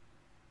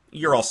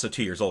 You're also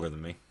 2 years older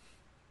than me.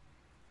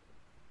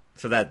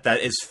 So that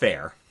is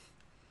fair.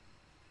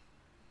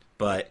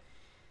 But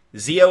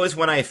Zeo is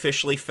when I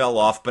officially fell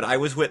off, but I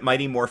was with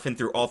Mighty Morphin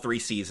through all 3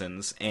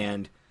 seasons,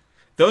 and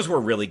those were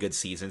really good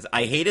seasons.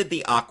 I hated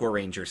the Aqua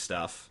Ranger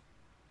stuff.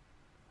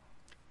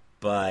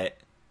 But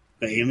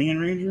The Alien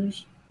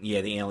Rangers?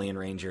 yeah, the Alien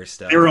Ranger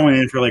stuff. They were only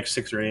in for like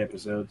 6 or 8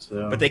 episodes,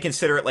 so. But they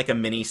consider it like a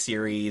mini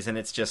series, and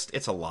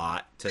it's a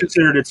lot.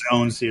 Considered its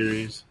own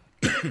series.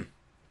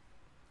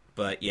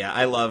 But yeah,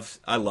 I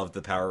loved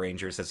the Power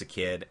Rangers as a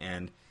kid,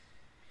 and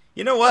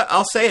you know what?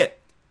 I'll say it.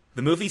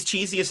 The movie's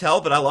cheesy as hell,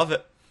 but I love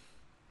it.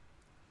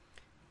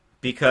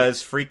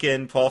 Because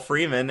freaking Paul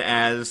Freeman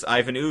as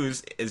Ivan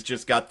Ooze has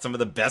just got some of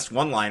the best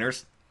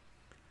one-liners.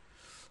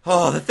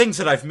 Oh, the things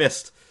that I've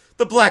missed.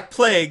 The Black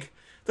Plague,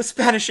 the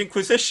Spanish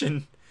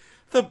Inquisition,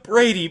 the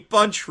Brady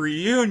Bunch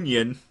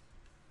reunion.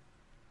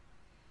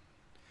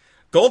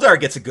 Goldar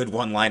gets a good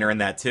one-liner in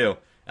that, too.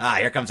 Ah,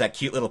 here comes that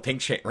cute little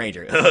pink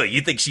ranger. Oh,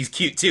 you think she's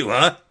cute, too,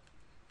 huh?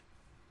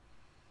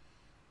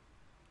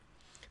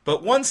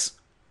 But once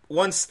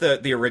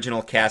the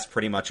original cast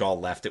pretty much all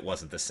left, it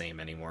wasn't the same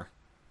anymore.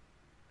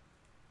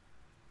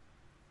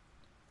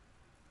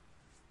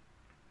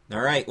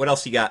 All right, what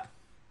else you got?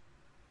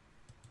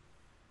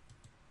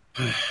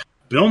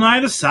 Bill Nye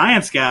the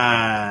Science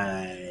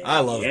Guy. I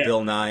love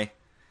Bill Nye.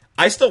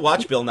 I still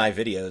watch Bill Nye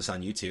videos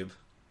on YouTube.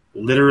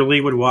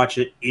 Literally would watch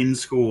it in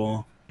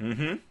school.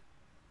 Mm-hmm.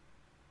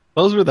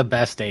 Those were the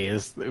best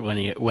days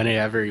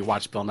whenever you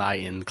watched Bill Nye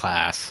in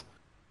class.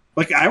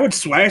 Like,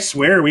 I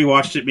swear we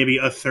watched it maybe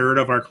a third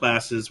of our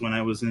classes when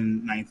I was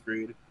in 9th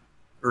grade.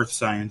 Earth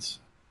Science.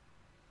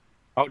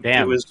 Oh,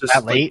 damn. It was just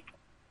that late?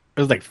 It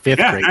was like 5th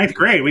grade. 9th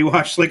grade. We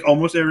watched, like,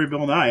 almost every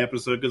Bill Nye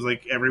episode because,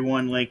 like,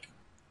 everyone, like,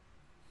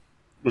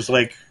 was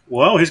like,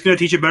 well, he's going to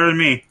teach it better than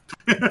me.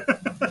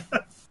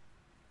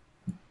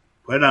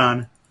 Put it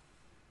on.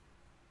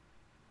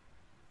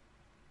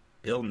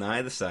 Bill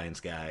Nye the Science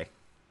Guy.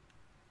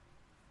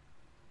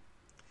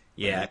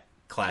 Yeah,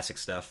 classic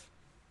stuff.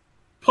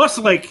 Plus,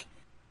 like,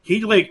 they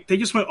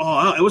just went all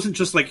out. It wasn't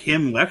just, like,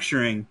 him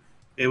lecturing.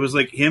 It was,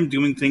 like, him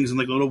doing things in,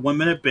 like, little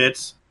 1-minute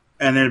bits,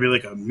 and then it'd be,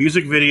 like, a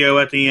music video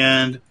at the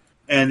end,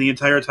 and the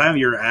entire time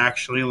you're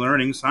actually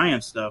learning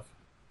science stuff.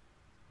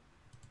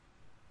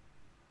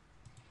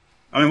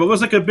 I mean, what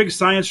was, like, a big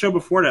science show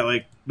before that?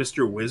 Like,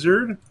 Mr.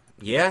 Wizard?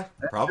 Yeah,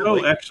 That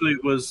probably. show actually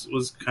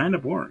was kind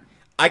of boring.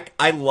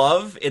 I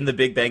love in the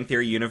Big Bang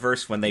Theory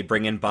universe when they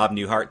bring in Bob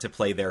Newhart to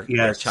play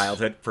their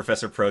childhood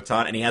Professor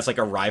Proton, and he has like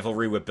a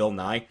rivalry with Bill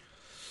Nye.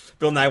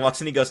 Bill Nye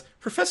walks in, he goes,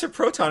 "Professor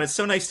Proton, it's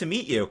so nice to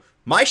meet you.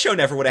 My show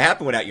never would have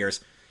happened without yours."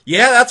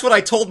 "Yeah, that's what I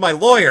told my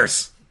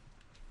lawyers."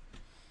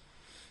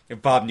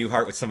 And Bob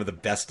Newhart with some of the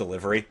best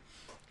delivery.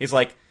 He's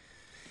like,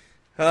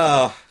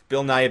 "Oh,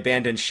 Bill Nye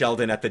abandoned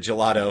Sheldon at the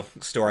gelato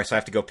store, so I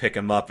have to go pick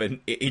him up." And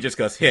he just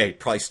goes, "Hey, he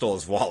probably stole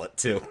his wallet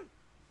too."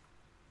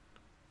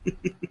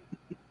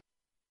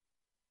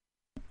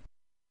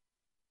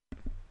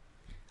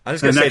 I'm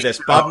just going to say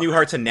this. Bob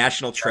Newhart's a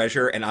national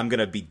treasure, and I'm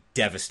going to be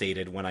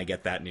devastated when I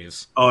get that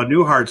news. Oh,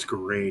 Newhart's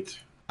great.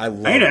 I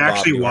love I need to Bob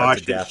actually Newhart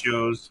watch to his death.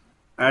 shows.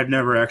 I've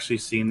never actually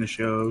seen the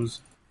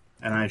shows,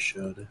 and I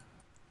should.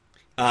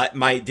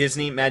 My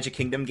Disney Magic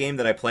Kingdom game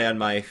that I play on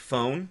my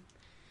phone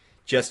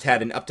just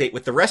had an update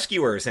with the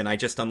Rescuers, and I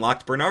just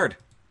unlocked Bernard.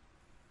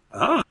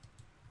 Ah.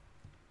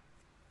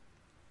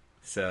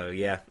 So,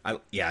 yeah,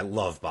 I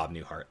love Bob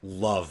Newhart.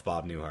 Love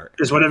Bob Newhart.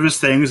 Because one of his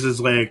things is,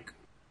 like,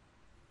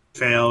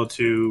 fail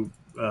to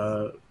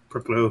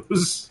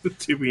propose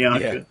to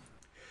Bianca. Yeah. And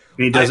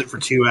he does it for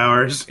 2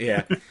 hours.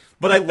 Yeah.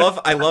 But I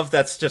love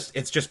it's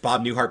just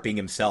Bob Newhart being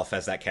himself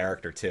as that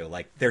character too.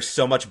 Like there's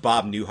so much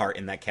Bob Newhart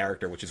in that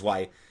character, which is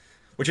why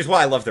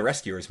I love the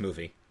Rescuers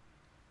movie.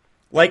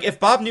 Like if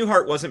Bob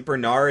Newhart wasn't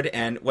Bernard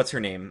and what's her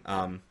name?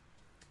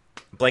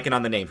 Blanking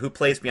on the name. Who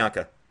plays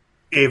Bianca?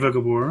 Ava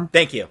Gabor.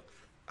 Thank you.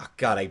 Oh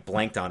god, I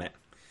blanked on it.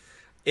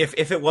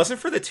 If it wasn't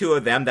for the two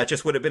of them, that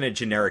just would have been a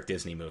generic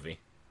Disney movie.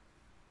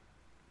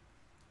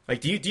 Like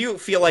do you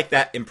feel like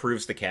that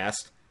improves the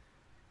cast?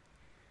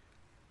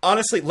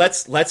 Honestly,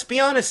 let's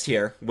be honest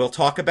here. We'll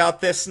talk about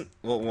this.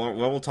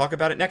 We'll talk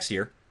about it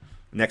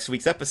next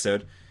week's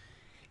episode.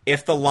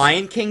 If The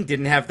Lion King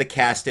didn't have the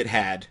cast it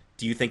had,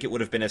 do you think it would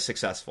have been as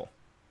successful?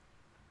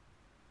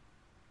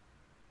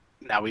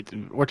 Now we're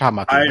talking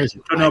about. I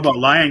don't know about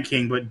Lion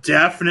King, but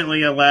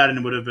definitely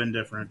Aladdin would have been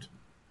different.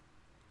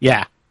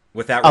 Yeah,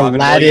 Without Robin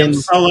Aladdin-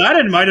 Williams,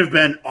 Aladdin might have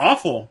been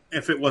awful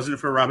if it wasn't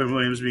for Robin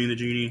Williams being the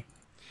genie.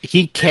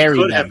 he carried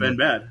Could that have been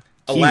movie. bad.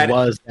 He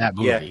was that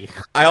movie.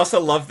 Yeah. I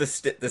also love the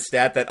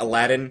stat that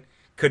Aladdin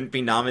couldn't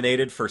be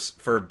nominated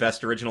for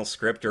best original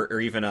script or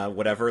even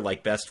whatever,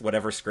 like best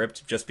whatever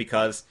script, just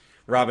because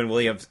Robin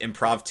Williams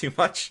improv too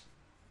much.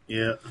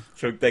 Yeah.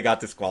 So they got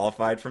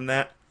disqualified from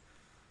that.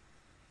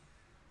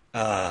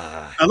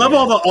 I love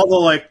all the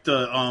like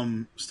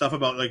the stuff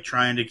about like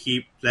trying to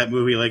keep that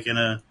movie like in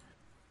a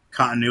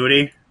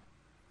continuity,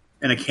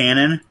 in a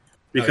canon,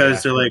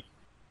 because they're like,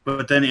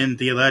 but then in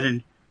the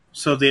Aladdin,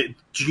 so the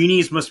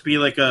genies must be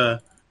like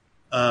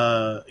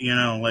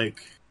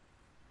like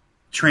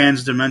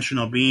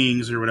trans-dimensional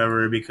beings or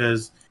whatever,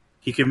 because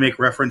he can make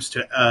reference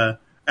to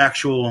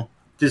actual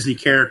Disney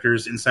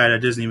characters inside a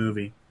Disney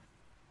movie.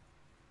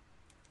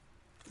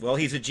 Well,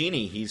 he's a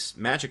genie. He's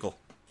magical.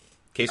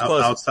 Case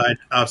closed.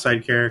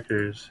 Outside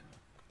characters.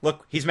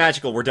 Look, he's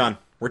magical. We're done.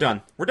 We're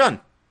done. We're done.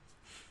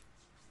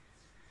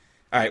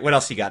 All right, what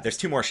else you got? There's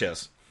 2 more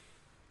shows.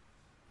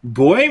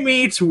 Boy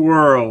Meets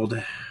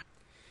World.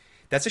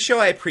 That's a show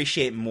I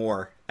appreciate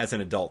more as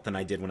an adult than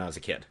I did when I was a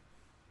kid.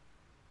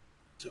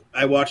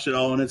 I watched it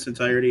all in its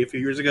entirety a few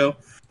years ago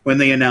when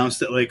they announced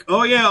that, like,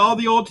 oh yeah, all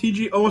the old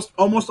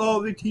almost all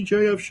of the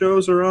TJF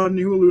shows are on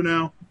Hulu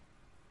now.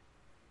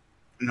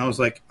 And I was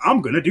like,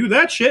 I'm gonna do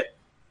that shit.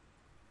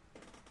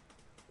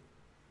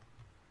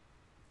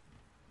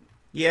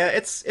 Yeah,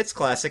 it's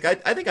classic.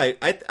 I think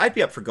I'd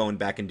be up for going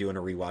back and doing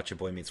a rewatch of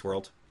Boy Meets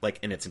World, like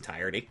in its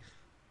entirety.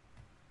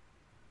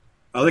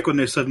 I like when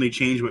they suddenly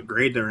change what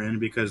grade they're in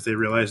because they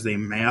realize they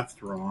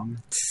mathed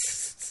wrong.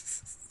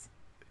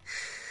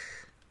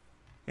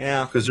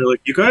 Yeah, Because they're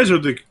like, you guys are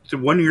the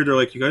 1 year. They're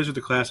like, you guys are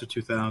the class of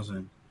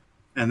 2000,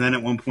 and then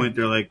at one point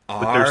they're like,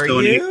 but they're are still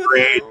in eighth you?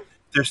 grade.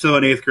 They're still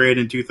in eighth grade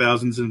in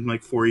 2000s in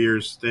like 4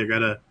 years. They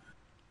gotta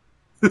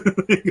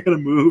they gotta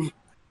move.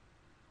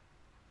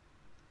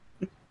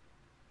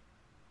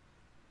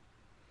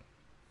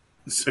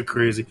 It's so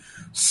crazy.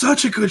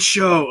 Such a good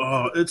show.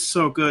 Oh, it's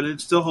so good.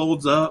 It still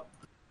holds up.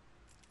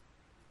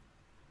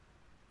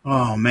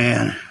 Oh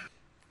man, I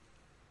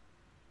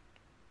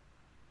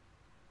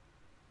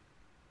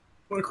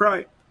want to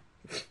cry.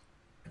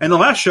 And the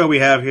last show we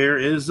have here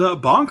is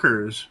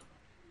Bonkers.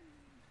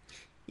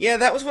 Yeah,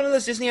 that was one of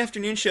those Disney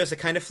afternoon shows that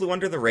kind of flew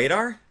under the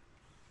radar.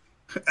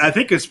 I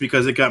think it's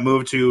because it got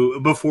moved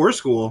to before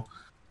school.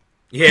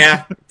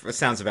 Yeah, that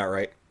sounds about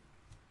right.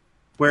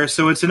 Where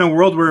so it's in a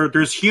world where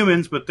there's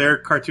humans, but they're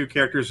cartoon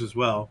characters as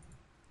well.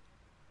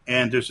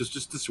 And there's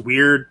just this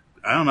weird,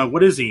 I don't know,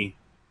 what is he?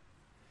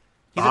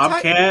 He's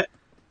Bobcat?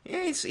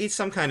 Yeah, he's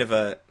some kind of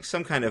a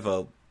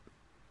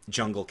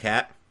jungle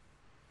cat.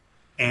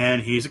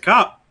 And he's a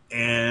cop.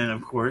 And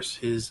of course,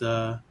 his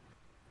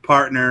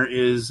partner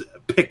is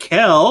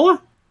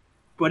Pickle,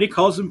 but he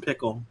calls him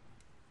Pickle.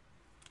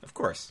 Of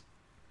course.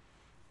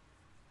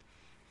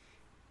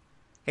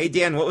 Hey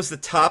Dan, what was the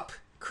top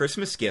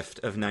Christmas gift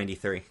of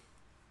 '93?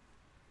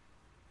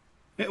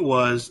 It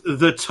was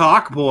the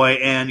Talk Boy,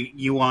 and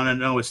you want to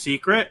know a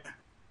secret?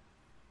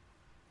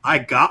 I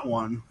got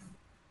one.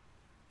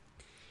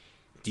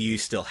 Do you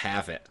still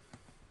have it?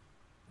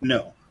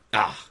 No.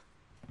 Ah,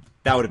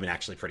 that would have been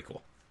actually pretty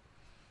cool.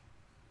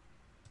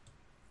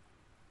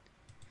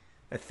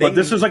 But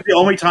this was like the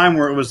only time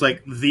where it was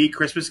like the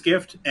Christmas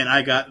gift, and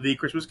I got the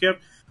Christmas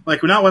gift.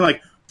 Like not when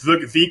like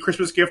the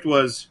Christmas gift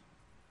was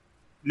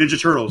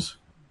Ninja Turtles.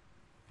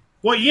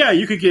 Well, yeah,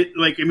 you could get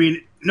like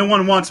no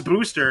one wants a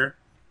booster,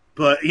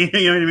 but you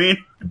know what I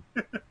mean.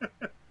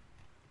 But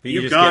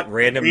you just got get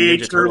random a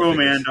Ninja Turbo Turtle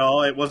Man figures.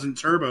 doll. It wasn't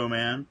Turbo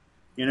Man,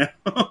 you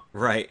know.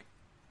 Right.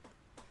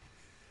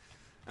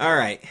 All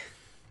right.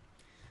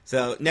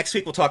 So next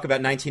week we'll talk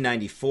about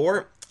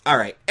 1994. All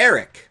right,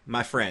 Eric,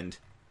 my friend,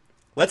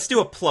 let's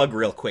do a plug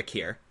real quick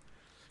here.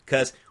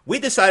 Because we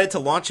decided to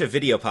launch a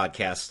video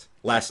podcast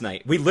last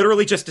night. We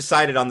literally just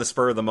decided on the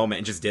spur of the moment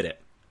and just did it.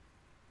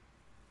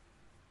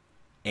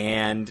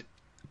 And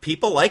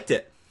people liked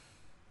it.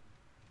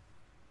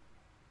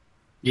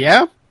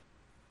 Yeah?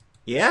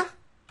 Yeah?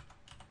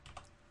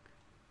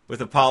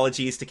 With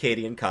apologies to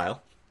Katie and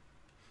Kyle.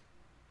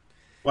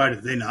 Why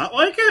did they not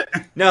like it?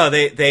 No,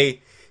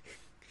 they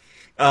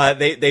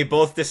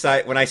both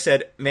decide. When I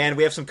said, "Man,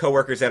 we have some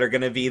coworkers that are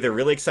going to be either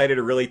really excited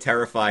or really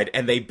terrified,"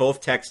 and they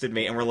both texted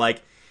me and were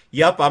like,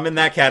 "Yup, I'm in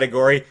that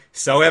category.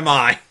 So am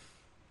I."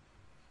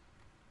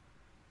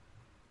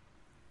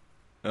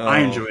 I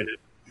enjoyed it.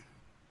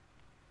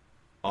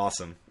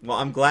 Awesome. Well,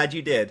 I'm glad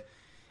you did.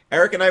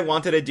 Eric and I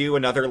wanted to do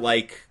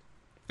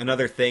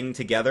another thing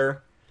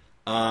together,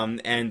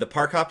 and the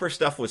Park Hopper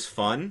stuff was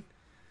fun,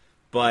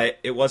 but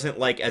it wasn't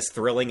like as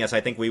thrilling as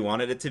I think we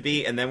wanted it to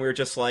be. And then we were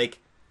just like,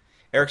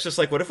 Eric's just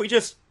like, what if we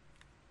just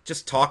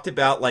talked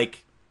about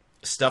like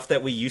stuff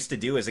that we used to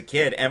do as a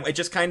kid, and it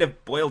just kind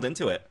of boiled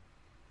into it.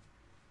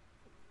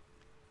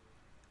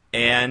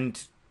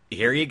 And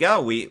here you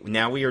go. We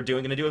are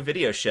going to do a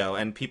video show,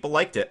 and people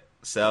liked it,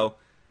 so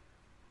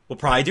we'll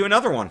probably do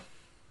another one.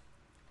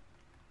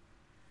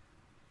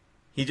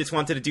 He just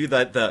wanted to do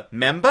the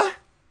memba,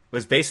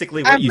 was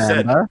basically what you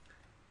said.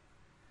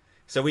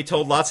 So we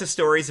told lots of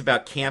stories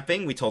about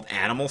camping. We told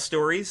animal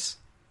stories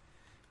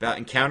about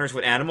encounters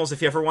with animals.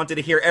 If you ever wanted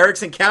to hear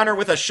Eric's encounter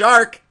with a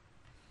shark.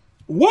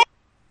 What?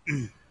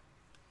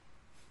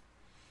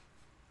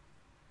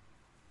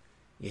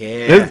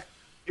 Yeah.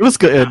 It was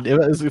good. It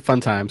was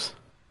fun times.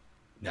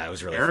 No, it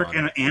was really Eric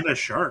fun. and a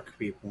shark,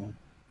 people.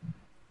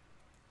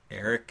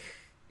 Eric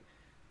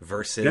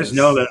versus... You guys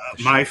know that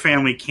my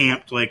family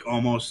camped like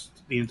almost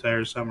the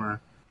entire summer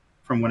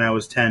from when I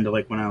was 10 to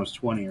like when I was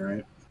 20,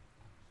 right?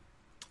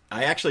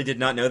 I actually did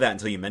not know that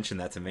until you mentioned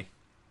that to me.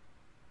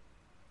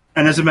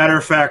 And as a matter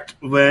of fact,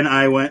 when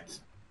I went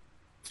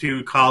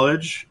to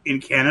college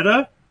in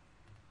Canada,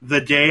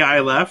 the day I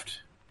left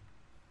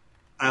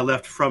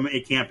from a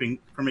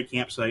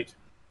campsite.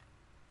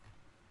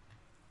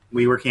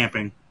 We were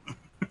camping.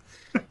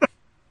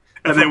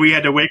 And then we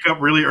had to wake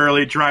up really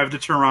early, drive to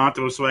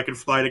Toronto so I could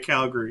fly to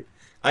Calgary.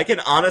 I can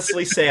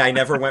honestly say I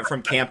never went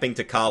from camping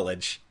to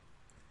college.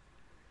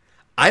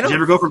 Did you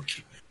ever go from...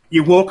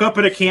 You woke up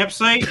at a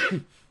campsite,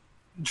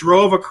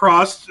 drove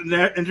across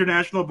the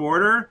international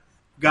border,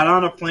 got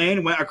on a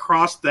plane, went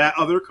across that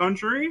other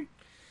country?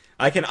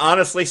 I can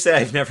honestly say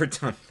I've never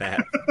done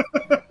that.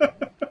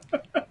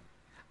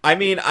 I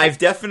mean, I've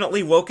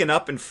definitely woken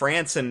up in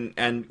France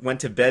and went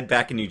to bed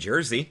back in New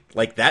Jersey.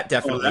 Like, that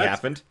definitely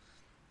happened.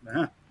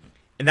 Yeah.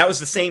 And that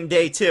was the same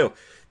day, too.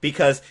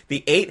 Because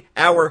the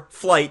 8-hour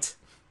flight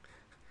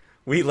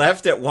We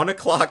left at 1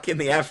 o'clock in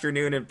the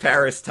afternoon in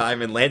Paris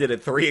time and landed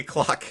at 3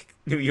 o'clock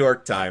New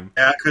York time.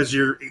 Yeah, because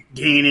you're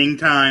gaining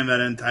time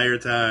that entire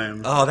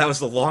time. Oh, that was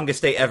the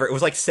longest day ever. It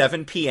was like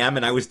 7 p.m.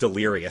 and I was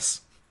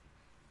delirious.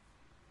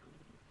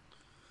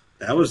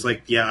 That was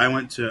like, yeah,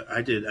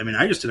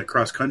 I just did a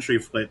cross-country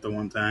flight the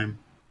one time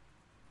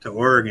to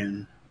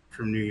Oregon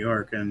from New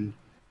York, and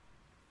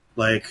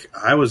like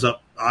I was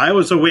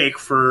awake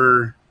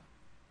for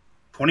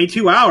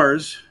 22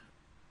 hours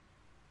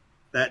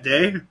that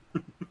day.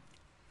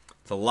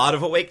 It's a lot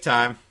of awake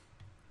time.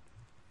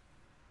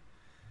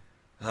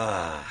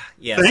 Yeah.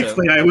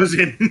 Thankfully, I was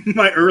in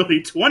my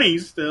early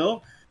 20s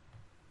still,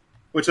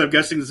 which I'm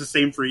guessing is the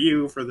same for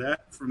you from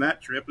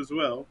that trip as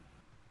well.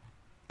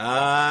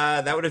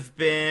 That would have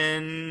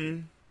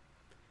been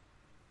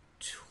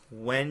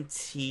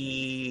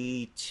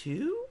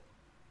 22?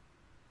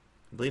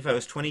 I believe I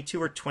was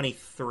 22 or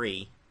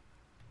 23.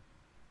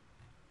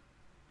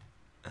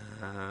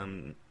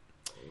 I'm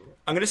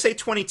going to say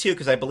 22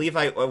 because I believe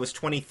I was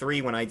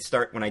 23 when I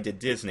did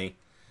Disney.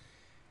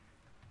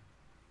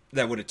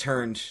 That would have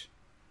turned...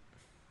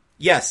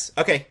 Yes,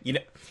 okay.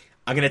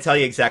 I'm going to tell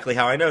you exactly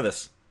how I know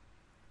this.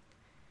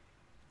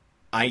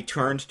 I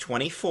turned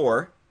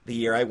 24 the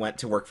year I went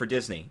to work for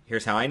Disney.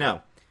 Here's how I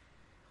know.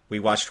 We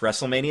watched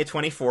WrestleMania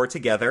 24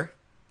 together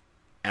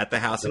at the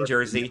house in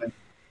Jersey,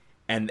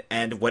 and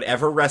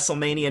whatever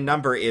WrestleMania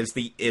number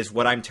is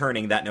what I'm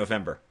turning that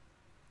November.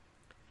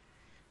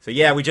 So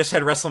yeah, we just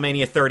had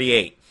WrestleMania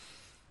 38.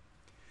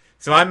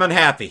 So I'm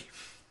unhappy.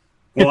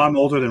 Well, I'm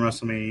older than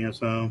WrestleMania,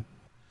 so...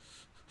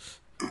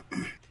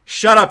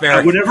 Shut up,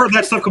 Eric. Whenever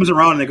that stuff comes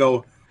around and they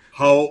go,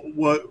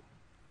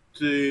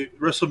 the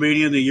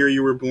WrestleMania in the year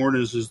you were born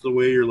is the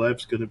way your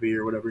life's going to be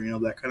or whatever,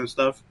 that kind of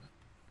stuff.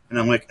 And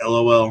I'm like,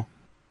 LOL.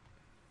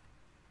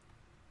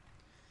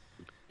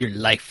 Your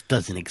life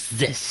doesn't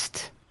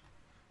exist.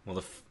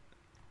 Well,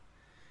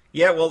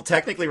 well,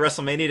 technically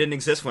WrestleMania didn't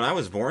exist when I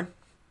was born.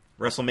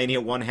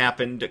 WrestleMania 1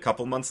 happened a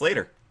couple months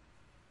later.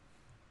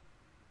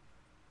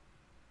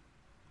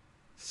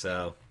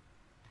 So...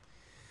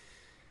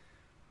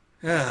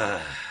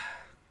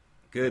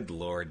 Good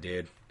Lord,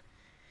 dude.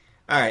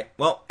 Alright,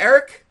 well,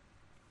 Eric,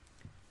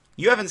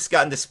 you haven't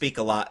gotten to speak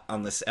a lot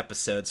on this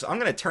episode, so I'm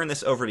going to turn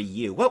this over to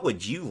you. What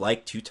would you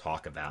like to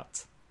talk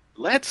about?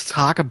 Let's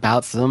talk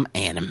about some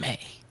anime.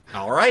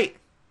 Alright.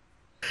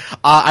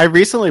 I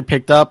recently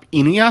picked up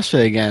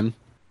Inuyasha again.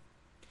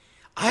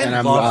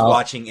 I love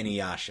watching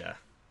Inuyasha.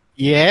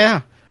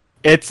 Yeah.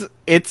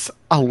 It's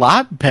a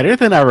lot better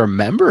than I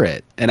remember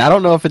it. And I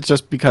don't know if it's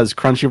just because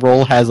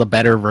Crunchyroll has a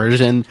better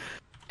version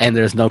and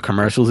there's no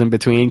commercials in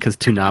between, because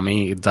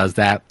Toonami does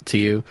that to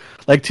you.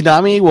 Like,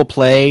 Toonami will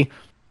play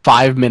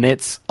 5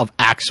 minutes of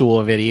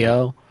actual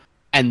video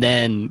and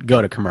then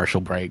go to commercial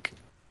break.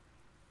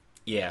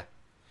 Yeah.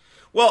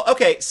 Well,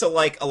 okay, so,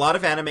 like, a lot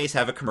of animes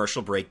have a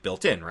commercial break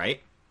built in, right?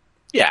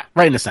 Yeah,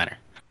 right in the center.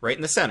 Right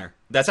in the center.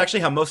 That's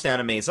actually how most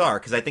animes are,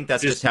 because I think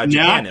that's just how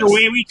Japan is. Not the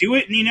way we do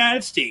it in the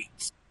United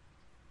States.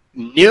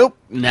 Nope,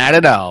 not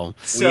at all.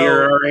 So,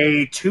 we're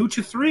a 2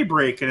 to 3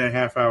 break in a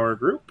half-hour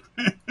group.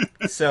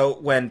 So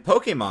when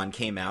Pokemon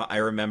came out, I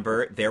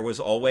remember there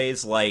was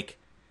always, like,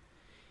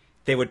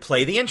 they would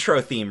play the intro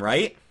theme,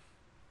 right?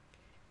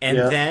 And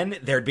then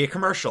there'd be a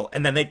commercial.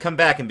 And then they'd come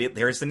back and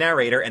there's the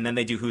narrator, and then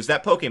they do Who's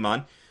That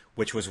Pokemon,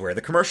 which was where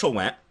the commercial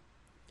went.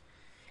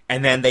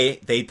 And then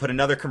they put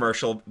another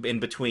commercial in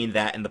between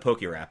that and the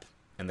Pokerap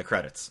and the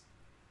credits.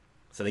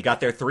 So they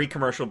got their 3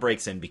 commercial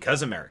breaks in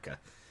because America.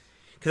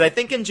 Because I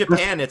think in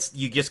Japan,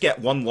 you just get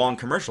one long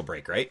commercial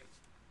break, right?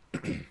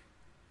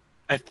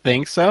 I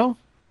think so.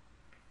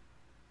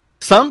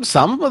 Some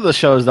of the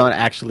shows don't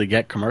actually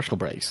get commercial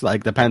breaks.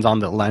 Like, depends on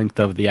the length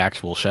of the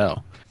actual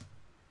show.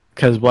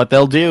 Because what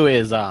they'll do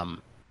is, the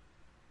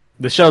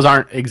shows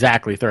aren't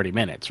exactly 30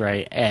 minutes,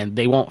 right? And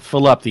they won't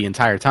fill up the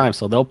entire time.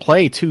 So they'll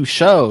play 2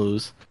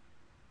 shows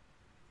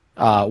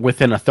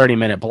within a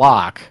 30-minute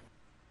block.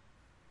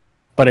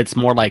 But it's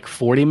more like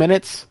 40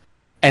 minutes.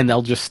 And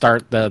they'll just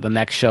start the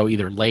next show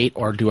either late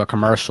or do a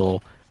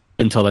commercial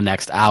until the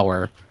next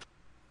hour.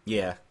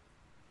 Yeah.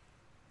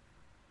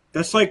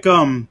 That's like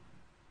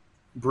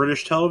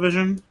British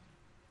television,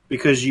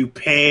 because you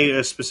pay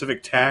a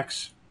specific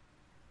tax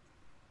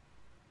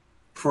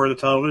for the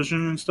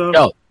television and stuff.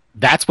 No,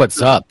 that's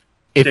what's up.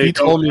 If They you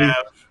told me...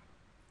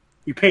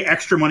 you pay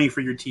extra money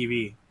for your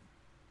TV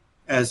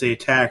as a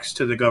tax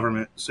to the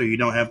government, so you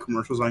don't have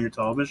commercials on your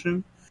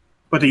television.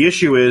 But the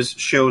issue is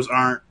shows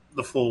aren't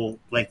the full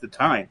length of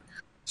time,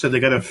 so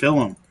they got to fill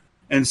them.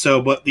 And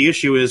so, but the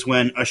issue is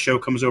when a show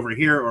comes over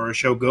here or a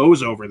show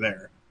goes over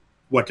there,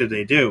 what do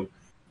they do?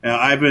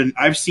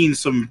 I've seen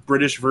some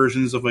British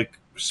versions of like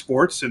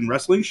sports and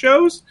wrestling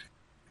shows,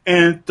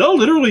 and they'll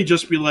literally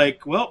just be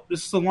like, "Well,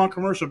 this is a long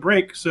commercial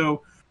break,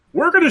 so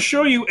we're going to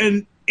show you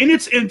in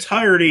its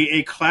entirety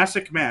a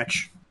classic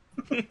match."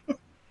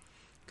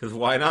 Because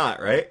why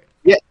not, right?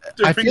 Yeah,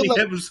 I feel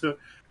like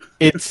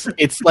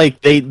it's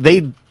like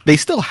they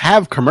still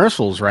have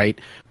commercials,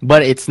 right?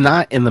 But it's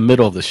not in the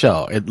middle of the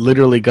show. It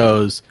literally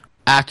goes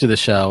after the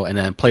show and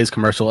then plays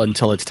commercial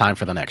until it's time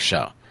for the next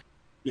show.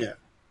 Yeah,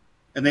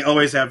 and they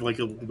always have like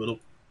a little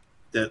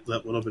that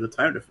little bit of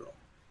time to fill,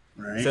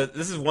 right? So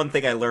this is one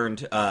thing I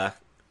learned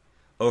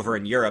over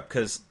in Europe,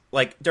 because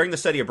like during the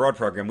study abroad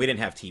program, we didn't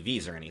have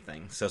TVs or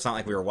anything, so it's not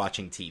like we were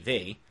watching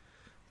TV.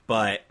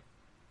 But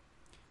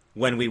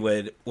when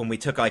we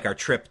took like our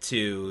trip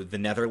to the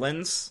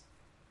Netherlands,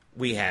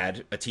 we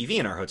had a TV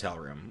in our hotel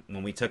room.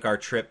 When we took our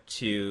trip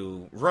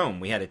to Rome,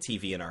 we had a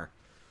TV in our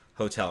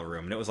hotel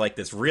room, and it was like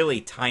this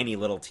really tiny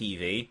little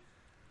TV.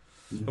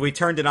 We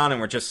turned it on and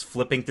we're just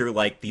flipping through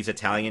like these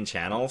Italian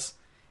channels,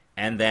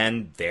 and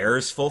then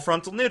there's full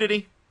frontal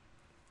nudity.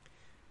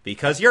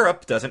 Because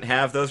Europe doesn't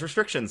have those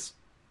restrictions.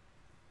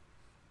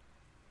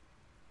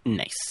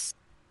 Nice.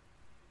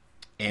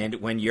 And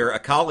when you're a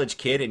college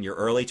kid in your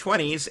early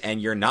 20s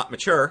and you're not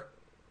mature,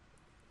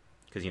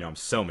 because, I'm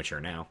so mature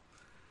now,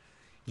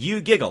 you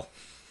giggle.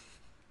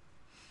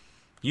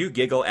 You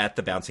giggle at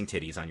the bouncing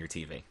titties on your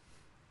TV.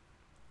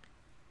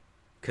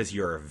 Because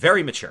you're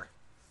very mature.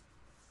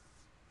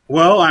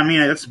 Well, I mean,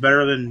 that's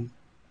better than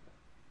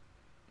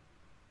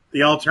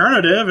the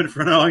alternative in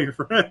front of all your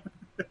friends.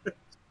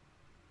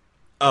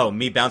 Oh,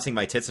 me bouncing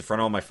my tits in front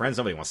of all my friends?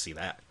 Nobody wants to see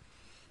that.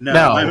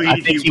 No, I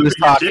mean, think he was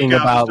talking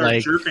about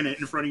like jerking it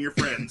in front of your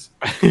friends.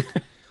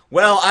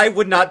 Well, I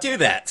would not do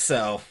that,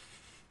 so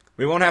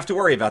we won't have to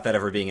worry about that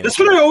ever being an That's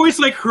issue. what I always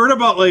like heard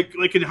about,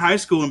 like in high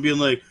school, and being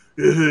like,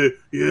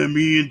 yeah,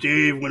 me and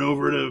Dave went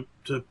over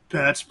to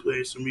Pat's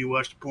place and we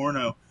watched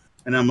porno,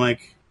 and I'm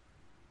like,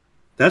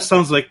 that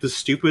sounds like the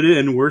stupid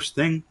and worst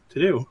thing to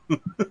do.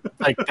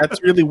 like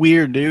that's really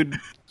weird, dude.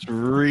 It's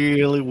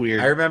really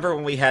weird. I remember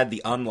when we had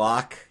the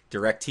Unlock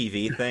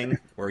DirecTV thing,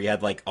 where you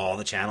had like all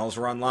the channels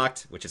were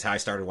unlocked, which is how I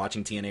started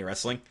watching TNA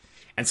wrestling,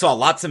 and saw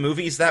lots of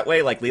movies that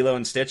way, like Lilo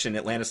and Stitch and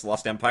Atlantis: The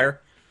Lost Empire.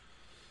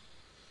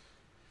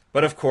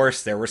 But of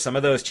course, there were some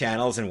of those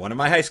channels, and one of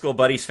my high school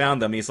buddies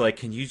found them. He's like,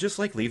 "Can you just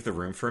like leave the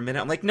room for a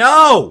minute?" I'm like,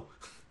 "No!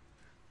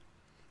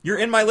 You're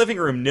in my living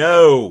room.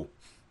 No!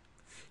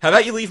 How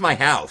about you leave my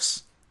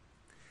house?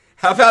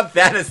 How about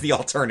that as the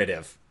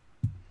alternative?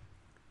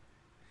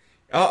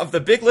 Of the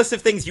big list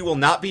of things you will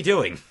not be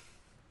doing,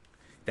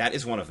 that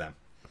is one of them."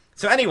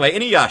 So anyway,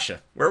 Inuyasha.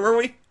 Where were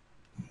we?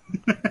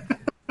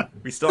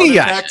 We still on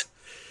Impact?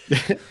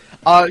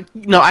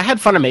 No, I had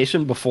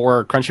Funimation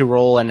before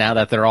Crunchyroll, and now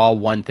that they're all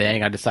one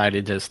thing, I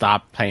decided to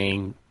stop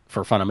paying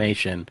for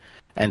Funimation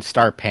and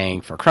start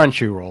paying for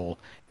Crunchyroll,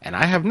 and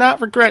I have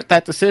not regret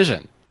that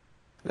decision.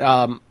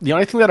 The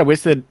only thing that I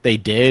wish that they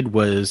did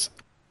was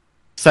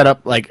set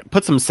up, like,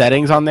 put some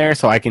settings on there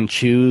so I can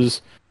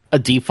choose a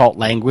default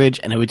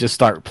language, and it would just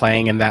start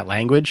playing in that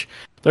language.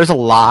 There's a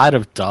lot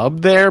of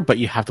dub there, but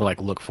you have to,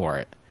 like, look for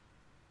it.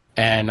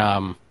 And,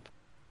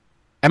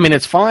 I mean,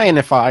 it's fine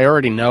if I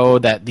already know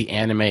that the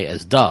anime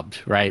is dubbed,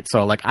 right?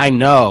 So, like, I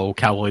know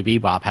Cowboy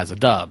Bebop has a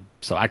dub,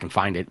 so I can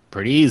find it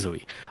pretty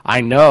easily.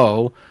 I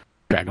know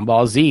Dragon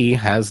Ball Z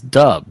has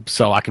dub,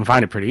 so I can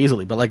find it pretty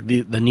easily. But, like,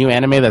 the new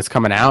anime that's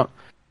coming out,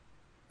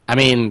 I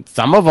mean,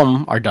 some of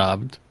them are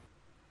dubbed,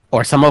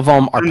 or some of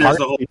them are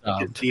partly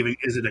dubbed.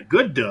 Is it a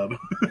good dub?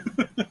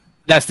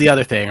 That's the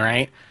other thing,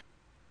 right?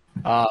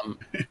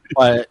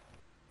 But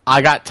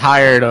I got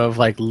tired of,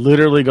 like,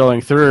 literally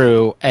going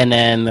through, and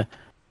then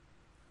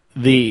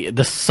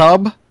the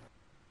sub,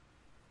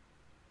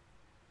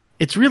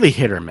 it's really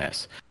hit or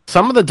miss.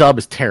 Some of the dub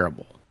is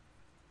terrible.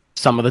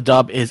 Some of the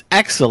dub is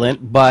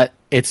excellent, but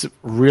it's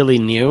really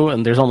new,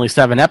 and there's only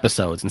 7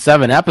 episodes, and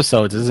 7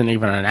 episodes isn't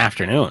even an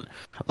afternoon.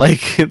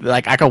 Like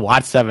I could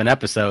watch 7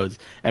 episodes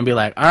and be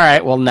like, all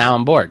right, well, now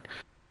I'm bored.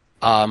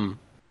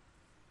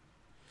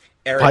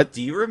 Eric,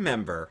 do you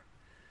remember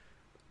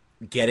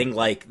getting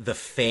like the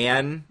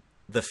fan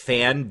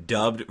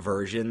dubbed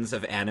versions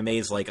of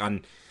animes like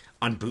on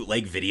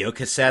bootleg video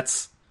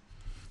cassettes,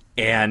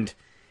 and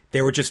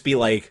there would just be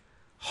like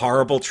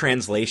horrible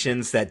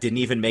translations that didn't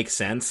even make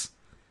sense?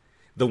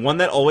 The one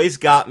that always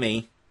got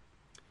me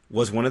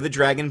was one of the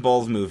Dragon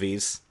Ball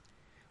movies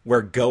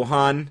where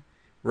Gohan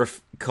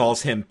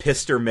calls him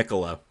Pister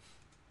Mikkolo.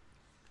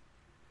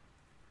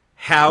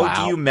 How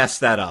do you mess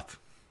that up?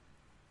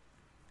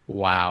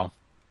 Wow.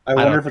 I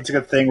wonder if it's a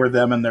good thing where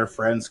them and their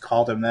friends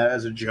called him that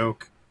as a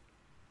joke,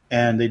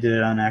 and they did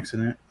it on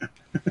accident.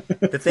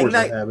 The thing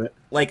that,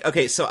 like,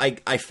 okay, so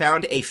I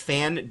found a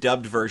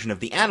fan-dubbed version of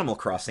the Animal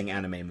Crossing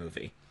anime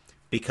movie,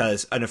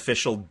 because an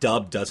official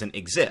dub doesn't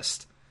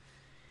exist.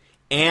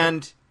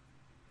 And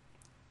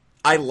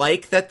I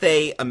like that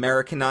they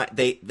Americanize,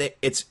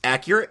 it's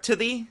accurate to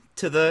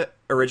the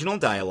original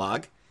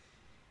dialogue.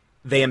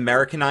 They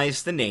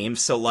Americanized the name,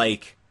 so,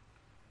 like,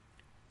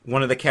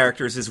 one of the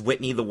characters is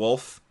Whitney the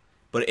Wolf,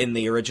 but in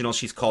the original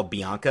she's called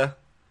Bianca,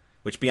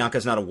 which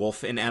Bianca's not a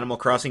wolf in Animal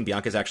Crossing.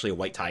 Bianca's actually a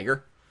white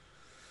tiger.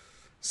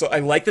 So I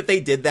like that they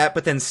did that,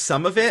 but then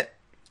some of it,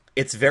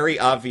 it's very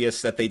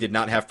obvious that they did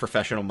not have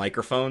professional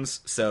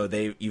microphones, so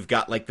you've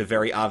got, like, the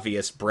very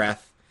obvious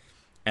breath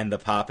and the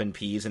pop and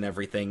peas and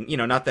everything. You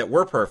know, not that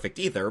we're perfect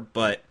either,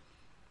 but...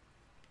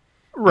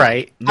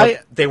 Right. No,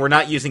 they were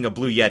not using a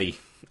Blue Yeti.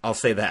 I'll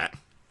say that.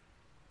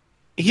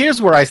 Here's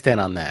where I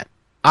stand on that.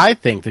 I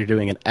think they're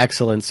doing an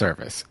excellent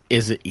service.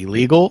 Is it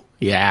illegal?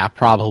 Yeah,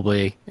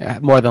 probably. Yeah,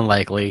 more than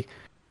likely.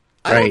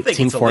 I don't Right? think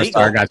Team it's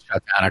 4-Star illegal. got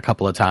shut down a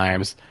couple of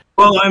times.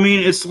 Well, I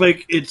mean, it's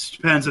like it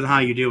depends on how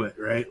you do it,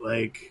 right?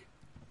 Like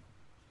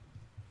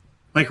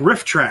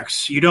riff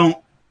tracks. You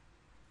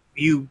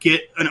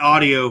get an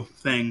audio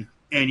thing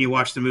and you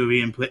watch the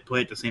movie and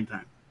play at the same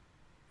time.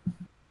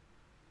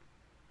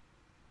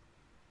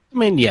 I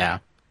mean, yeah.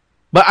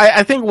 But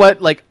I think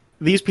what, like,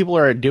 these people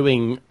are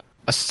doing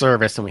a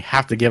service, and we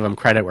have to give them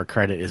credit where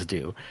credit is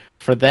due.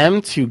 For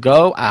them to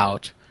go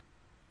out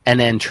and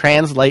then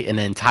translate an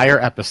entire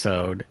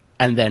episode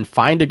and then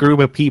find a group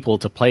of people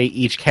to play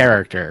each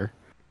character,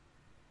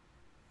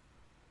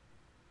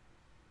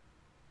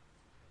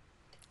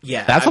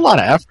 Yeah, that's a lot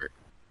of effort.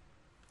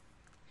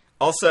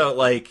 Also,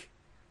 like,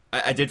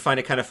 I did find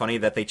it kind of funny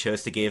that they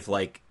chose to give,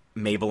 like,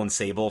 Mabel and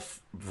Sable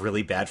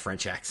really bad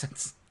French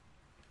accents.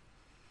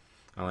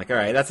 I'm like, all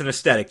right, that's an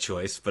aesthetic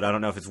choice, but I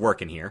don't know if it's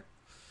working here.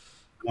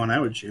 One I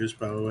would choose,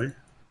 probably.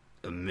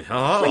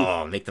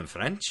 Oh, make them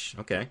French?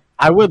 Okay.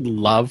 I would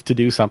love to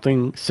do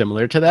something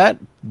similar to that,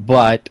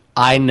 but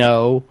I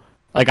know,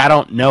 like, I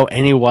don't know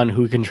anyone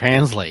who can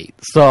translate.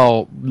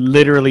 So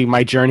literally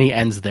my journey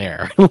ends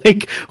there.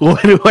 Like,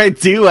 what do I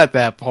do at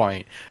that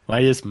point? Do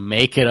I just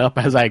make it up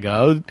as I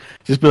go?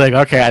 Just be like,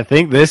 okay, I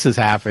think this is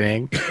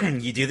happening.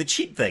 You do the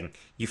cheap thing.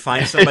 You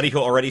find somebody who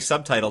already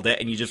subtitled it,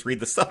 and you just read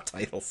the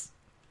subtitles.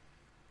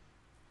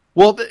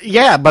 Well,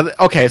 yeah, but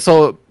okay,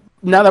 so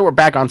now that we're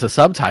back onto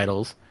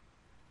subtitles,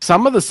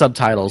 some of the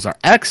subtitles are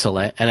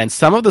excellent, and then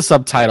some of the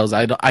subtitles,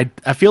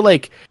 I feel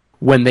like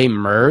when they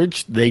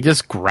merged, they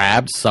just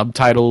grabbed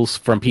subtitles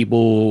from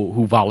people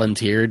who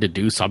volunteered to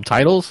do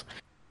subtitles,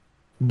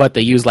 but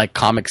they use like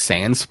Comic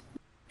Sans,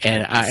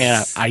 and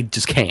I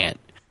just can't.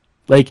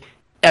 Like,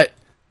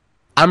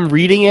 I'm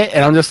reading it,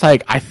 and I'm just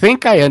like, I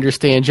think I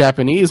understand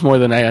Japanese more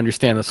than I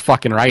understand this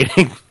fucking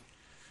writing.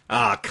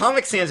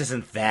 Comic Sans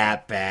isn't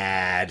that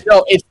bad.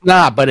 No, it's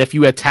not. But if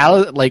you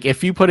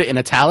if you put it in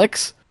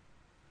italics,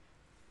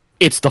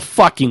 it's the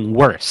fucking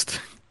worst.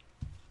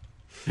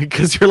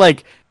 Because you're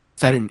like,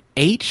 is that an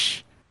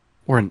H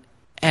or an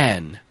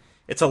N?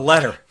 It's a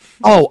letter.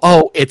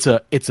 Oh, it's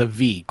a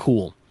V.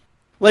 Cool.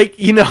 Like,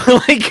 you know,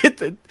 like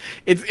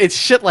it's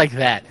shit like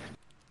that.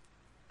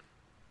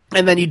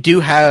 And then you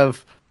do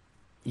have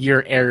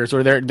your errors,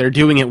 or they're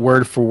doing it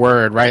word for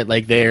word, right?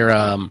 Like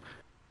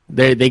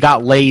they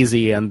got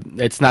lazy, and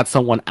it's not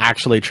someone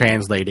actually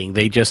translating.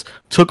 They just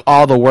took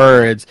all the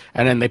words,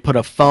 and then they put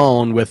a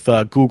phone with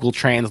Google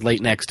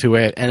Translate next to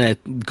it, and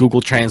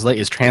Google Translate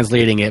is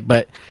translating it,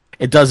 but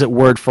it does it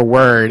word for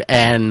word,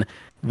 and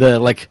the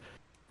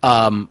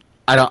I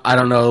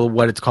don't know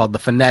what it's called. The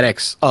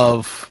phonetics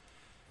of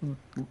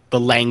the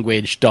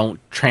language don't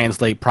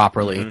translate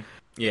properly. Mm-hmm.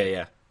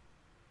 Yeah.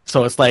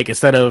 So it's like,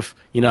 instead of,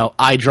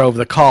 I drove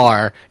the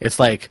car, it's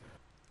like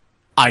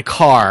I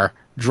car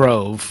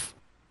drove.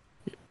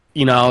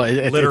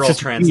 Literal it's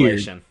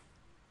translation. Weird.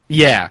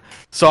 Yeah.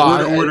 So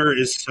Order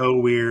is so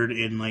weird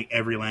in like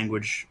every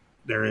language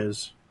there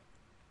is.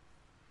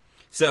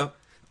 So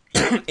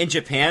in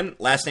Japan,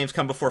 last names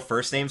come before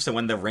first names. So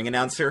when the ring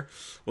announcer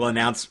will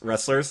announce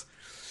wrestlers,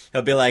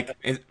 he'll be like,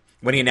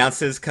 when he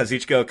announces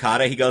Kazuchika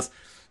Okada, he goes,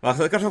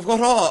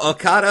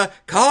 Okada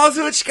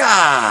Kazuchika.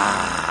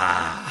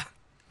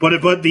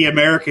 But the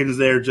Americans,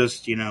 they're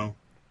just Kenny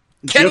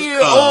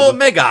Jeff Cobb.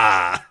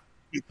 Omega.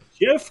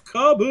 Jeff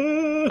Cobb.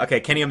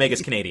 Okay, Kenny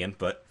Omega's Canadian,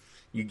 but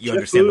you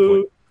understand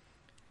the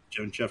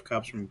point. Jeff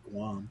Cobb's from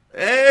Guam.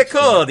 Hey,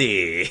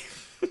 Cody.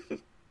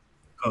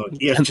 Oh,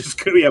 yes, just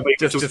Cody. Yeah, but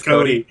just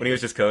Cody. When he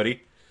was just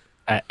Cody.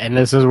 And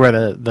this is where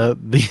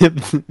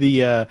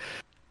the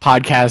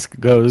podcast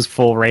goes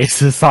full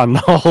racist on the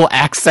whole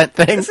accent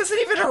thing. This isn't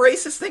even a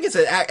racist thing.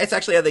 It's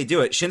actually how they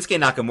do it.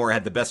 Shinsuke Nakamura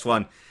had the best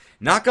one.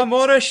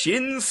 Nakamura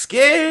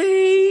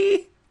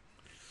Shinsuke.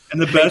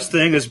 And the best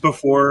thing is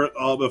before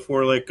all the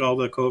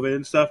COVID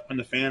and stuff, when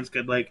the fans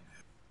could like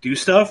do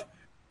stuff,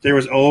 there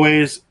was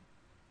always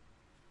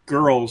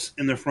girls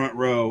in the front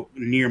row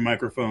near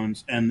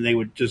microphones, and they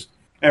would just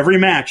every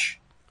match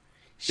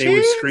they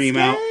would scream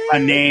out a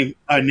name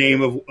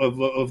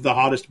of the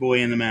hottest boy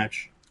in the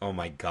match. Oh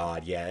my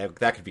god, yeah,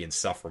 that could be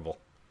insufferable.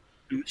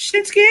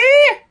 Shinsuke.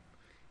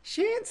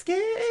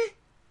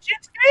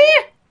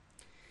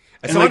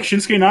 And like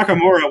Shinsuke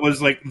Nakamura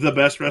was like the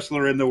best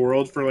wrestler in the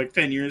world for like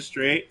 10 years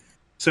straight.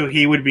 So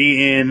he would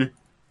be in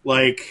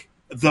like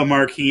the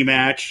marquee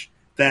match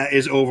that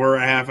is over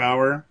a half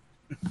hour.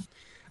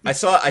 I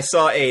saw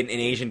an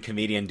Asian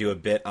comedian do a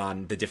bit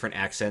on the different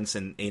accents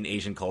in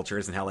Asian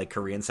cultures, and how like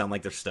Koreans sound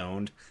like they're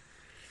stoned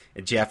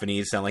and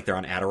Japanese sound like they're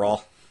on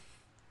Adderall.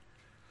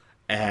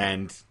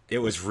 And it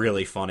was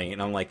really funny.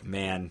 And I'm like,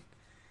 man,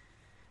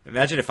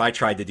 imagine if I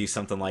tried to do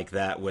something like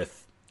that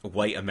with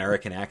white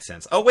American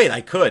accents. Oh, wait,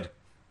 I could.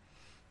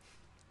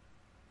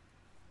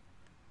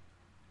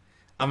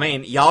 I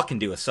mean, y'all can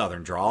do a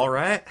Southern drawl,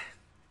 right?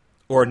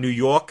 Or New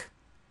York?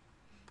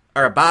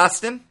 Or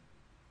Boston?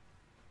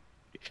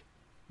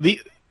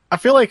 I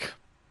feel like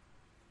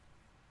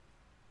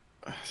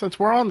since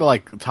we're on the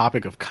like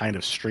topic of kind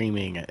of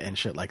streaming and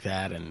shit like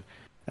that, and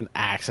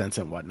accents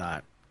and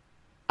whatnot,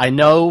 I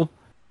know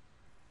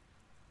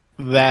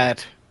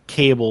that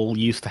cable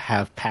used to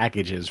have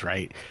packages,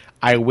 right?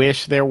 I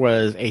wish there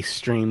was a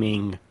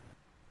streaming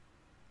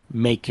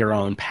make your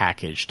own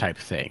package type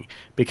thing,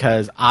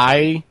 because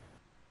I'm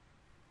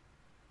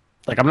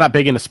not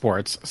big into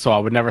sports, so I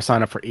would never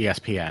sign up for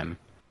ESPN,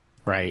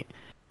 right?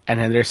 And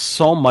then there's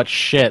so much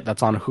shit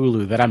that's on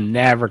Hulu that I'm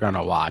never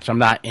gonna watch. I'm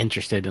not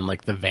interested in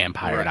like the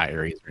Vampire Right.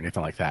 Diaries or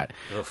anything like that.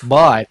 Oof.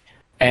 But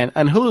and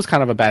Hulu's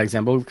kind of a bad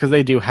example because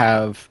they do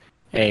have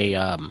a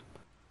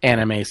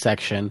anime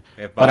section.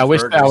 They have But I Bob's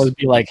wish that Burgers. would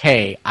be like,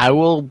 hey, I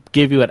will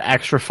give you an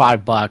extra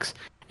 $5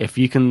 if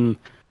you can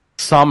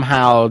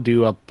somehow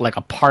do a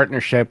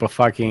partnership with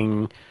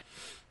fucking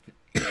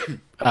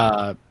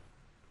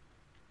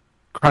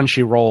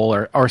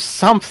Crunchyroll or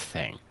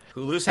something.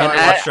 Hulu's how And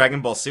I watch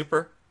Dragon Ball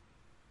Super.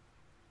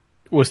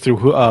 Was through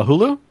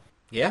Hulu?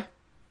 Yeah.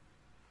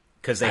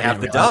 Because they I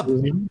have the didn't realize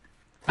dub. Hulu.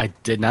 I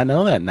did not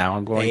know that. Now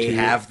I'm going They to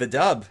have the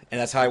dub. And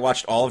that's how I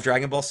watched all of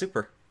Dragon Ball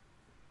Super.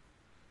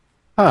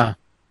 Huh.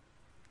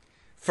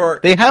 For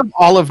They have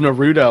all of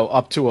Naruto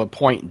up to a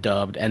point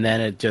dubbed, and then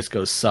it just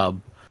goes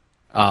sub,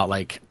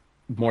 like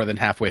more than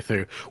halfway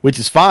through, which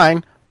is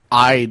fine.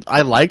 I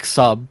like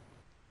sub,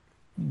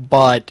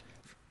 but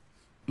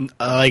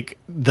like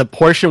the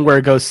portion where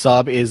it goes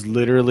sub is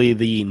literally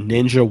the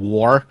Ninja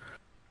War,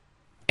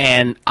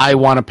 and I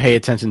want to pay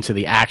attention to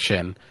the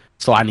action,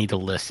 so I need to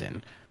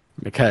listen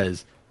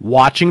because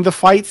watching the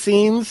fight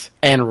scenes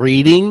and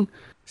reading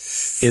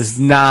is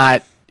no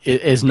Yeah,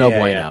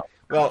 bueno. yeah.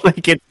 Well,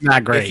 Like it's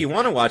not great. if you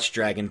want to watch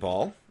Dragon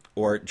Ball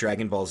or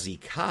Dragon Ball Z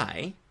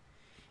Kai,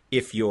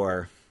 if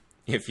you're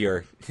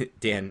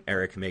Dan,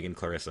 Eric, Megan,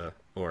 Clarissa,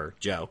 or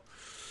Joe,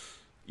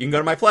 you can go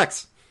to my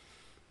Plex.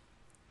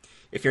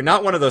 If you're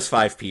not one of those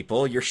 5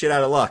 people, you're shit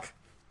out of luck.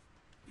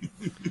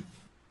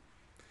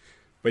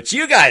 But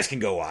you guys can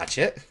go watch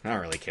it. I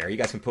don't really care. You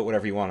guys can put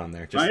whatever you want on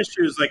there. My Just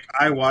issue is like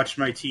I watch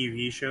my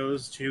TV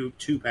shows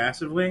too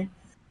passively,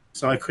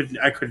 so I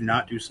could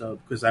not do sub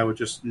because I would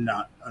just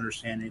not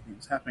understand anything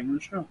that's happening in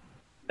the show.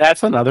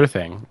 That's another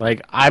thing.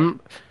 Like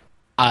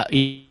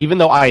even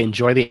though I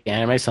enjoy the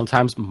anime,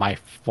 sometimes my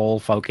full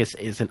focus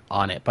isn't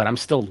on it, but I'm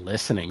still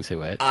listening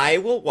to it. I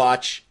will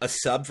watch a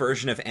sub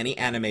version of any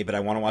anime, but I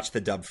want to watch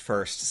the dub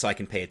first so I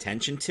can pay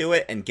attention to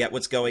it and get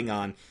what's going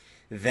on.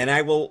 Then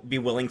I will be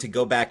willing to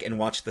go back and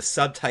watch the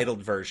subtitled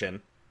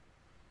version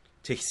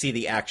to see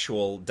the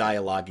actual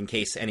dialogue in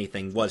case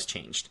anything was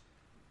changed.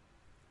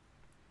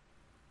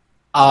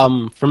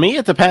 For me,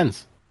 it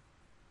depends.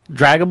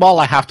 Dragon Ball,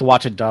 I have to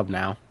watch it dub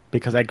now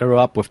because I grew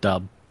up with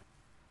dub.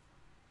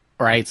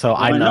 Right, so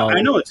I know.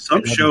 I know that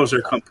some shows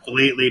are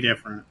completely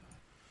different.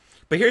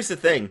 But here's the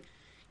thing.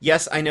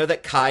 Yes, I know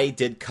that Kai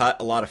did cut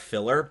a lot of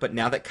filler, but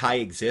now that Kai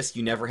exists,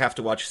 you never have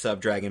to watch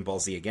sub Dragon Ball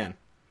Z again.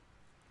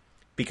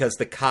 Because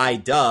the Kai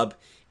dub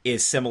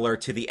is similar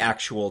to the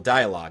actual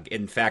dialogue.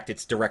 In fact,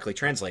 it's directly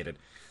translated.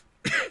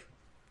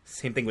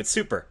 Same thing with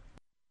Super.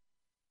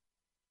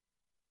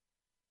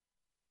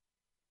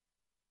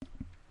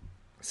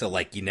 So,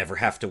 like, you never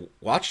have to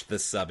watch the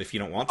sub if you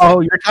don't want to. Oh,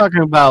 you're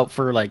talking about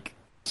for like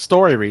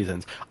story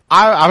reasons.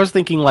 I was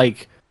thinking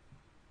like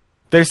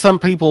there's some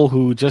people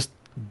who just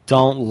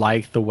don't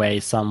like the way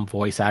some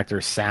voice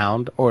actors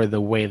sound or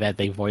the way that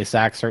they voice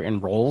act certain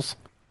roles.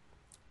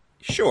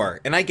 Sure,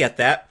 and I get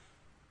that.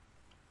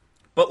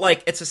 But,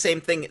 like, it's the same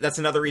thing. That's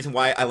another reason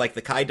why I like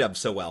the Kai dub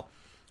so well.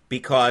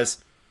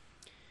 Because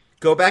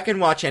go back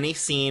and watch any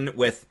scene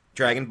with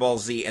Dragon Ball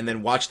Z and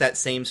then watch that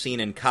same scene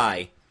in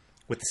Kai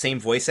with the same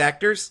voice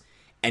actors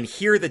and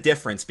hear the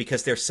difference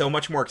because they're so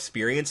much more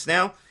experienced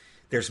now.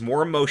 There's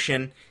more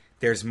emotion.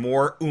 There's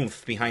more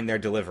oomph behind their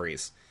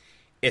deliveries.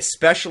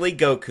 Especially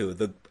Goku.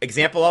 The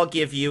example I'll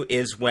give you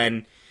is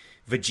when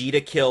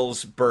Vegeta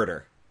kills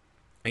Burter.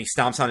 And he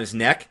stomps on his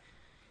neck.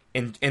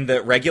 In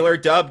the regular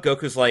dub,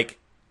 Goku's like,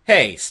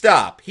 hey,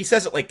 stop. He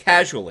says it like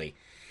casually.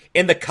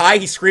 In the Kai,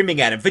 he's screaming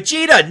at him,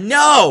 Vegeta,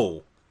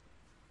 no!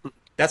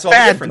 That's all the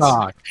Bad difference.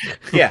 dog.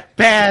 Yeah,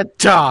 Bad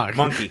dog.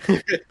 monkey.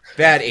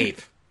 Bad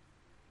ape.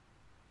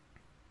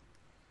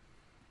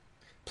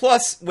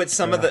 Plus, with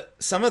some of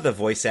the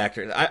voice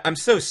actors, I'm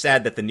so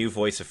sad that the new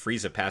voice of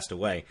Frieza passed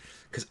away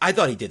because I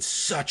thought he did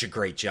such a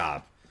great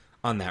job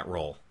on that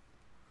role.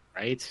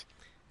 Right?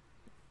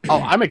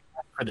 Oh, I'm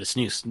excited for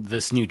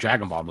this new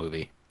Dragon Ball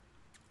movie.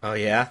 Oh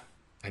yeah,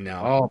 I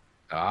know. Oh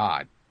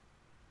God.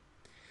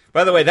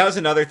 By the way, that was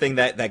another thing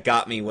that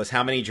got me was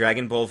how many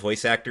Dragon Ball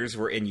voice actors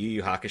were in Yu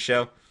Yu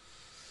Hakusho,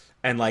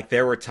 and like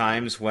there were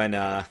times when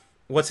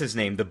what's his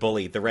name, the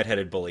bully, the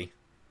redheaded bully.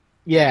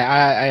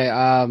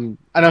 Yeah,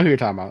 I know who you're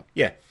talking about.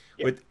 Yeah,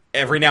 with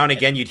every now and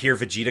again you'd hear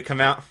Vegeta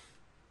come out,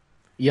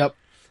 Yep.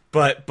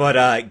 but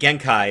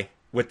Genkai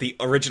with the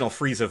original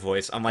Frieza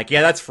voice, I'm like,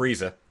 yeah, that's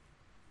Frieza.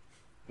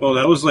 Well,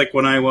 that was like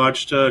when I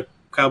watched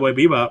Cowboy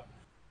Bebop,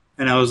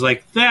 and I was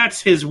like, that's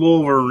his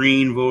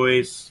Wolverine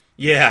voice.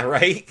 Yeah,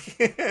 right.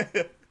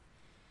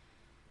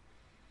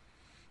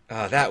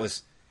 That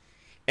was,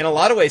 in a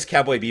lot of ways,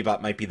 Cowboy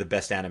Bebop might be the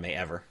best anime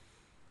ever.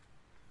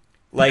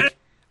 Like,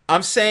 I'm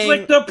It's saying,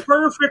 like the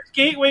perfect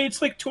gateway.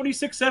 It's like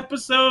 26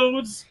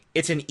 episodes.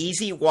 it's an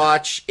easy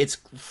watch. It's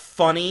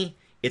funny.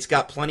 It's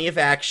got plenty of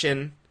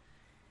action.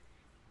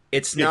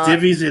 It's It not.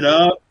 divvies it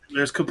up.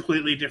 There's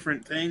completely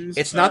different things.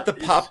 It's not the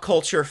pop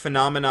culture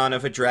phenomenon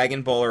of a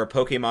Dragon Ball or a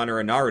Pokemon or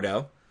a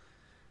Naruto,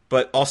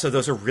 but also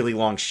those are really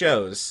long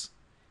shows.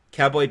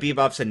 Cowboy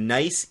Bebop's a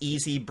nice,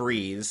 easy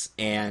breeze,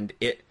 and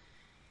it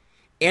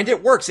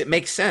works. It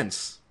makes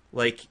sense.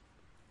 Like,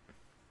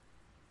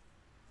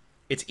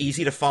 it's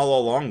easy to follow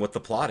along what the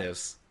plot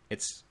is.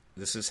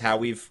 This is how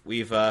we've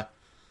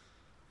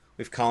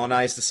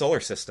colonized the solar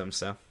system.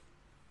 So,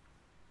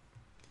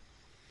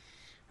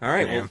 all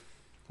right. Yeah.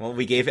 Well,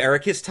 we gave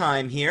Eric his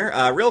time here.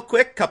 Real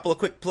quick, couple of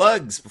quick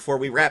plugs before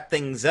we wrap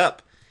things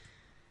up.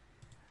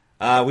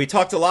 We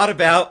talked a lot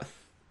about.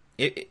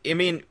 I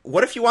mean,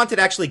 what if you wanted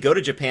to actually go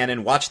to Japan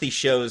and watch these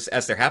shows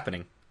as they're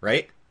happening,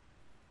 right?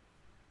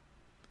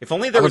 If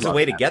only there was a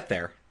way to get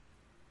there.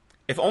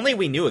 If only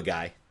we knew a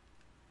guy.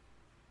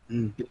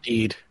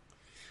 Indeed.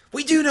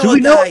 We do know Do a we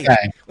know guy. a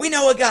guy? We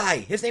know a guy.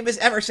 His name is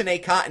Emerson A.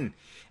 Cotton.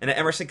 And at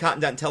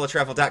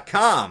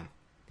emersoncotton.teletravel.com,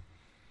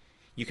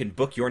 you can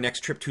book your next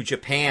trip to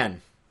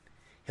Japan.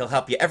 He'll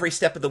help you every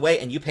step of the way,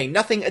 and you pay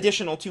nothing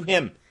additional to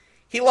him.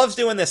 He loves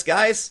doing this,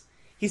 guys.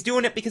 He's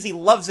doing it because he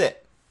loves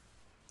it.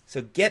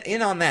 So get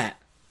in on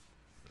that.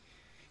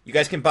 You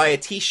guys can buy a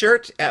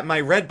t-shirt at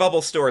my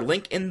Redbubble store.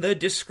 Link in the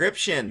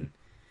description.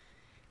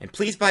 And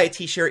please buy a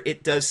t-shirt.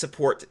 It does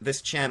support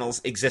this channel's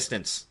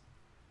existence.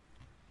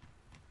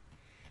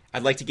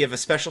 I'd like to give a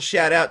special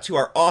shout out to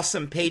our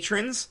awesome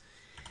patrons.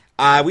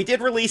 We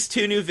did release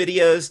 2 new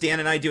videos, Dan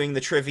and I doing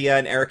the trivia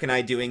and Eric and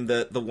I doing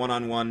the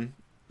one-on-one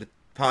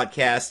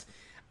podcast.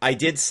 I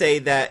did say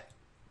that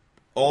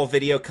all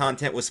video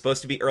content was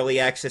supposed to be early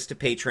access to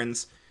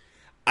patrons.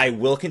 I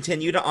will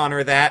continue to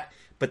honor that,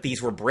 but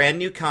these were brand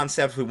new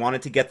concepts. We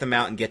wanted to get them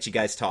out and get you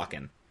guys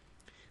talking.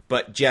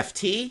 But Jeff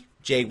T.,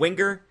 Jay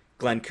Winger,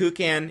 Glenn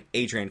Kukan,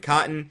 Adrian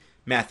Cotton,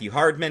 Matthew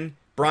Hardman,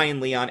 Brian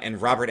Leon,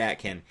 and Robert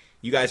Atkin.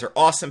 You guys are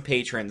awesome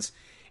patrons,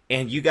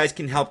 and you guys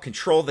can help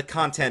control the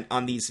content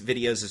on these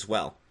videos as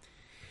well.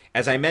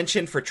 As I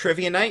mentioned for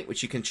Trivia Night,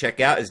 which you can check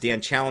out as Dan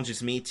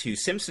challenges me to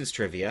Simpsons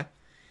Trivia,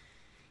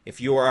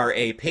 if you are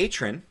a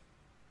patron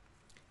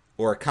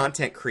or a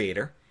content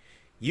creator,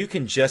 you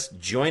can just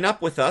join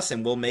up with us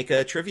and we'll make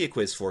a trivia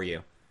quiz for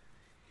you.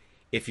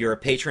 If you're a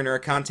patron or a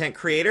content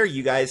creator,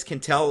 you guys can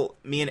tell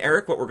me and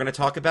Eric what we're going to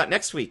talk about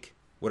next week,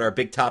 what our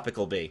big topic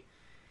will be.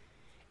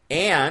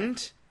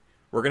 And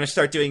we're going to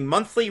start doing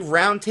monthly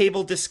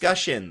roundtable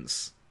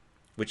discussions,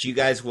 which you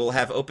guys will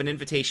have open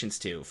invitations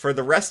to. For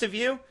the rest of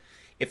you,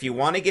 if you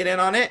want to get in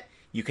on it,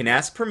 you can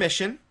ask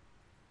permission,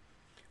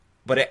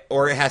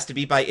 or it has to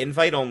be by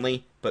invite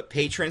only, but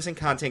patrons and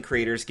content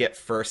creators get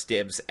first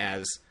dibs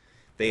as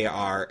they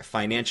are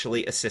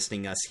financially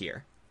assisting us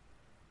here.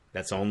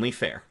 That's only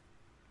fair.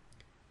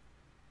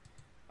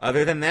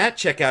 Other than that,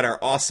 check out our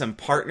awesome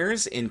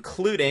partners,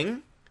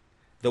 including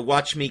the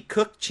Watch Me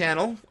Cook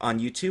channel on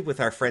YouTube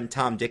with our friend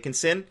Tom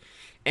Dickinson,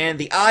 and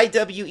the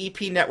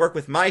IWEP network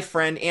with my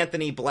friend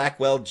Anthony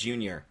Blackwell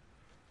Jr.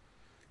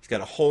 He's got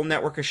a whole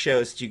network of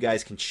shows that you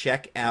guys can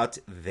check out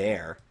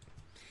there.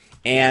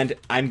 And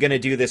I'm going to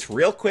do this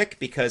real quick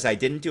because I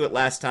didn't do it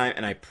last time,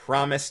 and I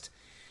promised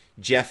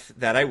Jeff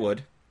that I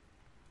would.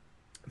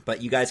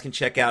 But you guys can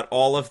check out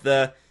all of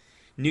the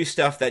new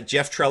stuff that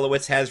Jeff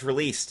Trelowitz has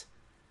released.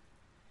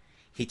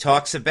 He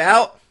talks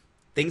about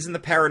things in the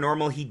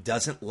paranormal he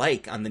doesn't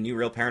like on the New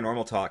Real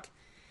Paranormal Talk.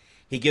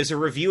 He gives a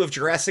review of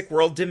Jurassic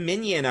World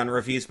Dominion on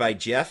Reviews by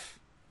Jeff.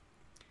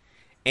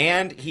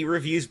 And he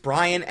reviews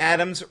Bryan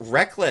Adams'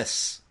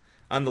 Reckless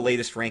on the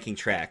latest ranking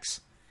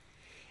tracks.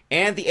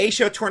 And the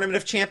A-Show Tournament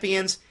of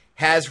Champions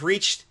has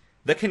reached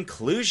the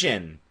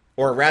conclusion,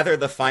 or rather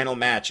the final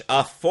match.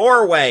 A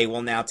 4-way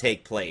will now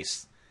take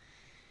place.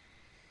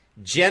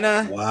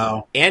 Jenna,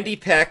 Wow. Andy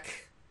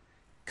Peck,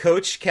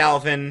 Coach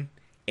Calvin,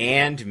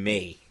 and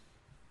me.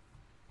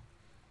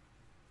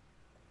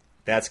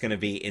 That's going to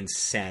be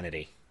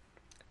insanity.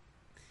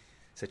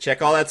 So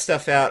check all that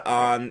stuff out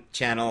on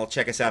channel.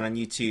 Check us out on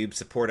YouTube.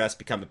 Support us.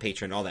 Become a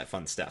patron. All that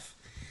fun stuff.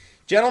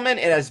 Gentlemen,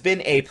 it has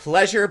been a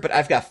pleasure, but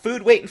I've got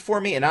food waiting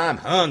for me, and I'm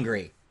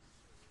hungry.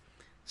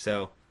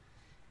 So,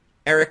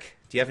 Eric,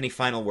 do you have any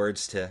final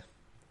words to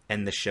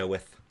end the show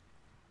with?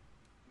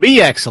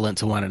 Be excellent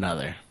to one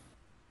another.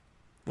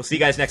 We'll see you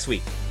guys next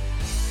week.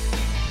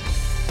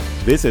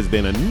 This has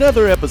been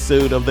another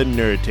episode of the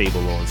Nerd Table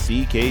on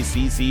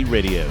CKCC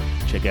Radio.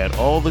 Check out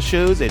all the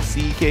shows at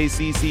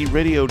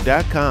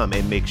ckccradio.com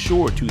and make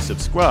sure to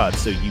subscribe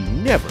so you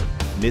never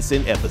miss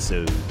an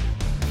episode.